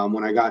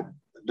when I got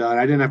done,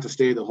 I didn't have to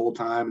stay the whole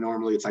time.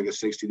 Normally it's like a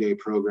 60-day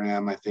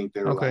program. I think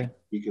they're like,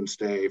 you can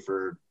stay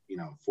for,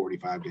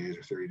 45 days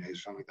or 30 days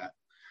or something like that.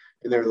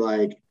 And they're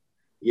like,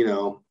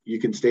 you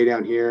can stay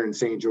down here in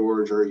St.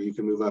 George or you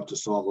can move up to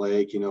Salt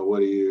Lake. What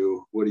do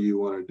you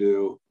want to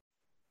do?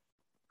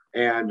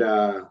 And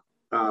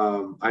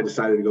I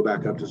decided to go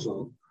back up to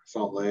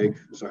Salt Lake.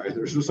 Sorry,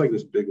 there's just like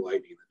this big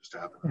lightning that just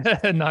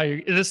happened. No,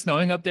 is it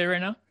snowing up there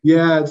right now?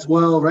 Yeah,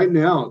 right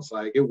now it's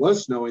like it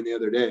was snowing the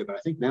other day, but I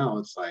think now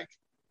it's like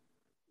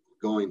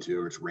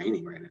or it's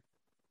raining right now.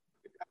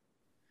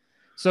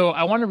 So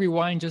I want to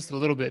rewind just a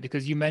little bit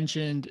because you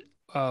mentioned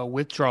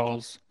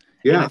withdrawals,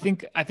 and Yeah,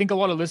 I think a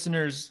lot of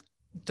listeners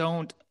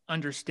don't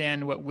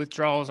understand what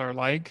withdrawals are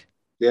like,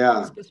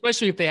 yeah,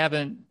 especially if they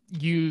haven't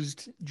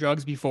used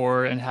drugs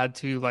before and had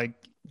to like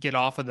get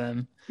off of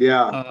them.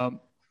 yeah. Um,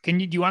 do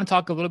you want to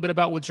talk a little bit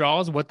about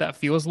withdrawals, what that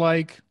feels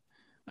like,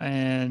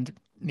 and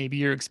maybe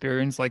your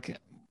experience, like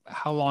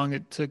how long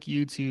it took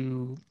you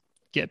to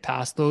get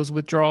past those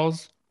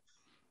withdrawals?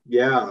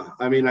 Yeah,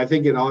 I mean, I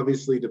think it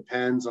obviously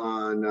depends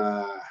on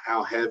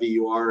how heavy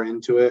you are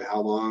into it, how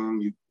long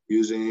you're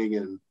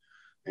using,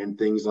 and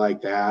things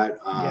like that.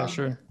 Yeah,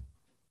 sure.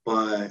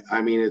 But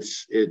I mean,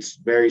 it's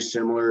very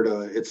similar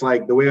to. It's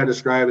like the way I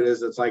describe it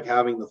is, it's like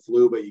having the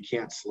flu, but you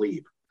can't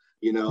sleep.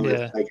 It's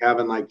Yeah. like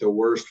having like the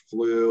worst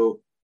flu.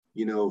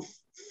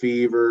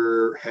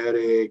 Fever,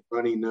 headache,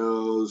 runny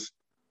nose,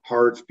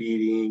 heart's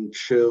beating,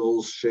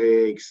 chills,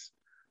 shakes.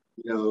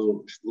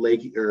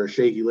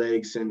 Shaky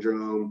leg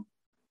syndrome,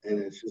 and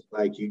it's just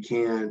like you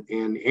can't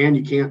and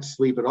you can't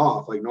sleep it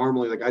off. Like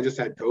normally, like I just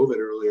had COVID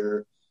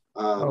earlier,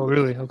 Oh,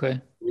 really?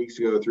 Okay.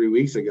 3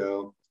 weeks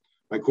ago.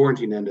 My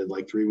quarantine ended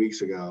like 3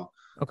 weeks ago,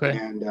 Okay.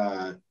 and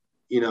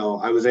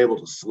I was able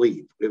to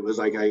sleep. It was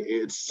like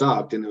it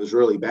sucked and it was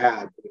really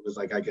bad, but it was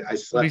like I At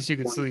slept least you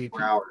could sleep.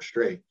 24 hours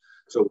straight.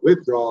 So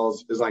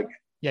withdrawals is like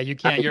Yeah, you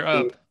can't. having You're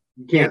up. you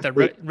You get can't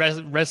the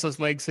sleep. restless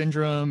leg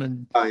syndrome,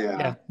 and Oh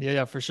yeah,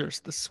 yeah, for sure.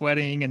 The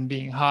sweating and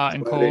being hot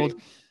and cold.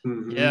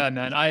 sweating. Hmm. Yeah,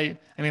 man. I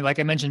mean, like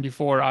I mentioned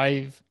before,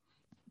 I've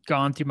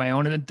gone through my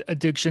own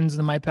addictions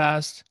in my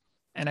past,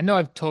 and I know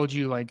I've told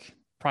you like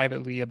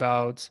privately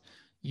about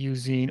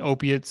using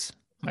opiates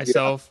Yeah,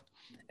 myself.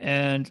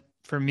 And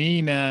for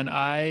me, man,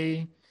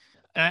 I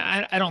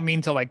don't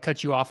mean to like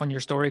cut you off on your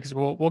story because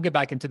we'll get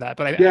back into that.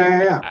 But yeah,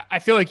 yeah, yeah. I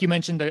feel like you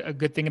mentioned a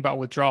good thing about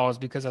withdrawals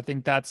because I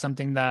think that's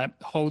something that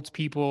holds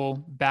people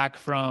back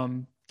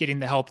from getting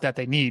the help that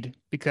they need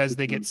because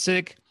they Mhm. get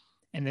sick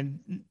and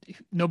then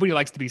nobody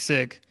likes to be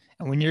sick.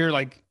 And when you're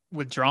like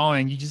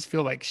withdrawing, you just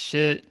feel like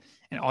shit.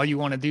 And all you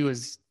want to do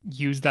is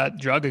use that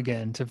drug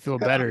again to feel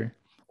Yeah, better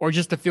or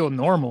just to feel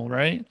normal,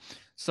 right?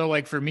 So,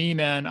 like for me,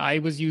 man, I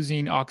was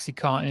using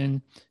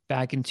Oxycontin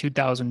back in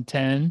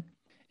 2010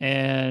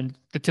 and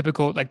the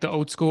typical like the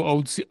old school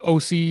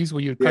OCs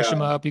where you would crush them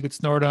yeah, up, you could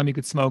snort them, you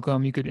could smoke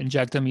them, you could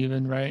inject them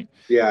even, right?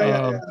 yeah,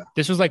 yeah, yeah.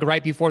 This was like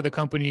right before the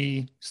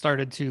company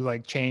started to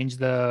like change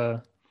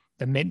how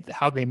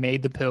they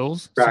made the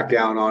pills. So Crack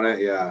down on it.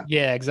 Yeah,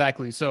 yeah,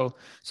 exactly. So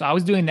I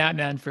was doing that,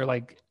 man, for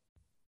like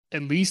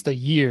at least a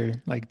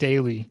year, like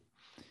daily.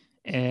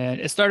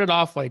 And it started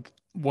off like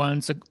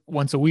once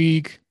a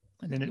week,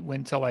 and then it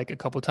went to like a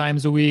couple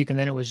times a week, and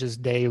then it was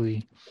just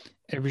daily.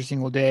 Every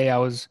single day I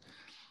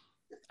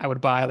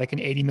would buy like an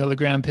 80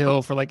 milligram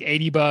pill for like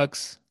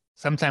 $80,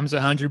 sometimes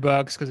 $100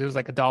 because it was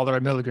like $1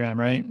 a milligram,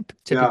 right? yeah.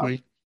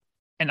 Typically.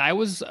 And I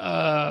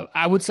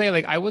would say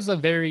like I was a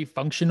very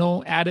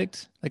functional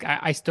addict. Like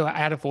I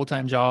had a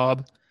full-time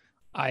job.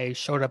 I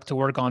showed up to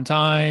work on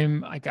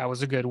time. Like I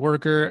was a good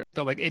worker.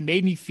 So like it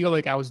made me feel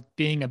like I was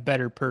being a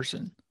better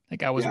person.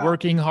 Like I was Yeah.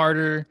 working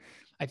harder.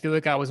 I feel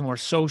like I was more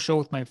social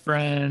with my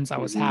friends. I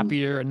was Mhm.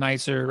 happier and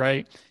nicer,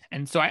 right?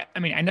 And so I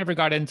mean, I never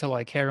got into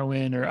like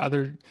heroin or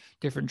other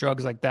different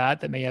drugs like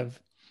that may have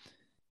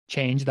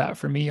changed that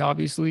for me,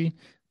 obviously.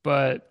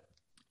 But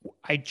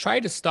I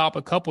tried to stop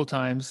a couple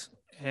times,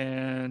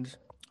 and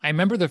I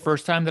remember the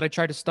first time that I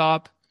tried to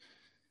stop,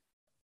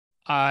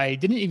 I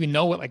didn't even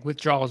know what like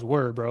withdrawals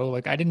were, bro.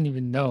 Like I didn't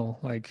even know.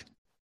 Like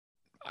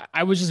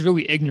I was just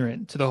really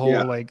ignorant to the Yeah.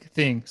 whole like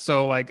thing.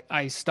 So like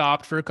I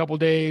stopped for a couple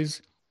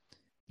days,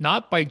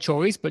 not by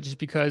choice, but just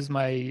because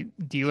my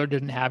dealer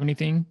didn't have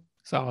anything.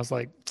 So I was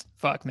like,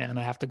 fuck, man,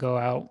 I have to go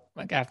out.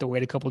 Like I have to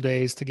wait a couple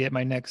days to get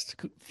my next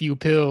few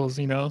pills,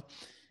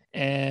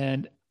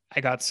 And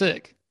I got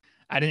sick.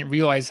 I didn't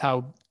realize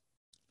how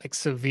like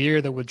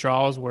severe the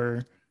withdrawals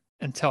were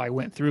until I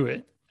went through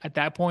it. At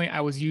that point,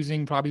 I was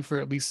using probably for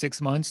at least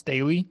 6 months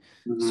daily.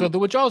 So Mhm. the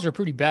withdrawals are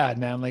pretty bad,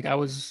 man. Like I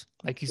was,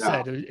 like you Yeah.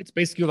 said, it's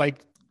basically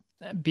like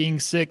being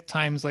sick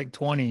times like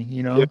 20,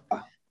 Yeah.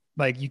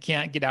 Like you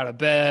can't get out of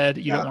bed,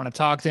 you don't Yeah. want to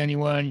talk to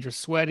anyone, you're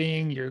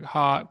sweating, you're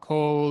hot,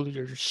 cold,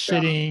 you're Yeah.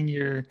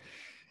 shitting,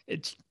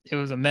 it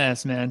was a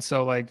mess, man.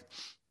 So like,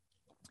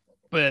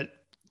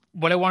 but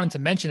what I wanted to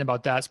mention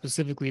about that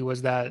specifically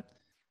was that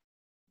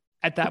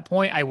at that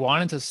point I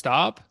wanted to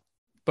stop,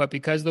 but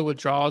because the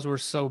withdrawals were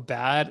so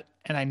bad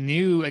and I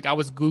knew like I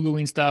was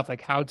Googling stuff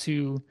like how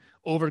to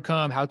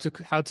overcome, how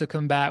to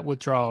combat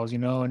withdrawals,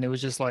 and it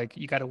was just like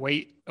you got to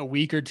wait a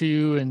week or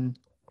two and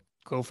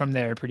go from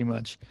there pretty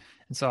much.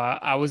 And so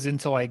I was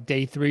into like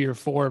day 3 or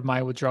 4 of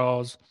my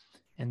withdrawals.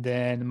 And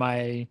then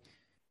my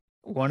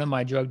one of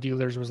my drug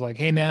dealers was like,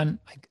 "Hey man,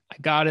 I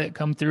got it,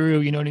 come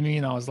through." You know what I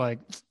mean? I was like,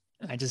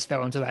 I just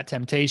fell into that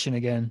temptation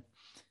again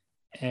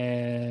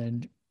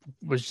and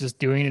was just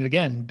doing it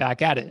again,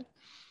 back at it.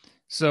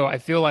 So I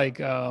feel like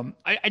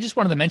I just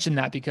wanted to mention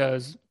that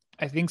because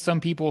I think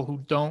some people who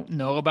don't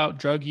know about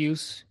drug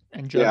use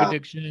and drug Yeah.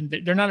 addiction,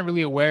 they're not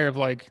really aware of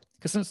like,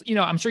 because since, you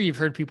know, I'm sure you've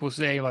heard people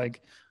say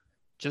like,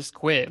 just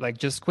quit, like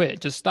just quit,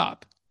 just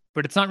stop.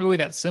 But it's not really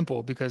that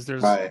simple because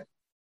there's Right.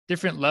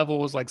 different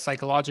levels, like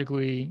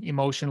psychologically,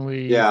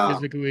 emotionally, Yeah.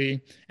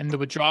 physically, and the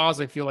withdrawals,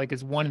 I feel like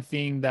is one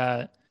thing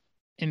that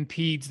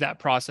impedes that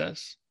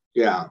process.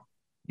 Yeah.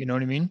 You know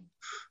what I mean?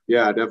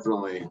 Yeah,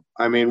 definitely.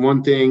 I mean,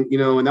 one thing,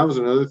 and that was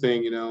another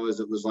thing, is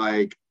it was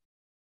like,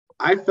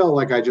 I felt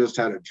like I just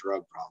had a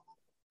drug problem.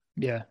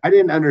 Yeah. I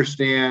didn't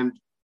understand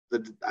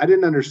I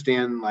didn't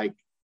understand like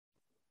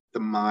the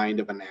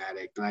mind of an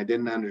addict. And I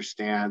didn't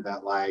understand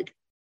that like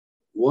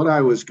what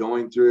I was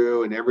going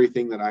through and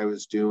everything that I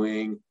was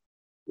doing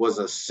was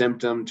a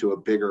symptom to a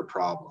bigger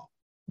problem,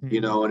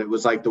 Mm. and it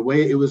was like the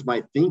way it was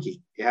my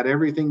thinking. It had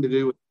everything to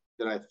do with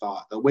that I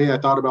thought, the way I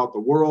thought about the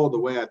world, the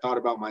way I thought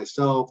about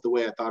myself, the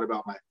way I thought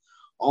about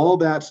all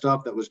that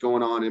stuff that was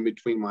going on in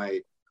between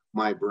my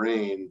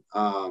brain,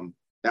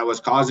 that was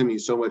causing me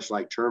so much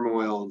like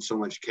turmoil and so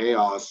much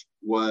chaos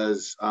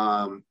was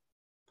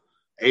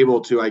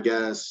able to, I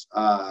guess,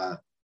 kind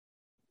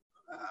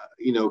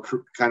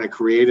of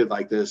created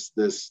like this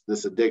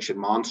addiction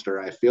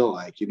monster. I feel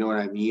like, you know what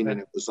I mean? Yeah,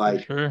 And it was for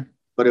like, sure.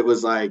 but it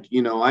was like,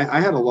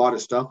 I had a lot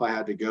of stuff I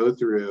had to go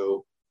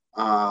through,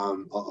 a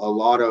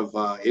lot of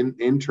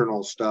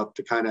internal stuff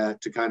to kind of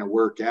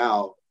work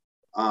out,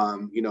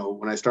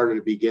 when I started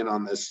to begin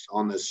on this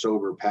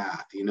sober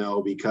path,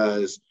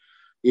 because,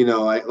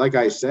 like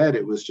I said,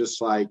 it was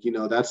just like,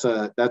 that's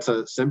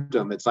a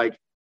symptom. It's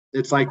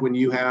like when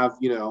you have,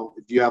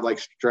 if you have like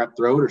strep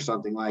throat or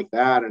something like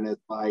that, and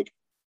it's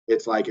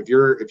like if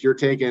you're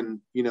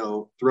taking,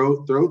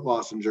 throat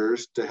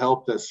lozenges to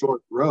help the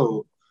sore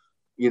throat,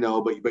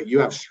 but you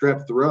have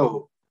strep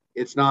throat,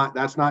 that's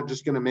not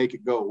just going to make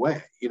it go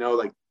away,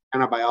 like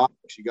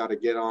antibiotics you got to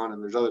get on,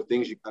 and there's other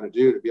things you got to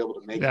do to be able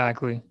to make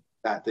Exactly.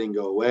 that thing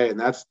go away. And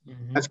Hmm.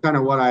 that's kind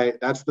of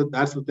that's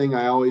the thing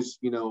I always,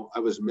 I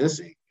was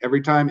missing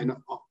every time in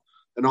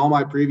all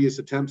my previous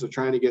attempts of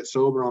trying to get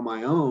sober on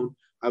my own.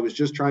 I was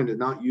just trying to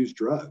not use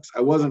drugs.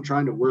 I wasn't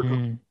trying to work on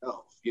Mm.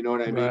 myself. You know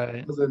what I mean? I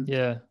Right. wasn't,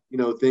 Yeah.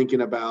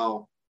 thinking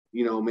about,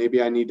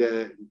 maybe I need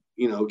to,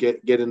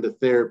 get into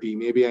therapy.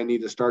 Maybe I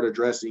need to start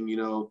addressing,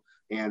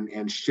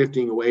 and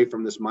shifting away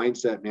from this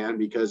mindset, man,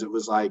 because it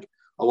was like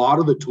a lot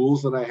of the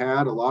tools that I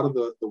had, a lot of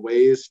the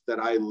ways that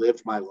I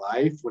lived my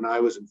life when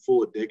I was in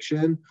full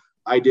addiction,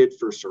 I did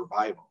for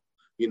survival,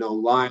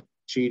 lying,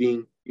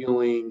 cheating,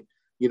 stealing,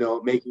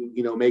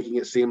 making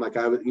it seem like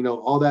I was,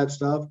 all that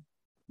stuff.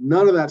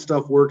 None of that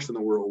stuff works in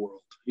the real world.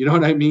 You know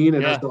what I mean?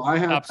 And Yeah. so I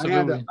had, I had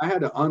to, Absolutely. I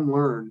had to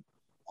unlearn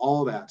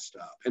all that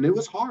stuff. And it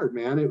was hard,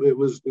 man. It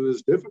was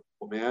difficult,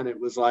 man. It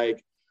was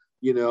like,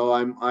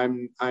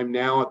 I'm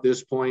now at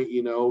this point,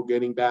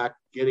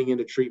 getting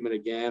into treatment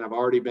again. I've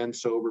already been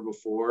sober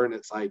before. And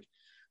it's like,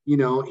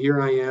 here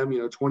I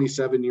am,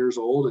 27 years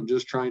old and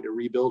just trying to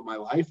rebuild my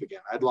life again.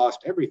 I'd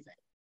lost everything,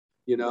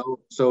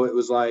 so it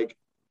was like,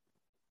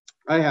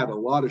 I had a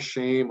lot of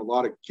shame, a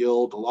lot of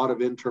guilt, a lot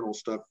of internal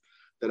stuff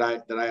that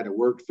I had to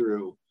work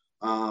through,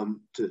 to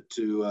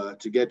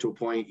get to a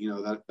point,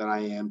 that I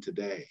am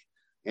today.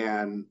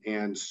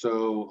 And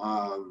so,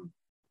 I'm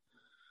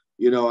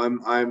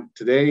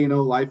today,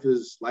 life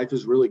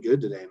is really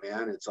good today,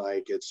 man. It's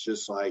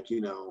just like,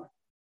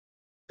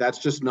 that's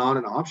just not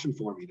an option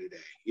for me today.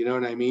 You know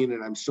what I mean?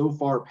 And I'm so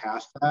far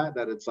past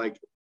that it's like,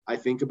 I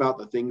think about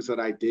the things that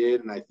I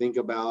did, and I think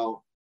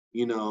about,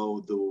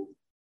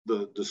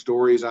 the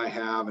stories I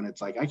have, and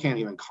it's like, I can't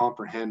even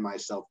comprehend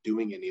myself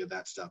doing any of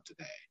that stuff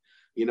today.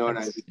 You know what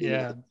I That's mean?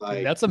 yeah, It's dude,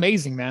 like, that's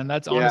amazing, man.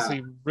 That's yeah,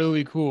 honestly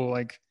really cool.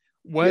 Like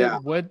yeah,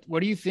 what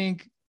do you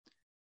think?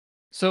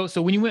 So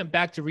when you went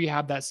back to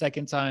rehab that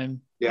second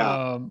time,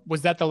 yeah,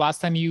 was that the last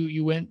time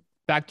you went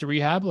back to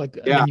rehab? Like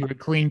and yeah. then you were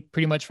clean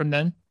pretty much from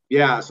then?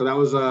 Yeah, so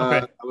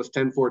Okay. that was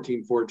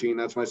 10/14/14.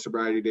 That's my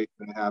sobriety date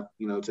that I have,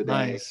 today.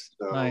 Nice.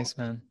 So Nice,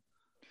 man.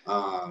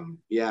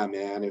 yeah,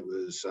 man, it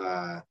was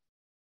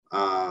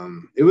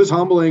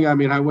humbling. I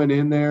mean, I went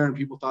in there and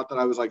people thought that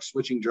I was like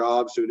switching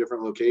jobs to a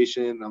different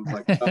location. I was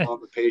like, oh,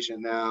 I'm a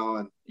patient now.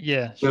 And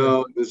Yeah, sure.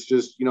 no, it was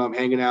just, I'm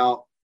hanging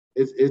out.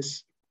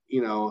 It's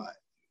you know,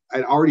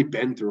 I'd already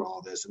been through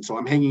all this, and so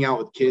I'm hanging out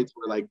with kids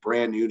who are like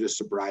brand new to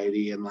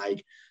sobriety, and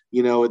like,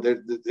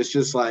 it's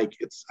just like,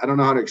 I don't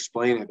know how to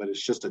explain it, but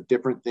it's just a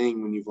different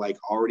thing when you've like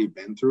already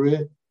been through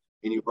it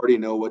and you already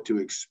know what to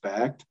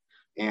expect,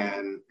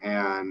 and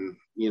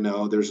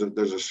there's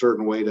a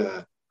certain way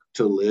to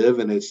live.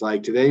 And it's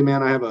like today,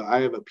 man, I have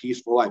a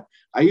peaceful life.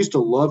 I used to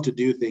love to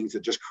do things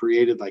that just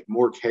created like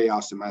more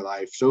chaos in my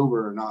life,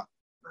 sober or not.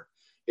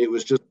 It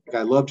was just like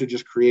I love to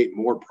just create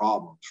more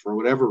problems for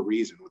whatever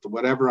reason with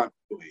whatever I'm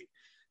doing.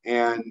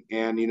 And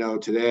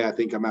today I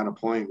think I'm at a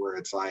point where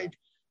it's like,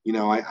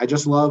 I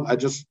just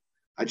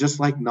I just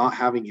like not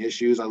having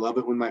issues. I love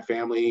it when my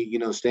family, you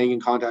know, staying in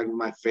contact with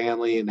my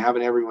family and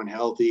having everyone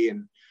healthy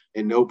and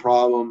no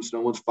problems.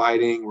 No one's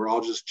fighting. We're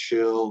all just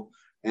chill.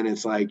 And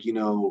it's like, you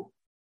know,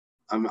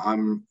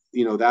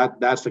 you know,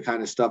 that's the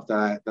kind of stuff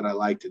that I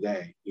like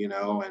today, you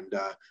know, and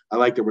I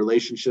like the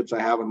relationships I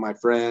have with my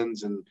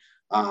friends. And,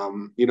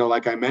 you know,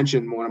 like I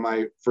mentioned, one of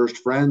my first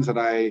friends that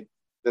I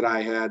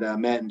had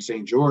met in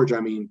St. George, I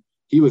mean,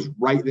 he was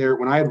right there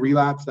when I had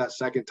relapsed that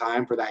second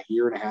time for that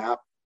year and a half.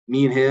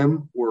 Me and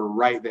him were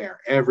right there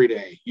every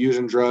day,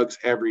 using drugs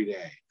every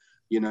day,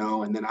 you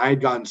know, and then I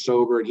had gotten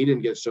sober and he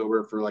didn't get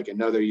sober for like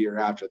another year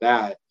after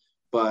that.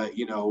 But,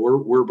 you know,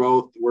 we're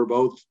both,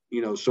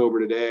 you know, sober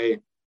today.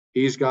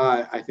 He's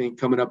got, I think,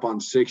 coming up on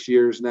 6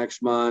 years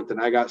next month,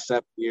 and I got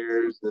 7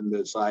 years. And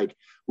it's like,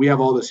 we have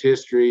all this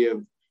history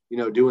of, you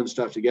know, doing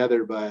stuff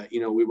together, but,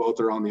 you know, we both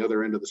are on the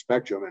other end of the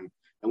spectrum, and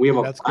we have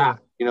a That's blast.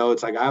 cool. You know,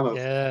 it's like,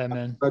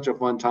 Man. such a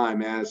fun time,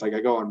 man. It's like,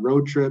 I go on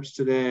road trips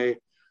today.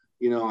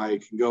 You know, I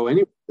can go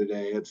anywhere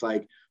today. It's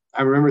like,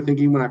 I remember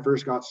thinking when I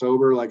first got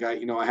sober, like I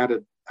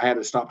had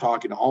to stop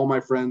talking to all my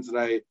friends that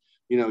I,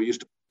 you know,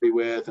 used to be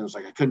with. And it's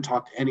like, I couldn't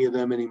talk to any of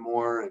them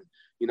anymore. And,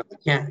 you know,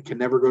 I can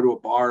never go to a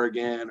bar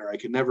again, or I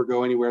can never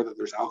go anywhere that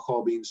there's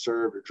alcohol being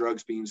served or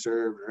drugs being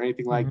served or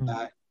anything like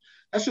that.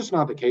 That's just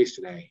not the case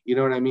today. You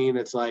know what I mean?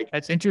 It's like,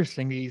 That's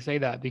interesting that you say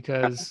that,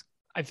 because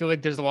I feel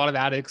like there's a lot of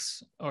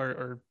addicts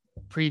or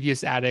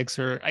previous addicts,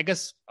 or I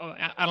guess,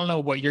 I don't know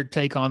what your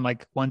take on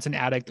like once an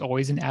addict,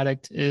 always an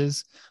addict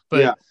is,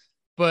 but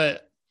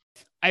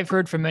I've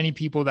heard from many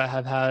people that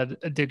have had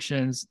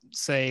addictions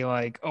say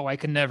like, oh, I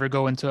can never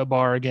go into a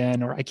bar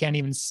again, or I can't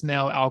even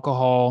smell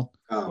alcohol,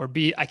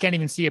 I can't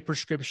even see a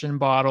prescription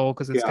bottle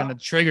because it's going to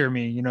trigger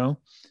me, you know?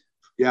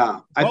 Yeah.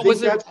 I What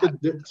think was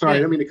it? Sorry, I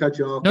didn't mean to cut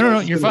you off. No,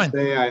 you're fine.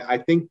 I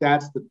think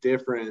that's the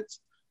difference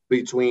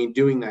between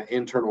doing that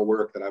internal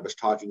work that I was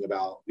talking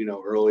about, you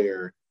know,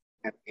 earlier,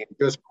 and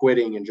just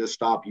quitting and just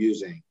stop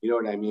using. You know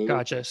what I mean?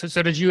 Gotcha.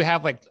 So did you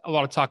have like a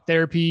lot of talk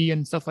therapy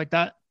and stuff like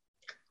that?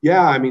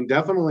 Yeah, I mean,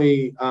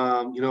 definitely.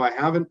 You know, I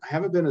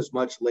haven't been as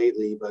much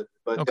lately, but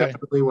Okay.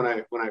 definitely when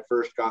I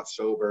first got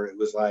sober, it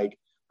was like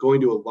going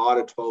to a lot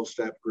of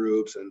 12-step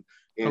groups and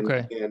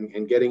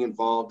getting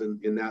involved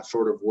in that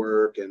sort of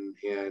work, and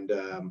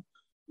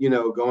you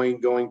know,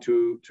 going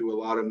to a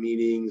lot of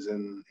meetings,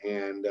 and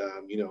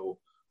you know,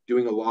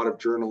 doing a lot of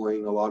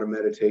journaling, a lot of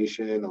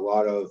meditation, a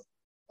lot of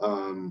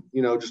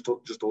you know,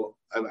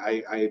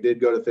 I did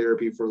go to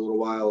therapy for a little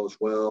while as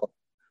well.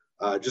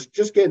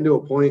 Just getting to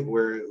a point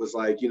where it was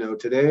like, you know,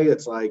 today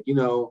it's like, you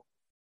know,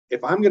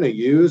 if I'm going to,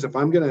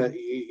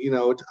 you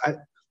know,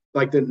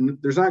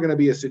 there's not going to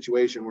be a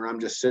situation where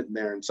I'm just sitting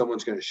there and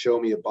someone's going to show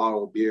me a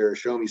bottle of beer,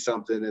 show me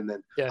something, and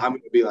then I'm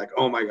going to be like,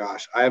 oh my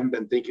gosh, I haven't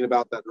been thinking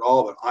about that at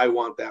all, but I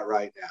want that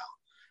right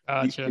now.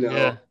 Gotcha. You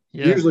know,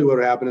 Yeah. Usually what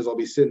would happen is I'll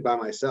be sitting by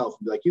myself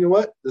and be like, you know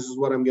what, this is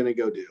what I'm going to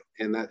go do.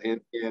 And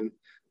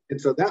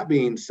so that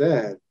being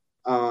said,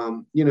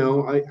 you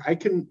know, I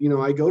can, you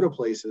know, I go to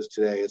places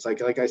today. It's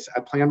like I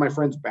planned my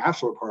friend's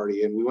bachelor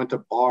party and we went to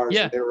bars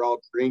and they were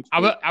all drinking.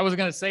 I was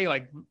going to say,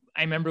 like,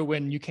 I remember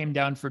when you came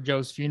down for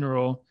Joe's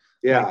funeral,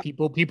 like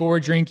people were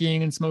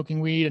drinking and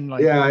smoking weed. And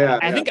like,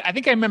 I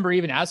think I remember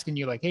even asking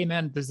you like, hey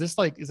man, is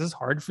this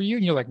hard for you?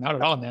 And you're like, not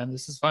at all, man.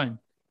 This is fine.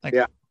 Like,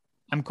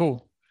 I'm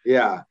cool.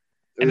 Yeah.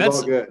 And that's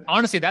all good.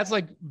 Honestly, that's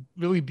like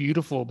really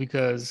beautiful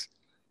because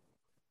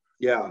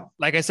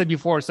like I said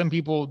before, some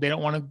people, they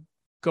don't want to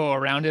go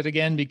around it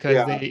again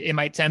because it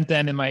might tempt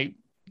them. It might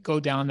go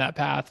down that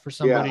path for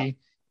somebody,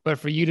 but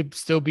for you to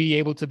still be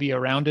able to be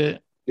around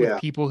it with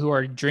people who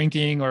are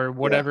drinking or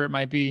whatever it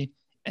might be,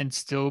 and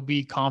still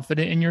be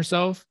confident in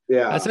yourself.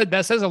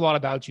 That says a lot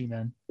about you,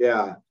 man.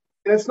 Yeah.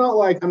 And it's not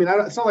like, I mean,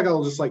 it's not like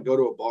I'll just like go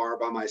to a bar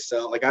by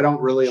myself. Like I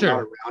don't really, I'm not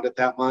around it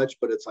that much,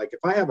 but it's like, if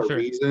I have a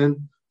reason,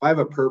 if I have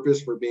a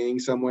purpose for being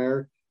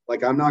somewhere,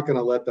 like I'm not going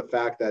to let the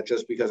fact that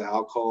just because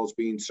alcohol is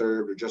being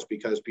served or just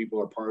because people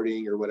are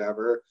partying or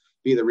whatever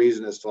be the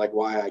reason as to like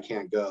why I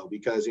can't go.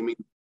 Because I mean,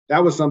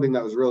 that was something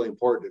that was really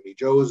important to me.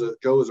 Joe was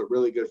a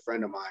really good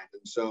friend of mine.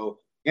 And so,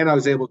 and I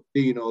was able to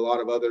see, you know, a lot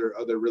of other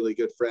really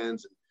good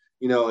friends. And,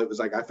 you know, it was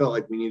like, I felt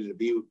like we needed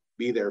to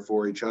be there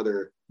for each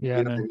other, you know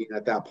what I mean,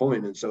 at that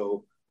point. And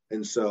so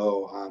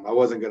I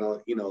wasn't going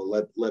to, you know,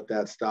 let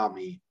that stop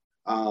me.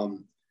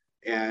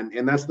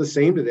 And that's the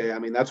same today. I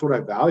mean, that's what I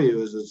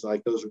value is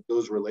like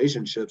those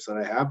relationships that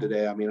I have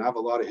today. I mean, I have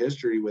a lot of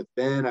history with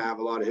Ben. I have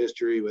a lot of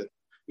history with,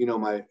 you know,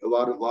 a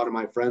lot of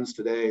my friends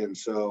today. And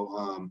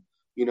so,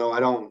 you know, I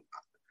don't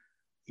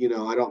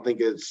think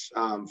it's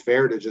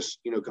fair to just,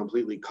 you know,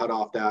 completely cut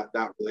off that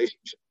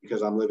relationship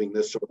because I'm living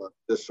this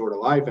sort of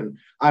life. And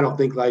I don't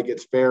think like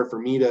it's fair for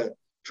me to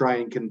try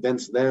and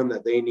convince them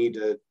that they need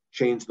to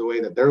change the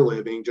way that they're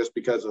living just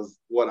because of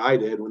what I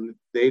did when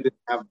they didn't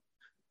have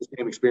the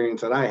same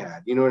experience that I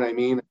had. You know what I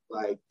mean?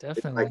 Like,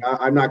 definitely. Like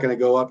I'm not going to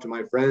go up to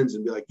my friends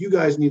and be like, you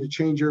guys need to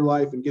change your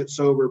life and get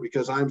sober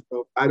because I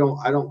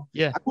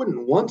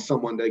wouldn't want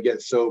someone to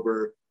get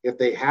sober if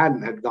they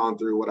hadn't had gone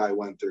through what I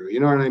went through. You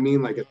know what I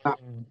mean? Like, it's not,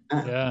 you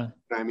know Yeah.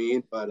 what I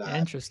mean? But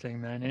Interesting,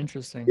 man.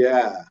 Interesting.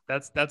 yeah,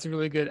 That's a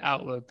really good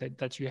outlook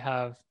that you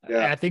have.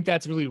 yeah, I think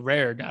that's really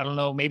rare. I don't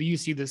know. Maybe you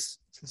see this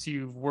since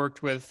you've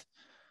worked with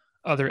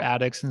other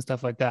addicts and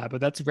stuff like that, but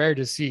that's rare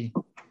to see.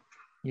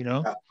 You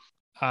know, yeah.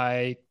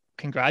 I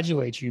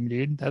congratulate you,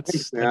 dude.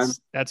 Thanks, man.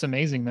 That's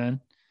amazing,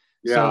 man.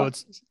 Yeah,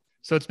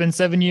 So it's been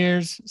 7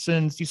 years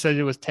since you said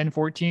it was 10,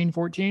 14,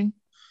 14.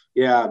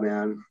 yeah,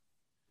 man.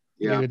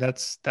 Yeah. Dude,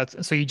 that's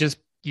so you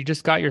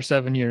just got your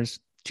 7 years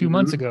 2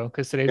 months Hmm. ago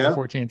because today's the Yeah.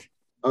 14th.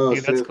 Oh,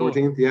 Dude, today that's the cool.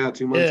 14th. Yeah,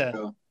 2 months Yeah,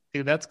 ago.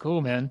 dude, that's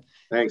cool, man.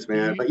 Thanks, Do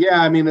man. you? But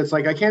yeah, I mean, it's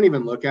like I can't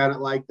even look at it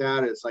like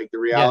that. It's like the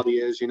Yeah,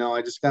 reality is,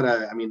 I just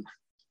gotta. I mean,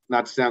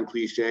 not to sound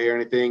cliche or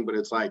anything, but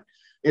it's like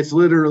it's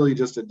literally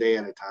just a day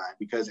at a time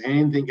because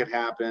anything could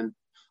happen.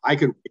 I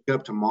could wake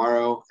up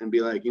tomorrow and be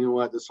like, you know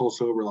what, this whole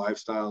sober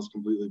lifestyle is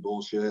completely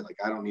bullshit. Like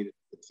I don't need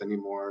this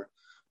anymore.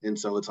 And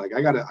so it's like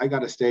I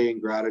gotta stay in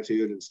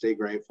gratitude and stay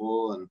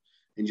grateful and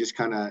just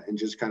kind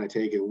of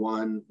take it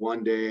one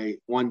day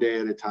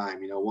at a time,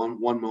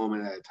 one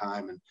moment at a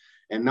time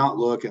and not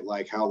look at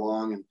like how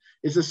long. And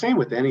it's the same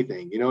with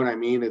anything, you know what I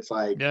mean? yeah, It's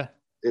like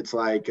it's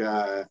like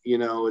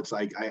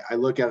I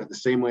look at it the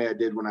same way I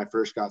did when I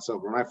first got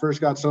sober. When I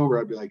first got sober,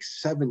 I'd be like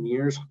 7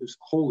 years.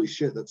 Holy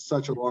shit, that's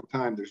such a long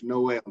time. There's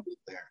no way I'll get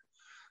there.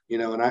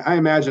 And I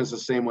imagine it's the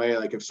same way,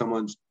 like if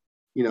someone's,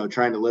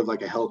 trying to live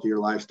like a healthier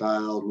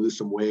lifestyle and lose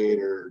some weight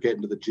or get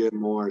into the gym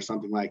more or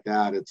something like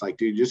that. It's like,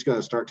 dude, you just got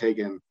to start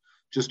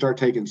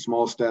taking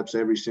small steps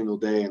every single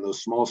day. And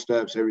those small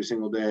steps every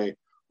single day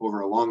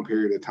over a long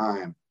period of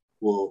time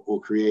will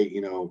create,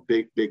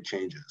 big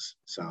changes.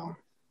 So.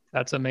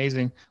 that's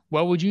amazing.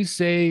 What would you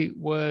say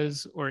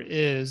was or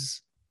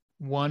is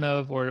one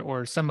of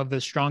or some of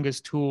the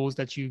strongest tools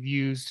that you've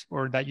used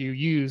or that you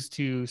use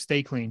to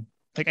stay clean?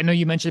 Like I know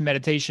you mentioned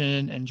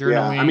meditation and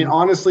Yeah, I mean, journaling.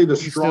 honestly, the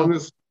You still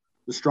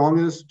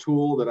strongest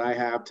tool that I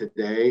have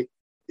today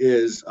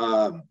is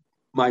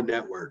my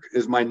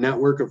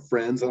network of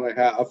friends that I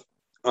have.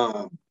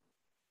 Um,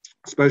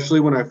 Especially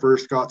when I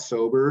first got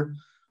sober,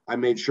 I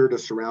made sure to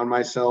surround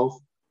myself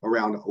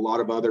around a lot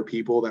of other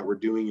people that were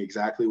doing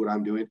exactly what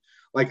I'm doing.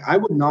 Like I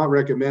would not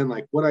recommend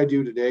like what I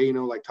do today,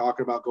 like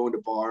talking about going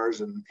to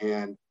bars and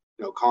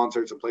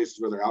concerts and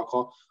places where there's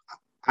alcohol.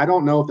 I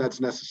don't know if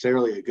that's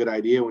necessarily a good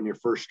idea when you're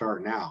first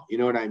starting out. You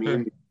know what I sure.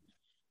 mean?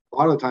 A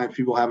lot of the times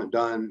people haven't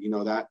done,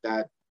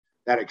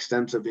 that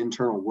extensive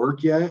internal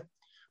work yet.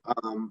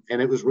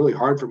 And it was really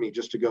hard for me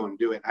just to go and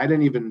do it. I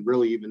didn't even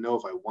really even know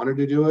if I wanted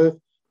to do it,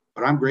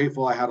 but I'm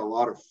grateful I had a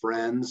lot of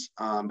friends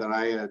that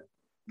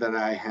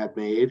I had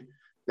made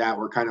that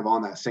were kind of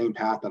on that same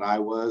path that I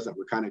was, that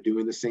were kind of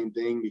doing the same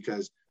thing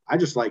because I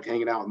just liked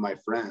hanging out with my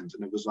friends.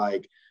 And it was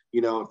like,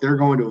 if they're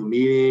going to a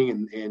meeting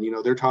and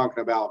they're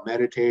talking about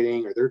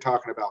meditating or they're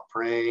talking about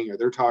praying or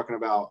they're talking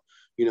about,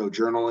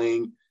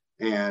 journaling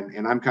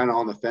and I'm kind of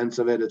on the fence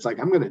of it. It's like,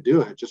 I'm going to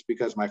do it just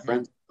because my Mm.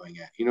 friends are doing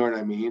it. You know what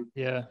I mean?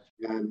 Yeah.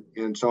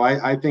 And so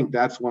I think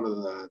that's one of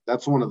the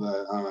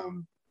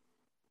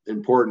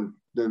important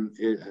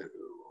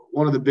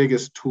one of the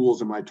biggest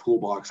tools in my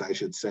toolbox, I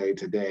should say,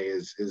 today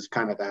is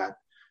kind of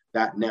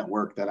that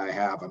network that I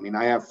have. I mean,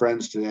 I have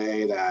friends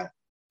today that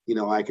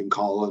I can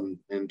call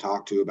and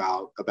talk to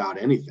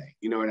about anything.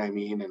 You know what I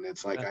mean? And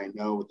it's like Yeah. I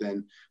know then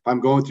if I'm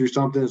going through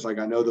something, it's like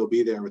I know they'll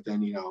be there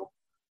within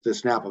the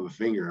snap of a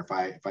finger if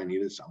I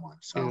needed someone.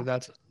 Dude,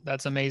 So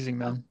that's amazing,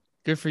 man.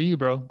 Good for you,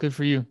 bro. Good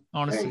for you.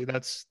 Honestly,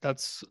 thanks,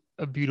 that's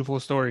a beautiful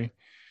story.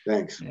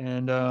 thanks.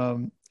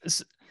 And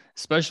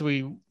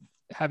especially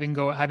having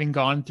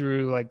gone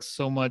through like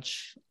so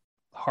much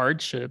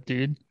hardship,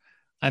 dude.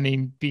 I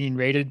mean, being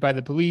raided by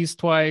the police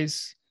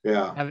twice,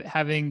 Yeah,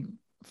 having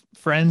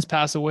friends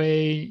pass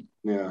away,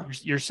 yeah,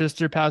 your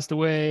sister passed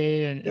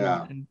away,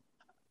 yeah, and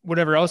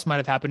whatever else might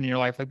have happened in your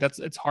life. Like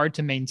it's hard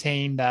to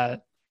maintain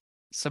that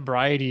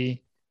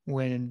sobriety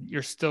when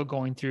you're still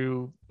going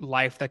through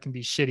life that can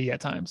be shitty at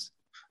times,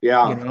 you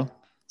yeah, know?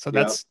 So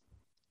yeah. that's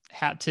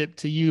hat tip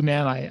to you,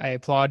 man. I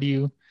applaud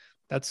you.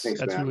 Thanks,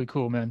 That's man. really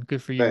cool, man.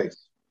 Good for you.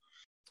 Thanks.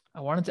 I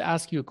wanted to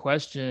ask you a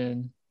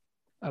question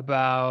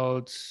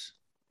about,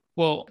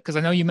 well, because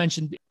I know you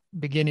mentioned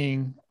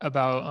beginning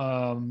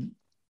about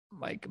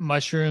like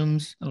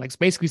mushrooms and like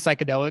basically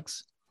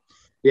psychedelics.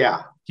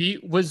 Yeah.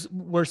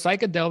 Were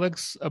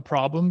psychedelics a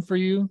problem for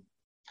you?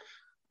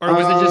 Or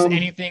was it just Um,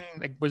 anything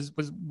like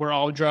were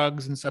all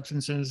drugs and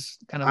substances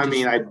kind of I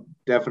mean, just I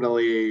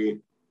definitely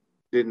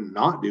didn't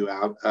not do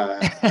yeah,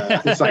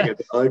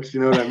 psychedelics. You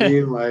know what I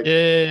mean? Like,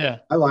 yeah,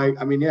 yeah.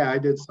 I mean, yeah, I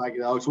did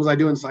psychedelics. Was I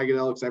doing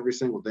psychedelics every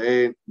single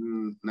day?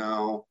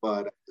 No,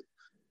 but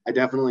I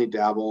definitely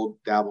dabbled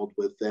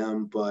with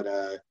them. But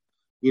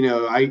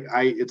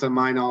it's a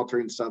mind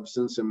altering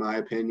substance in my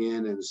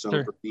opinion, and so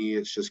Sure. for me,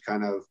 it's just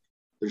kind of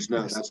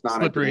Like that's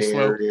not a slippery gray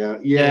slope. area.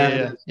 Yeah, Yeah, and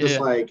yeah, it's yeah, just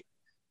yeah. like,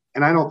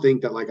 and I don't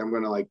think that like I'm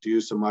gonna like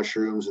do some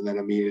mushrooms and then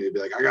immediately be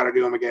like, I got to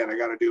do them again. I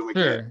got to do them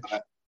again. Sure.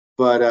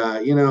 But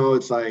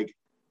it's like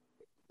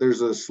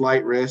there's a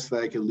slight risk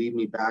that it could lead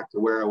me back to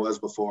where I was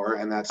before,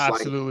 and that slight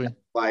Absolutely.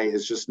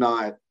 is just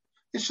not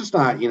it's just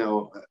not,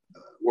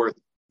 worth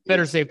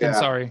Better it. safe than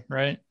sorry,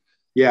 right?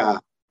 Yeah.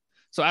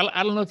 So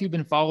I don't know if you've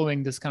been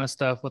following this kind of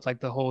stuff with like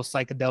the whole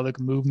psychedelic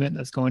movement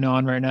that's going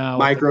on right now with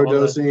like all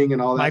the Microdosing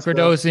and all that stuff.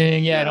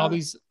 microdosing, yeah, and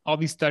all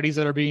these studies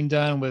that are being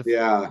done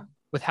Yeah.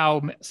 with how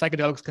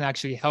psychedelics can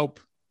actually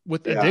help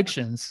with Yeah.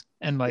 addictions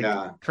and like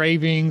Yeah.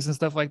 cravings and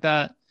stuff like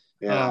that.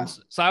 Yeah.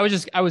 So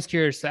I was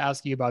curious to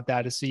ask you about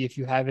that to see if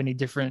you have any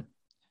different.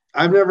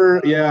 I've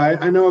never,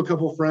 I know a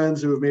couple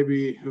friends who've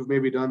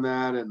maybe done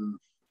that, and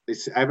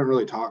I haven't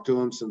really talked to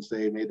them since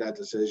they made that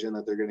decision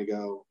that they're going to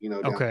go,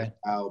 down Okay.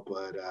 that route.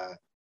 But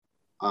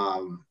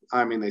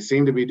I mean, they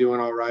seem to be doing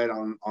all right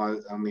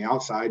on the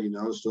outside,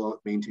 still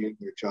maintaining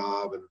their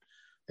job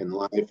and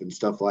life and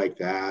stuff like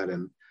that.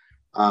 And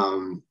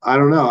I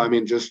don't know. I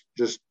mean, just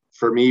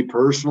for me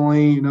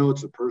personally,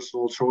 it's a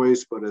personal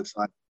choice, but it's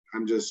like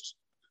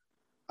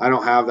I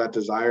don't have that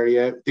desire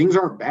yet. Things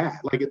aren't bad.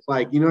 Like, it's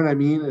like, you know what I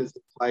mean?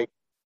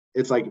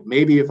 It's like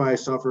maybe if I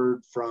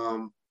suffered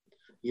from,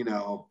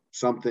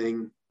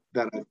 something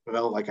that I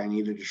felt like I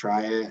needed to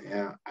try it,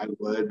 yeah, I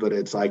would. But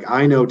it's like,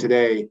 I know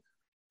today,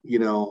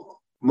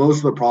 most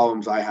of the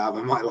problems I have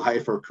in my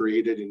life are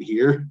created in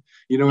here.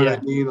 You know what I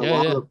mean? A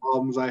lot of the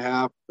problems I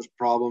have is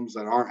problems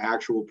that aren't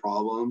actual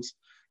problems.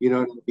 You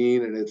know what I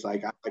mean? And it's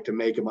like, I like to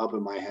make them up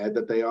in my head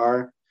that they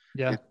are.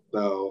 Yeah. And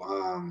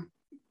so,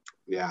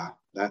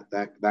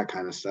 that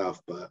kind of stuff.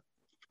 But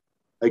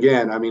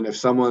again, I mean, if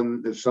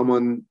someone's,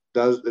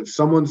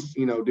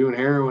 doing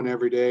heroin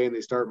every day and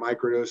they start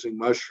microdosing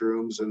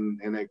mushrooms and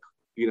it,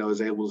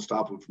 is able to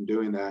stop them from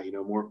doing that,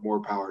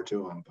 more power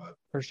to them. But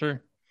for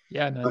sure.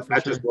 Yeah, man. But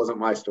that just wasn't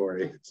my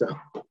story. So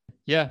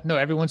yeah, no,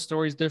 everyone's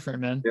story is different,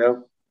 man. Yeah,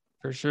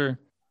 for sure.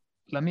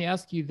 Let me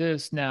ask you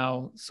this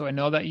now. So I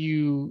know that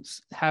you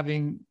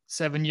having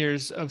 7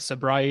 years of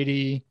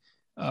sobriety,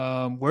 where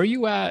are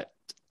you at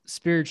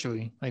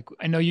spiritually? Like,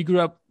 I know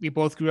we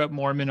both grew up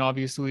Mormon,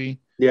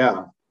 obviously.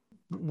 Yeah.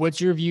 What's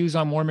your views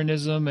on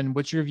Mormonism, and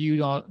what's your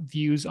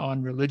views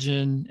on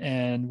religion,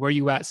 and where are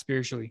you at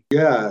spiritually?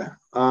 Yeah.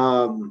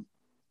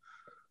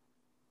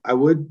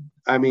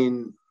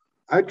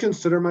 I'd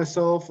consider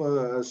myself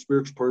a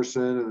spiritual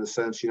person in the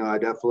sense, I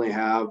definitely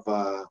have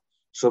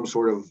some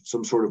sort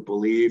of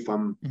belief.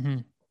 I'm,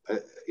 and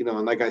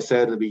like I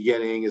said in the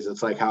beginning,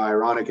 it's like how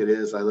ironic it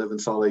is. I live in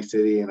Salt Lake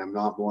City and I'm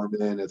not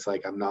Mormon. It's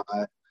like I'm not,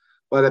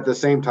 but at the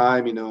same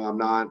time, I'm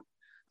not.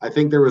 I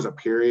think there was a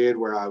period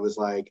where I was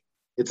like,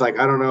 it's like,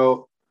 I don't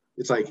know.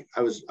 It's like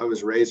I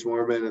was raised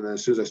Mormon, and then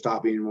as soon as I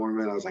stopped being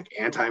Mormon, I was like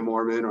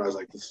anti-Mormon, or I was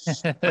like, this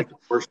is like the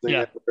worst thing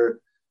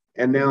ever.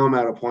 And now I'm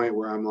at a point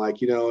where I'm like,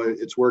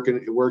 it's working.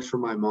 It works for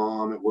my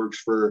mom. It works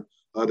for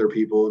other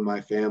people in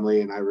my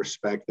family, and I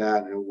respect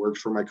that. And it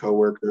works for my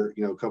coworker,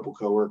 a couple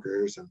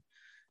coworkers,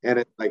 and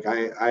it's like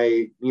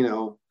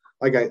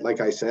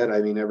like I said,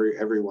 I mean,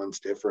 everyone's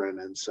different,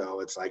 and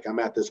so it's like I'm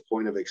at this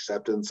point of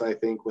acceptance, I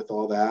think, with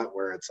all that,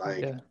 where it's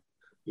like,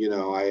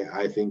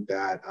 I think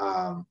that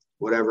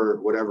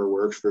whatever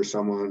works for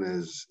someone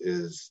is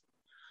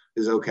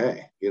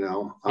okay,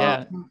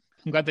 Yeah.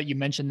 I'm glad that you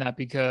mentioned that,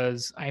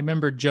 because I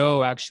remember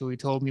Joe actually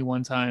told me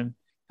one time,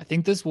 I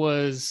think this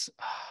was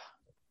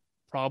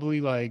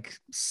probably like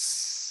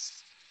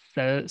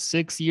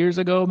 6 years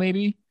ago,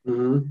 maybe.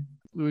 Mm-hmm.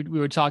 We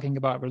were talking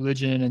about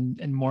religion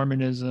and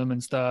Mormonism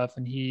and stuff.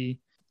 And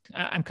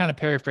I'm kind of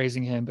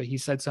paraphrasing him, but he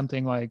said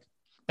something like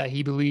that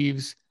he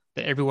believes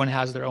that everyone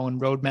has their own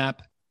roadmap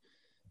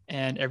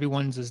and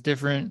everyone's is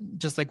different.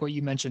 Just like what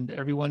you mentioned,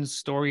 everyone's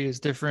story is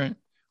different.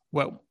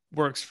 What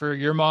works for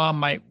your mom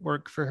might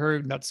work for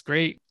her. That's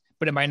great,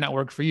 but it might not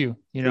work for you,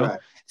 Right.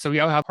 So we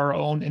all have our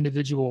own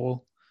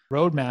individual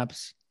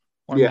roadmaps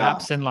or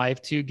maps in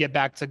life to get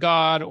back to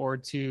God, or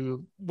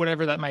to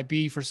whatever that might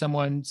be for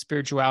someone,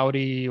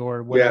 spirituality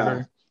or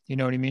whatever, you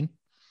know what I mean?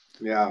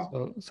 Yeah.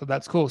 So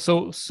that's cool.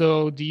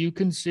 So do you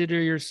consider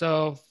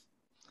yourself,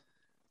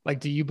 like,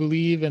 do you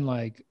believe in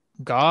like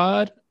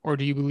God, or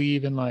do you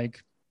believe in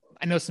like,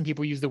 I know some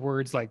people use the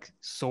words like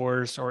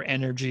source or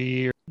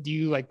energy, or do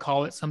you like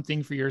call it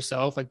something for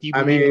yourself? Like, do you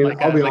believe in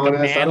like I'll be like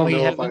honest, a I don't manly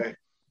know heaven?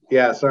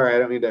 sorry, I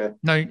don't need to.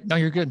 No,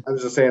 you're good. I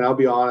was just saying, I'll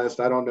be honest,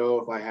 I don't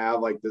know if I have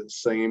like the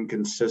same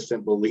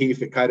consistent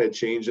belief. It kind of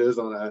changes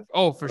on a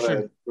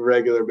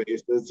regular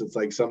basis. It's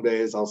like some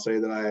days I'll say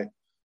that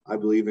I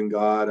believe in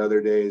God. Other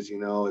days,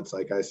 it's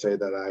like I say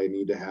that I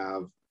need to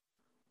have,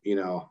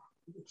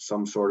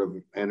 some sort of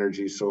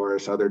energy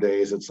source. Other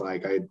days it's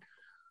like I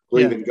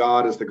believe in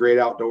God as the great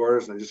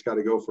outdoors, and I just got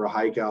to go for a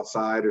hike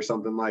outside or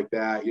something like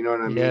that. You know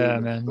what I mean? Yeah,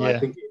 man. So yeah.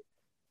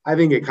 I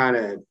think it kind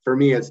of, for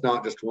me, it's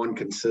not just one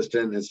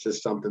consistent. It's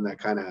just something that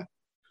kind of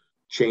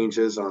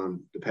changes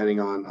depending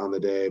on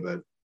the day.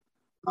 But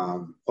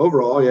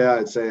overall,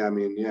 I'd say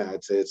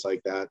it's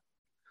like that.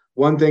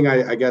 One thing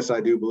I guess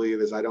I do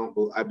believe is I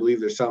believe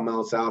there's something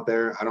else out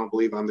there. I don't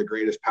believe I'm the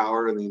greatest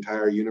power in the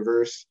entire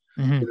universe,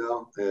 and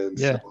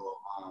so,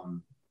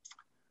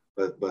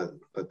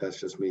 but that's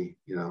just me,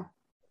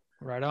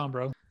 Right on,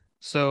 bro.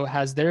 So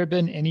has there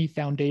been any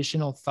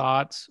foundational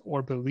thoughts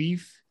or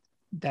belief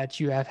that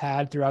you have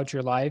had throughout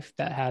your life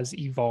that has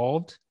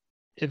evolved?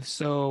 If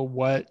so,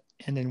 what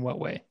and in what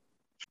way?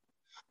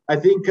 I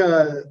think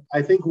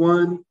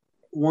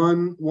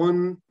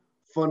one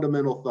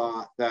fundamental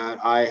thought that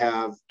I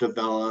have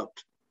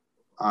developed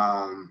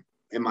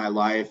in my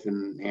life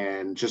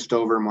and just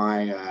over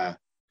my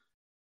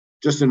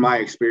just in my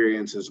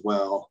experience as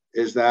well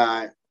is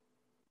that,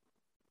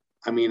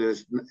 I mean,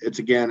 it's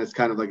again, it's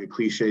kind of like a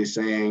cliche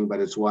saying, but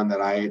it's one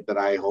that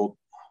I hope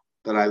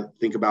that I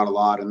think about a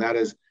lot, and that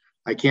is,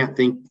 I can't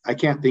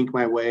think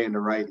my way into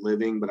right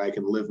living, but I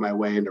can live my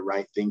way into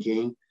right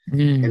thinking.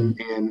 And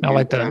I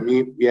like what I that.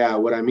 mean, yeah,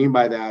 what I mean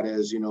by that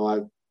is,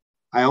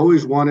 I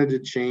always wanted to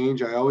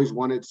change. I always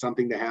wanted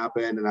something to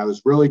happen, and I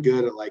was really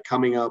good at like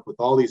coming up with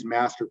all these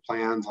master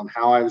plans on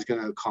how I was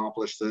going to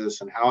accomplish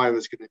this and how I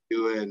was going to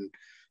do it. And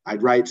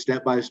I'd write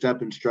step by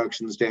step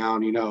instructions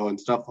down, and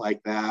stuff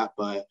like that.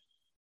 But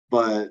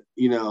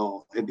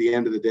at the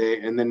end of the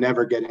day, and then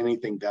never get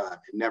anything done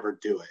and never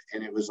do it.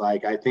 And it was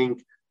like,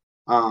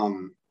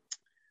 um,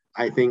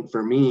 I think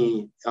for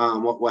me,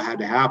 what had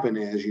to happen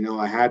is,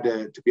 I had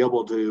to be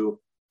able to,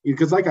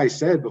 because like I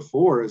said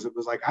before, is it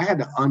was like I had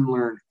to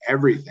unlearn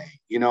everything.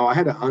 I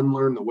had to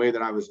unlearn the way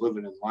that I was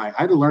living in life.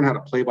 I had to learn how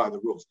to play by the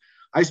rules.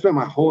 I spent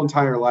my whole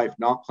entire life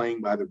not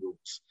playing by the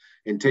rules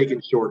and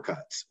taking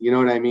shortcuts. You know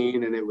what I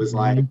mean? And it was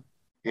like,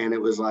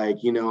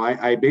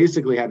 I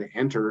basically had to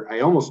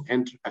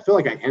I feel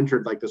like I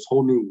entered like this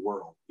whole new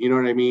world. You know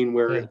what I mean?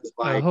 Where Yeah. it was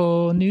like A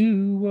whole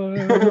new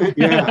world.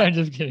 yeah,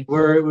 Just kidding.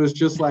 where it was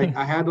just like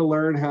I had to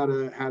learn how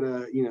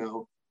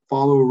to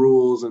follow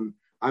rules. And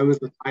I was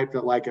the type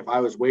that, like, if I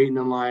was waiting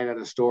in line at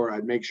a store,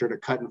 I'd make sure to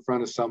cut in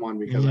front of someone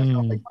because I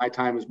felt like my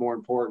time is more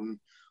important.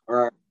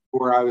 Or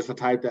I was the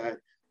type that,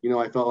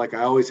 I felt like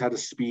I always had to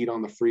speed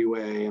on the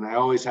freeway, and I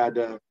always had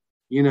to,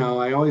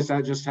 I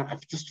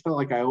just felt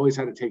like I always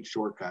had to take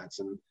shortcuts.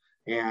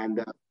 And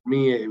for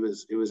me, it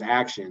was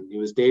action. It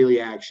was daily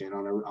action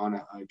on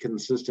a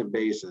consistent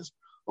basis,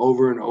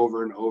 over and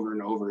over and over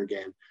and over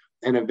again.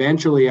 And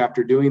eventually,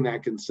 after doing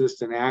that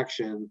consistent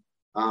action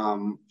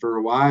for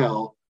a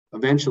while,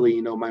 eventually,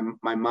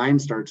 my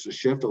mind starts to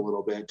shift a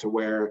little bit to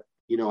where,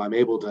 I'm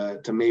able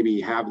to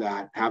maybe have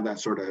that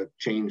sort of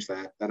change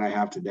that I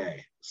have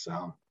today.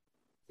 So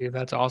Yeah,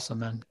 that's awesome,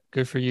 man.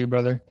 Good for you,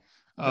 brother.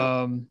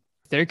 yeah.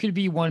 If there could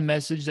be one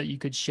message that you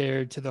could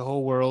share to the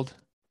whole world,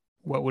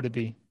 what would it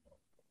be?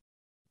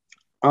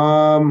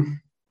 I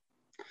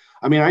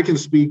mean, I can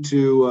speak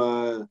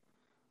to,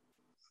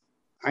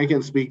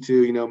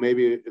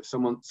 maybe if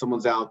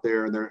someone's out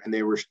there and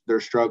they're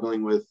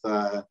struggling with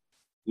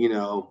you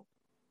know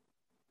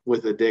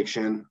with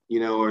addiction,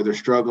 or they're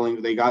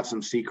struggling, they got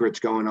some secrets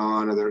going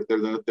on, or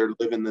they're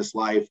living this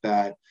life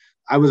that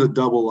I was a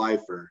double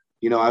lifer.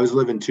 I was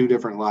living two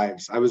different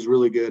lives. I was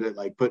really good at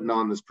like putting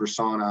on this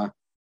persona,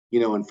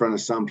 in front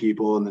of some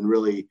people, and then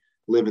really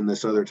living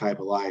this other type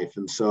of life.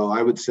 And so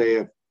I would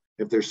say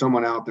if there's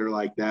someone out there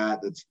like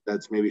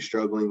that's maybe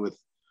struggling with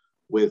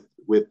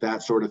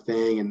that sort of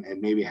thing,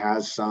 and maybe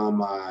has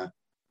some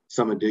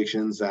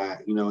addictions,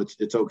 that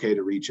it's okay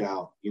to reach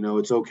out.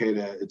 It's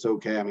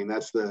okay. I mean,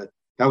 that's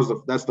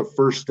the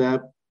first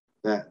step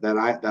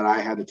that I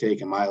had to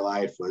take in my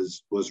life,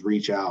 was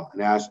reach out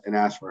and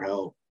ask for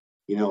help,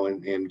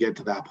 and get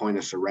to that point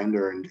of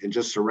surrender, and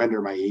just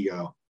surrender my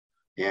ego,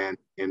 and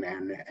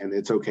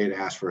it's okay to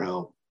ask for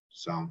help.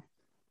 So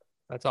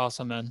That's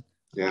awesome, man.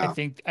 I yeah.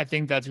 think I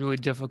think that's really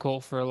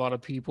difficult for a lot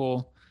of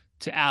people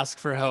to ask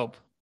for help,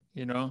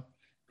 you know,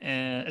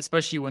 and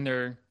especially when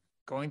they're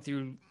going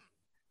through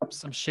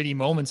some shitty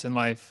moments in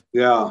life.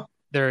 Yeah.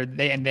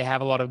 They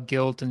have a lot of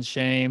guilt and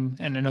shame.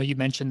 And I know you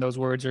mentioned those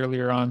words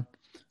earlier on.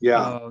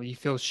 Yeah. You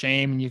feel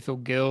shame and you feel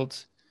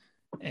guilt,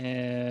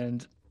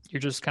 and you're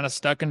just kind of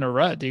stuck in a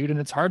rut, dude. And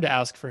it's hard to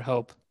ask for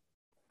help.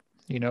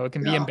 Yeah.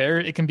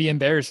 It can be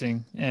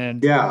embarrassing,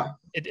 and Yeah.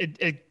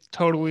 it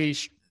totally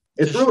It's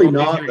really destroys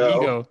not, your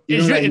though. ego. You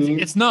know what I mean?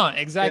 It's not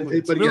exactly.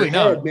 It's But your really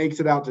head not makes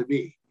it out to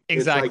be.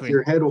 It's like exactly.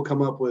 your head will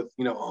come up with,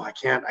 oh, I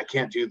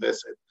can't do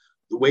this.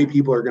 The way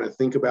people are going to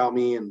think about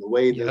me, and the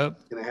way this, Yep.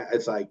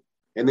 it's like,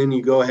 and then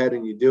you go ahead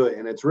and you do it,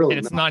 and it's And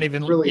it's not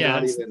even, really yeah,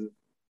 not it's even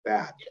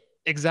bad.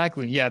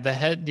 exactly. Yeah. The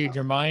head, dude,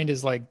 your mind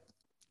is like,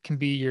 can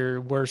be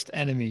your worst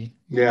enemy,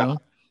 you Yeah. know?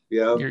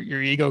 Yeah.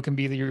 Your ego can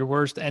be your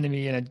worst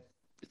enemy. And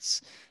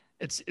it's,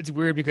 it's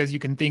weird because you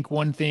can think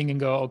one thing and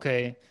go,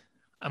 okay,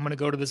 I'm going to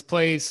go to this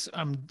place.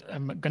 I'm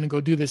going to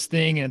go do this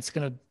thing, and it's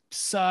going to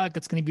suck.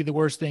 It's going to be the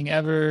worst thing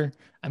ever.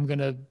 I'm going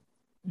to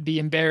be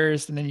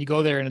embarrassed. And then you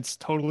go there and it's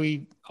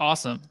totally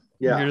awesome.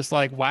 And you're Yeah. just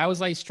like, why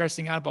was I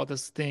stressing out about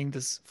this thing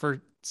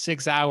for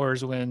 6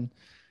 hours when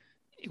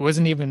it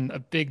wasn't even a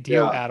big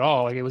deal Yeah. at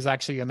all? Like, it was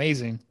actually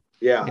amazing.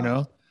 You Yeah.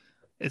 know,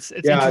 it's Yeah.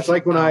 It's interesting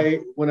like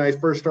when how, I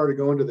first started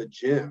going to the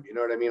gym, you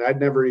know what I mean? I'd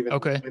never even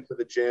okay. went to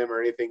the gym or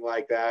anything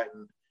like that.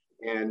 And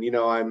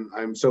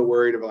I'm so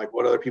worried about like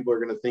what other people are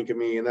going to think of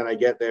me. And then I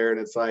get there and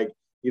it's like,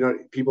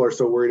 people are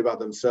so worried about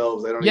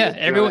themselves. They don't Yeah.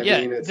 even, you know what Everyone. I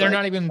Yeah. mean? It's They're like,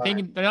 not even fine.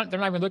 thinking, they're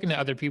not even looking at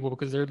other people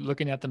because they're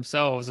looking at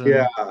themselves.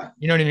 Yeah. And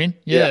you know what I mean?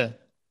 Yeah. Yeah,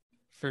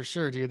 for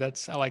sure, dude.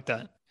 I like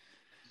that.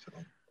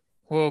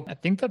 Well, I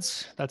think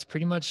that's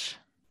pretty much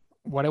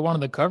what I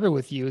wanted to cover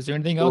with you. Is there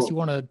anything else you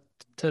Cool. want to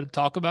to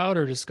talk about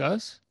or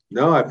discuss?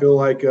 No, I feel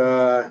like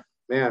feel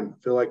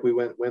like we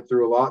went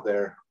through a lot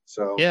there.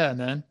 So Yeah,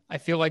 man. I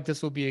feel like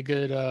this will be a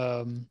good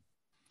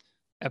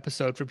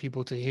episode for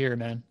people to hear,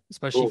 man,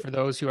 especially cool. for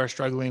those who are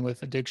struggling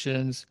with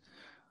addictions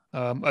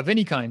of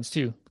any kinds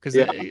too, because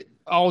Yeah,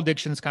 all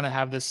addictions kind of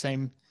have this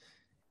same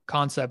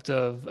concept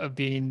of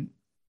being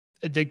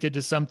addicted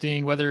to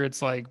something, whether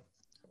it's like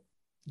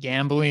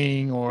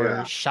gambling or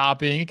yeah,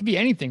 shopping. It could be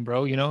anything,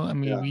 bro. You know, I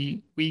mean, yeah.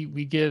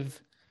 we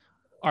give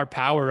our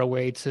power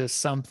away to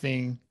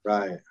something,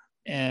 Right.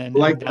 and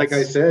Like I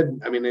that's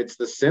said, I mean, it's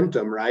the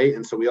symptom, right?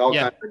 And so we all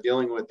yeah, kind of are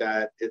dealing with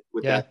that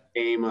with yeah,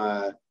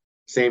 that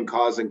same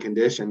cause and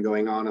condition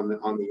going on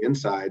the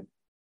inside.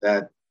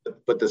 That,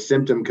 but the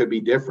symptom could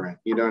be different.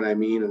 You know what I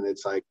mean? And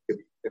it's like could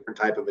be a different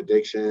type of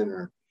addiction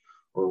or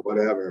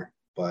whatever.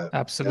 But yeah,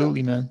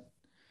 absolutely, man.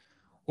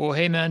 Well,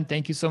 hey, man,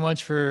 thank you so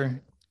much for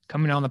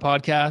coming on the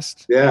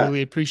podcast. I yeah,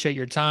 really appreciate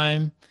your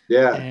time,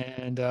 yeah.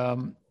 and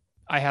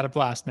I had a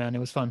blast, man. It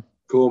was fun.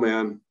 Cool,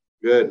 man.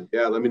 Good.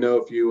 Yeah. Let me know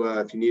if you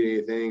need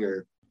anything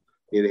or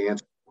need to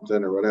answer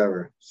something or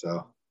whatever.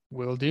 So,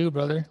 Will do,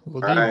 brother.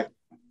 Will all do. right.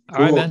 All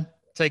right, Cool. man.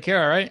 Take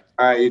care. All right.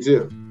 All right. You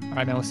too. All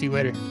right, man. We'll see you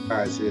later. All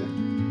right. See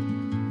you.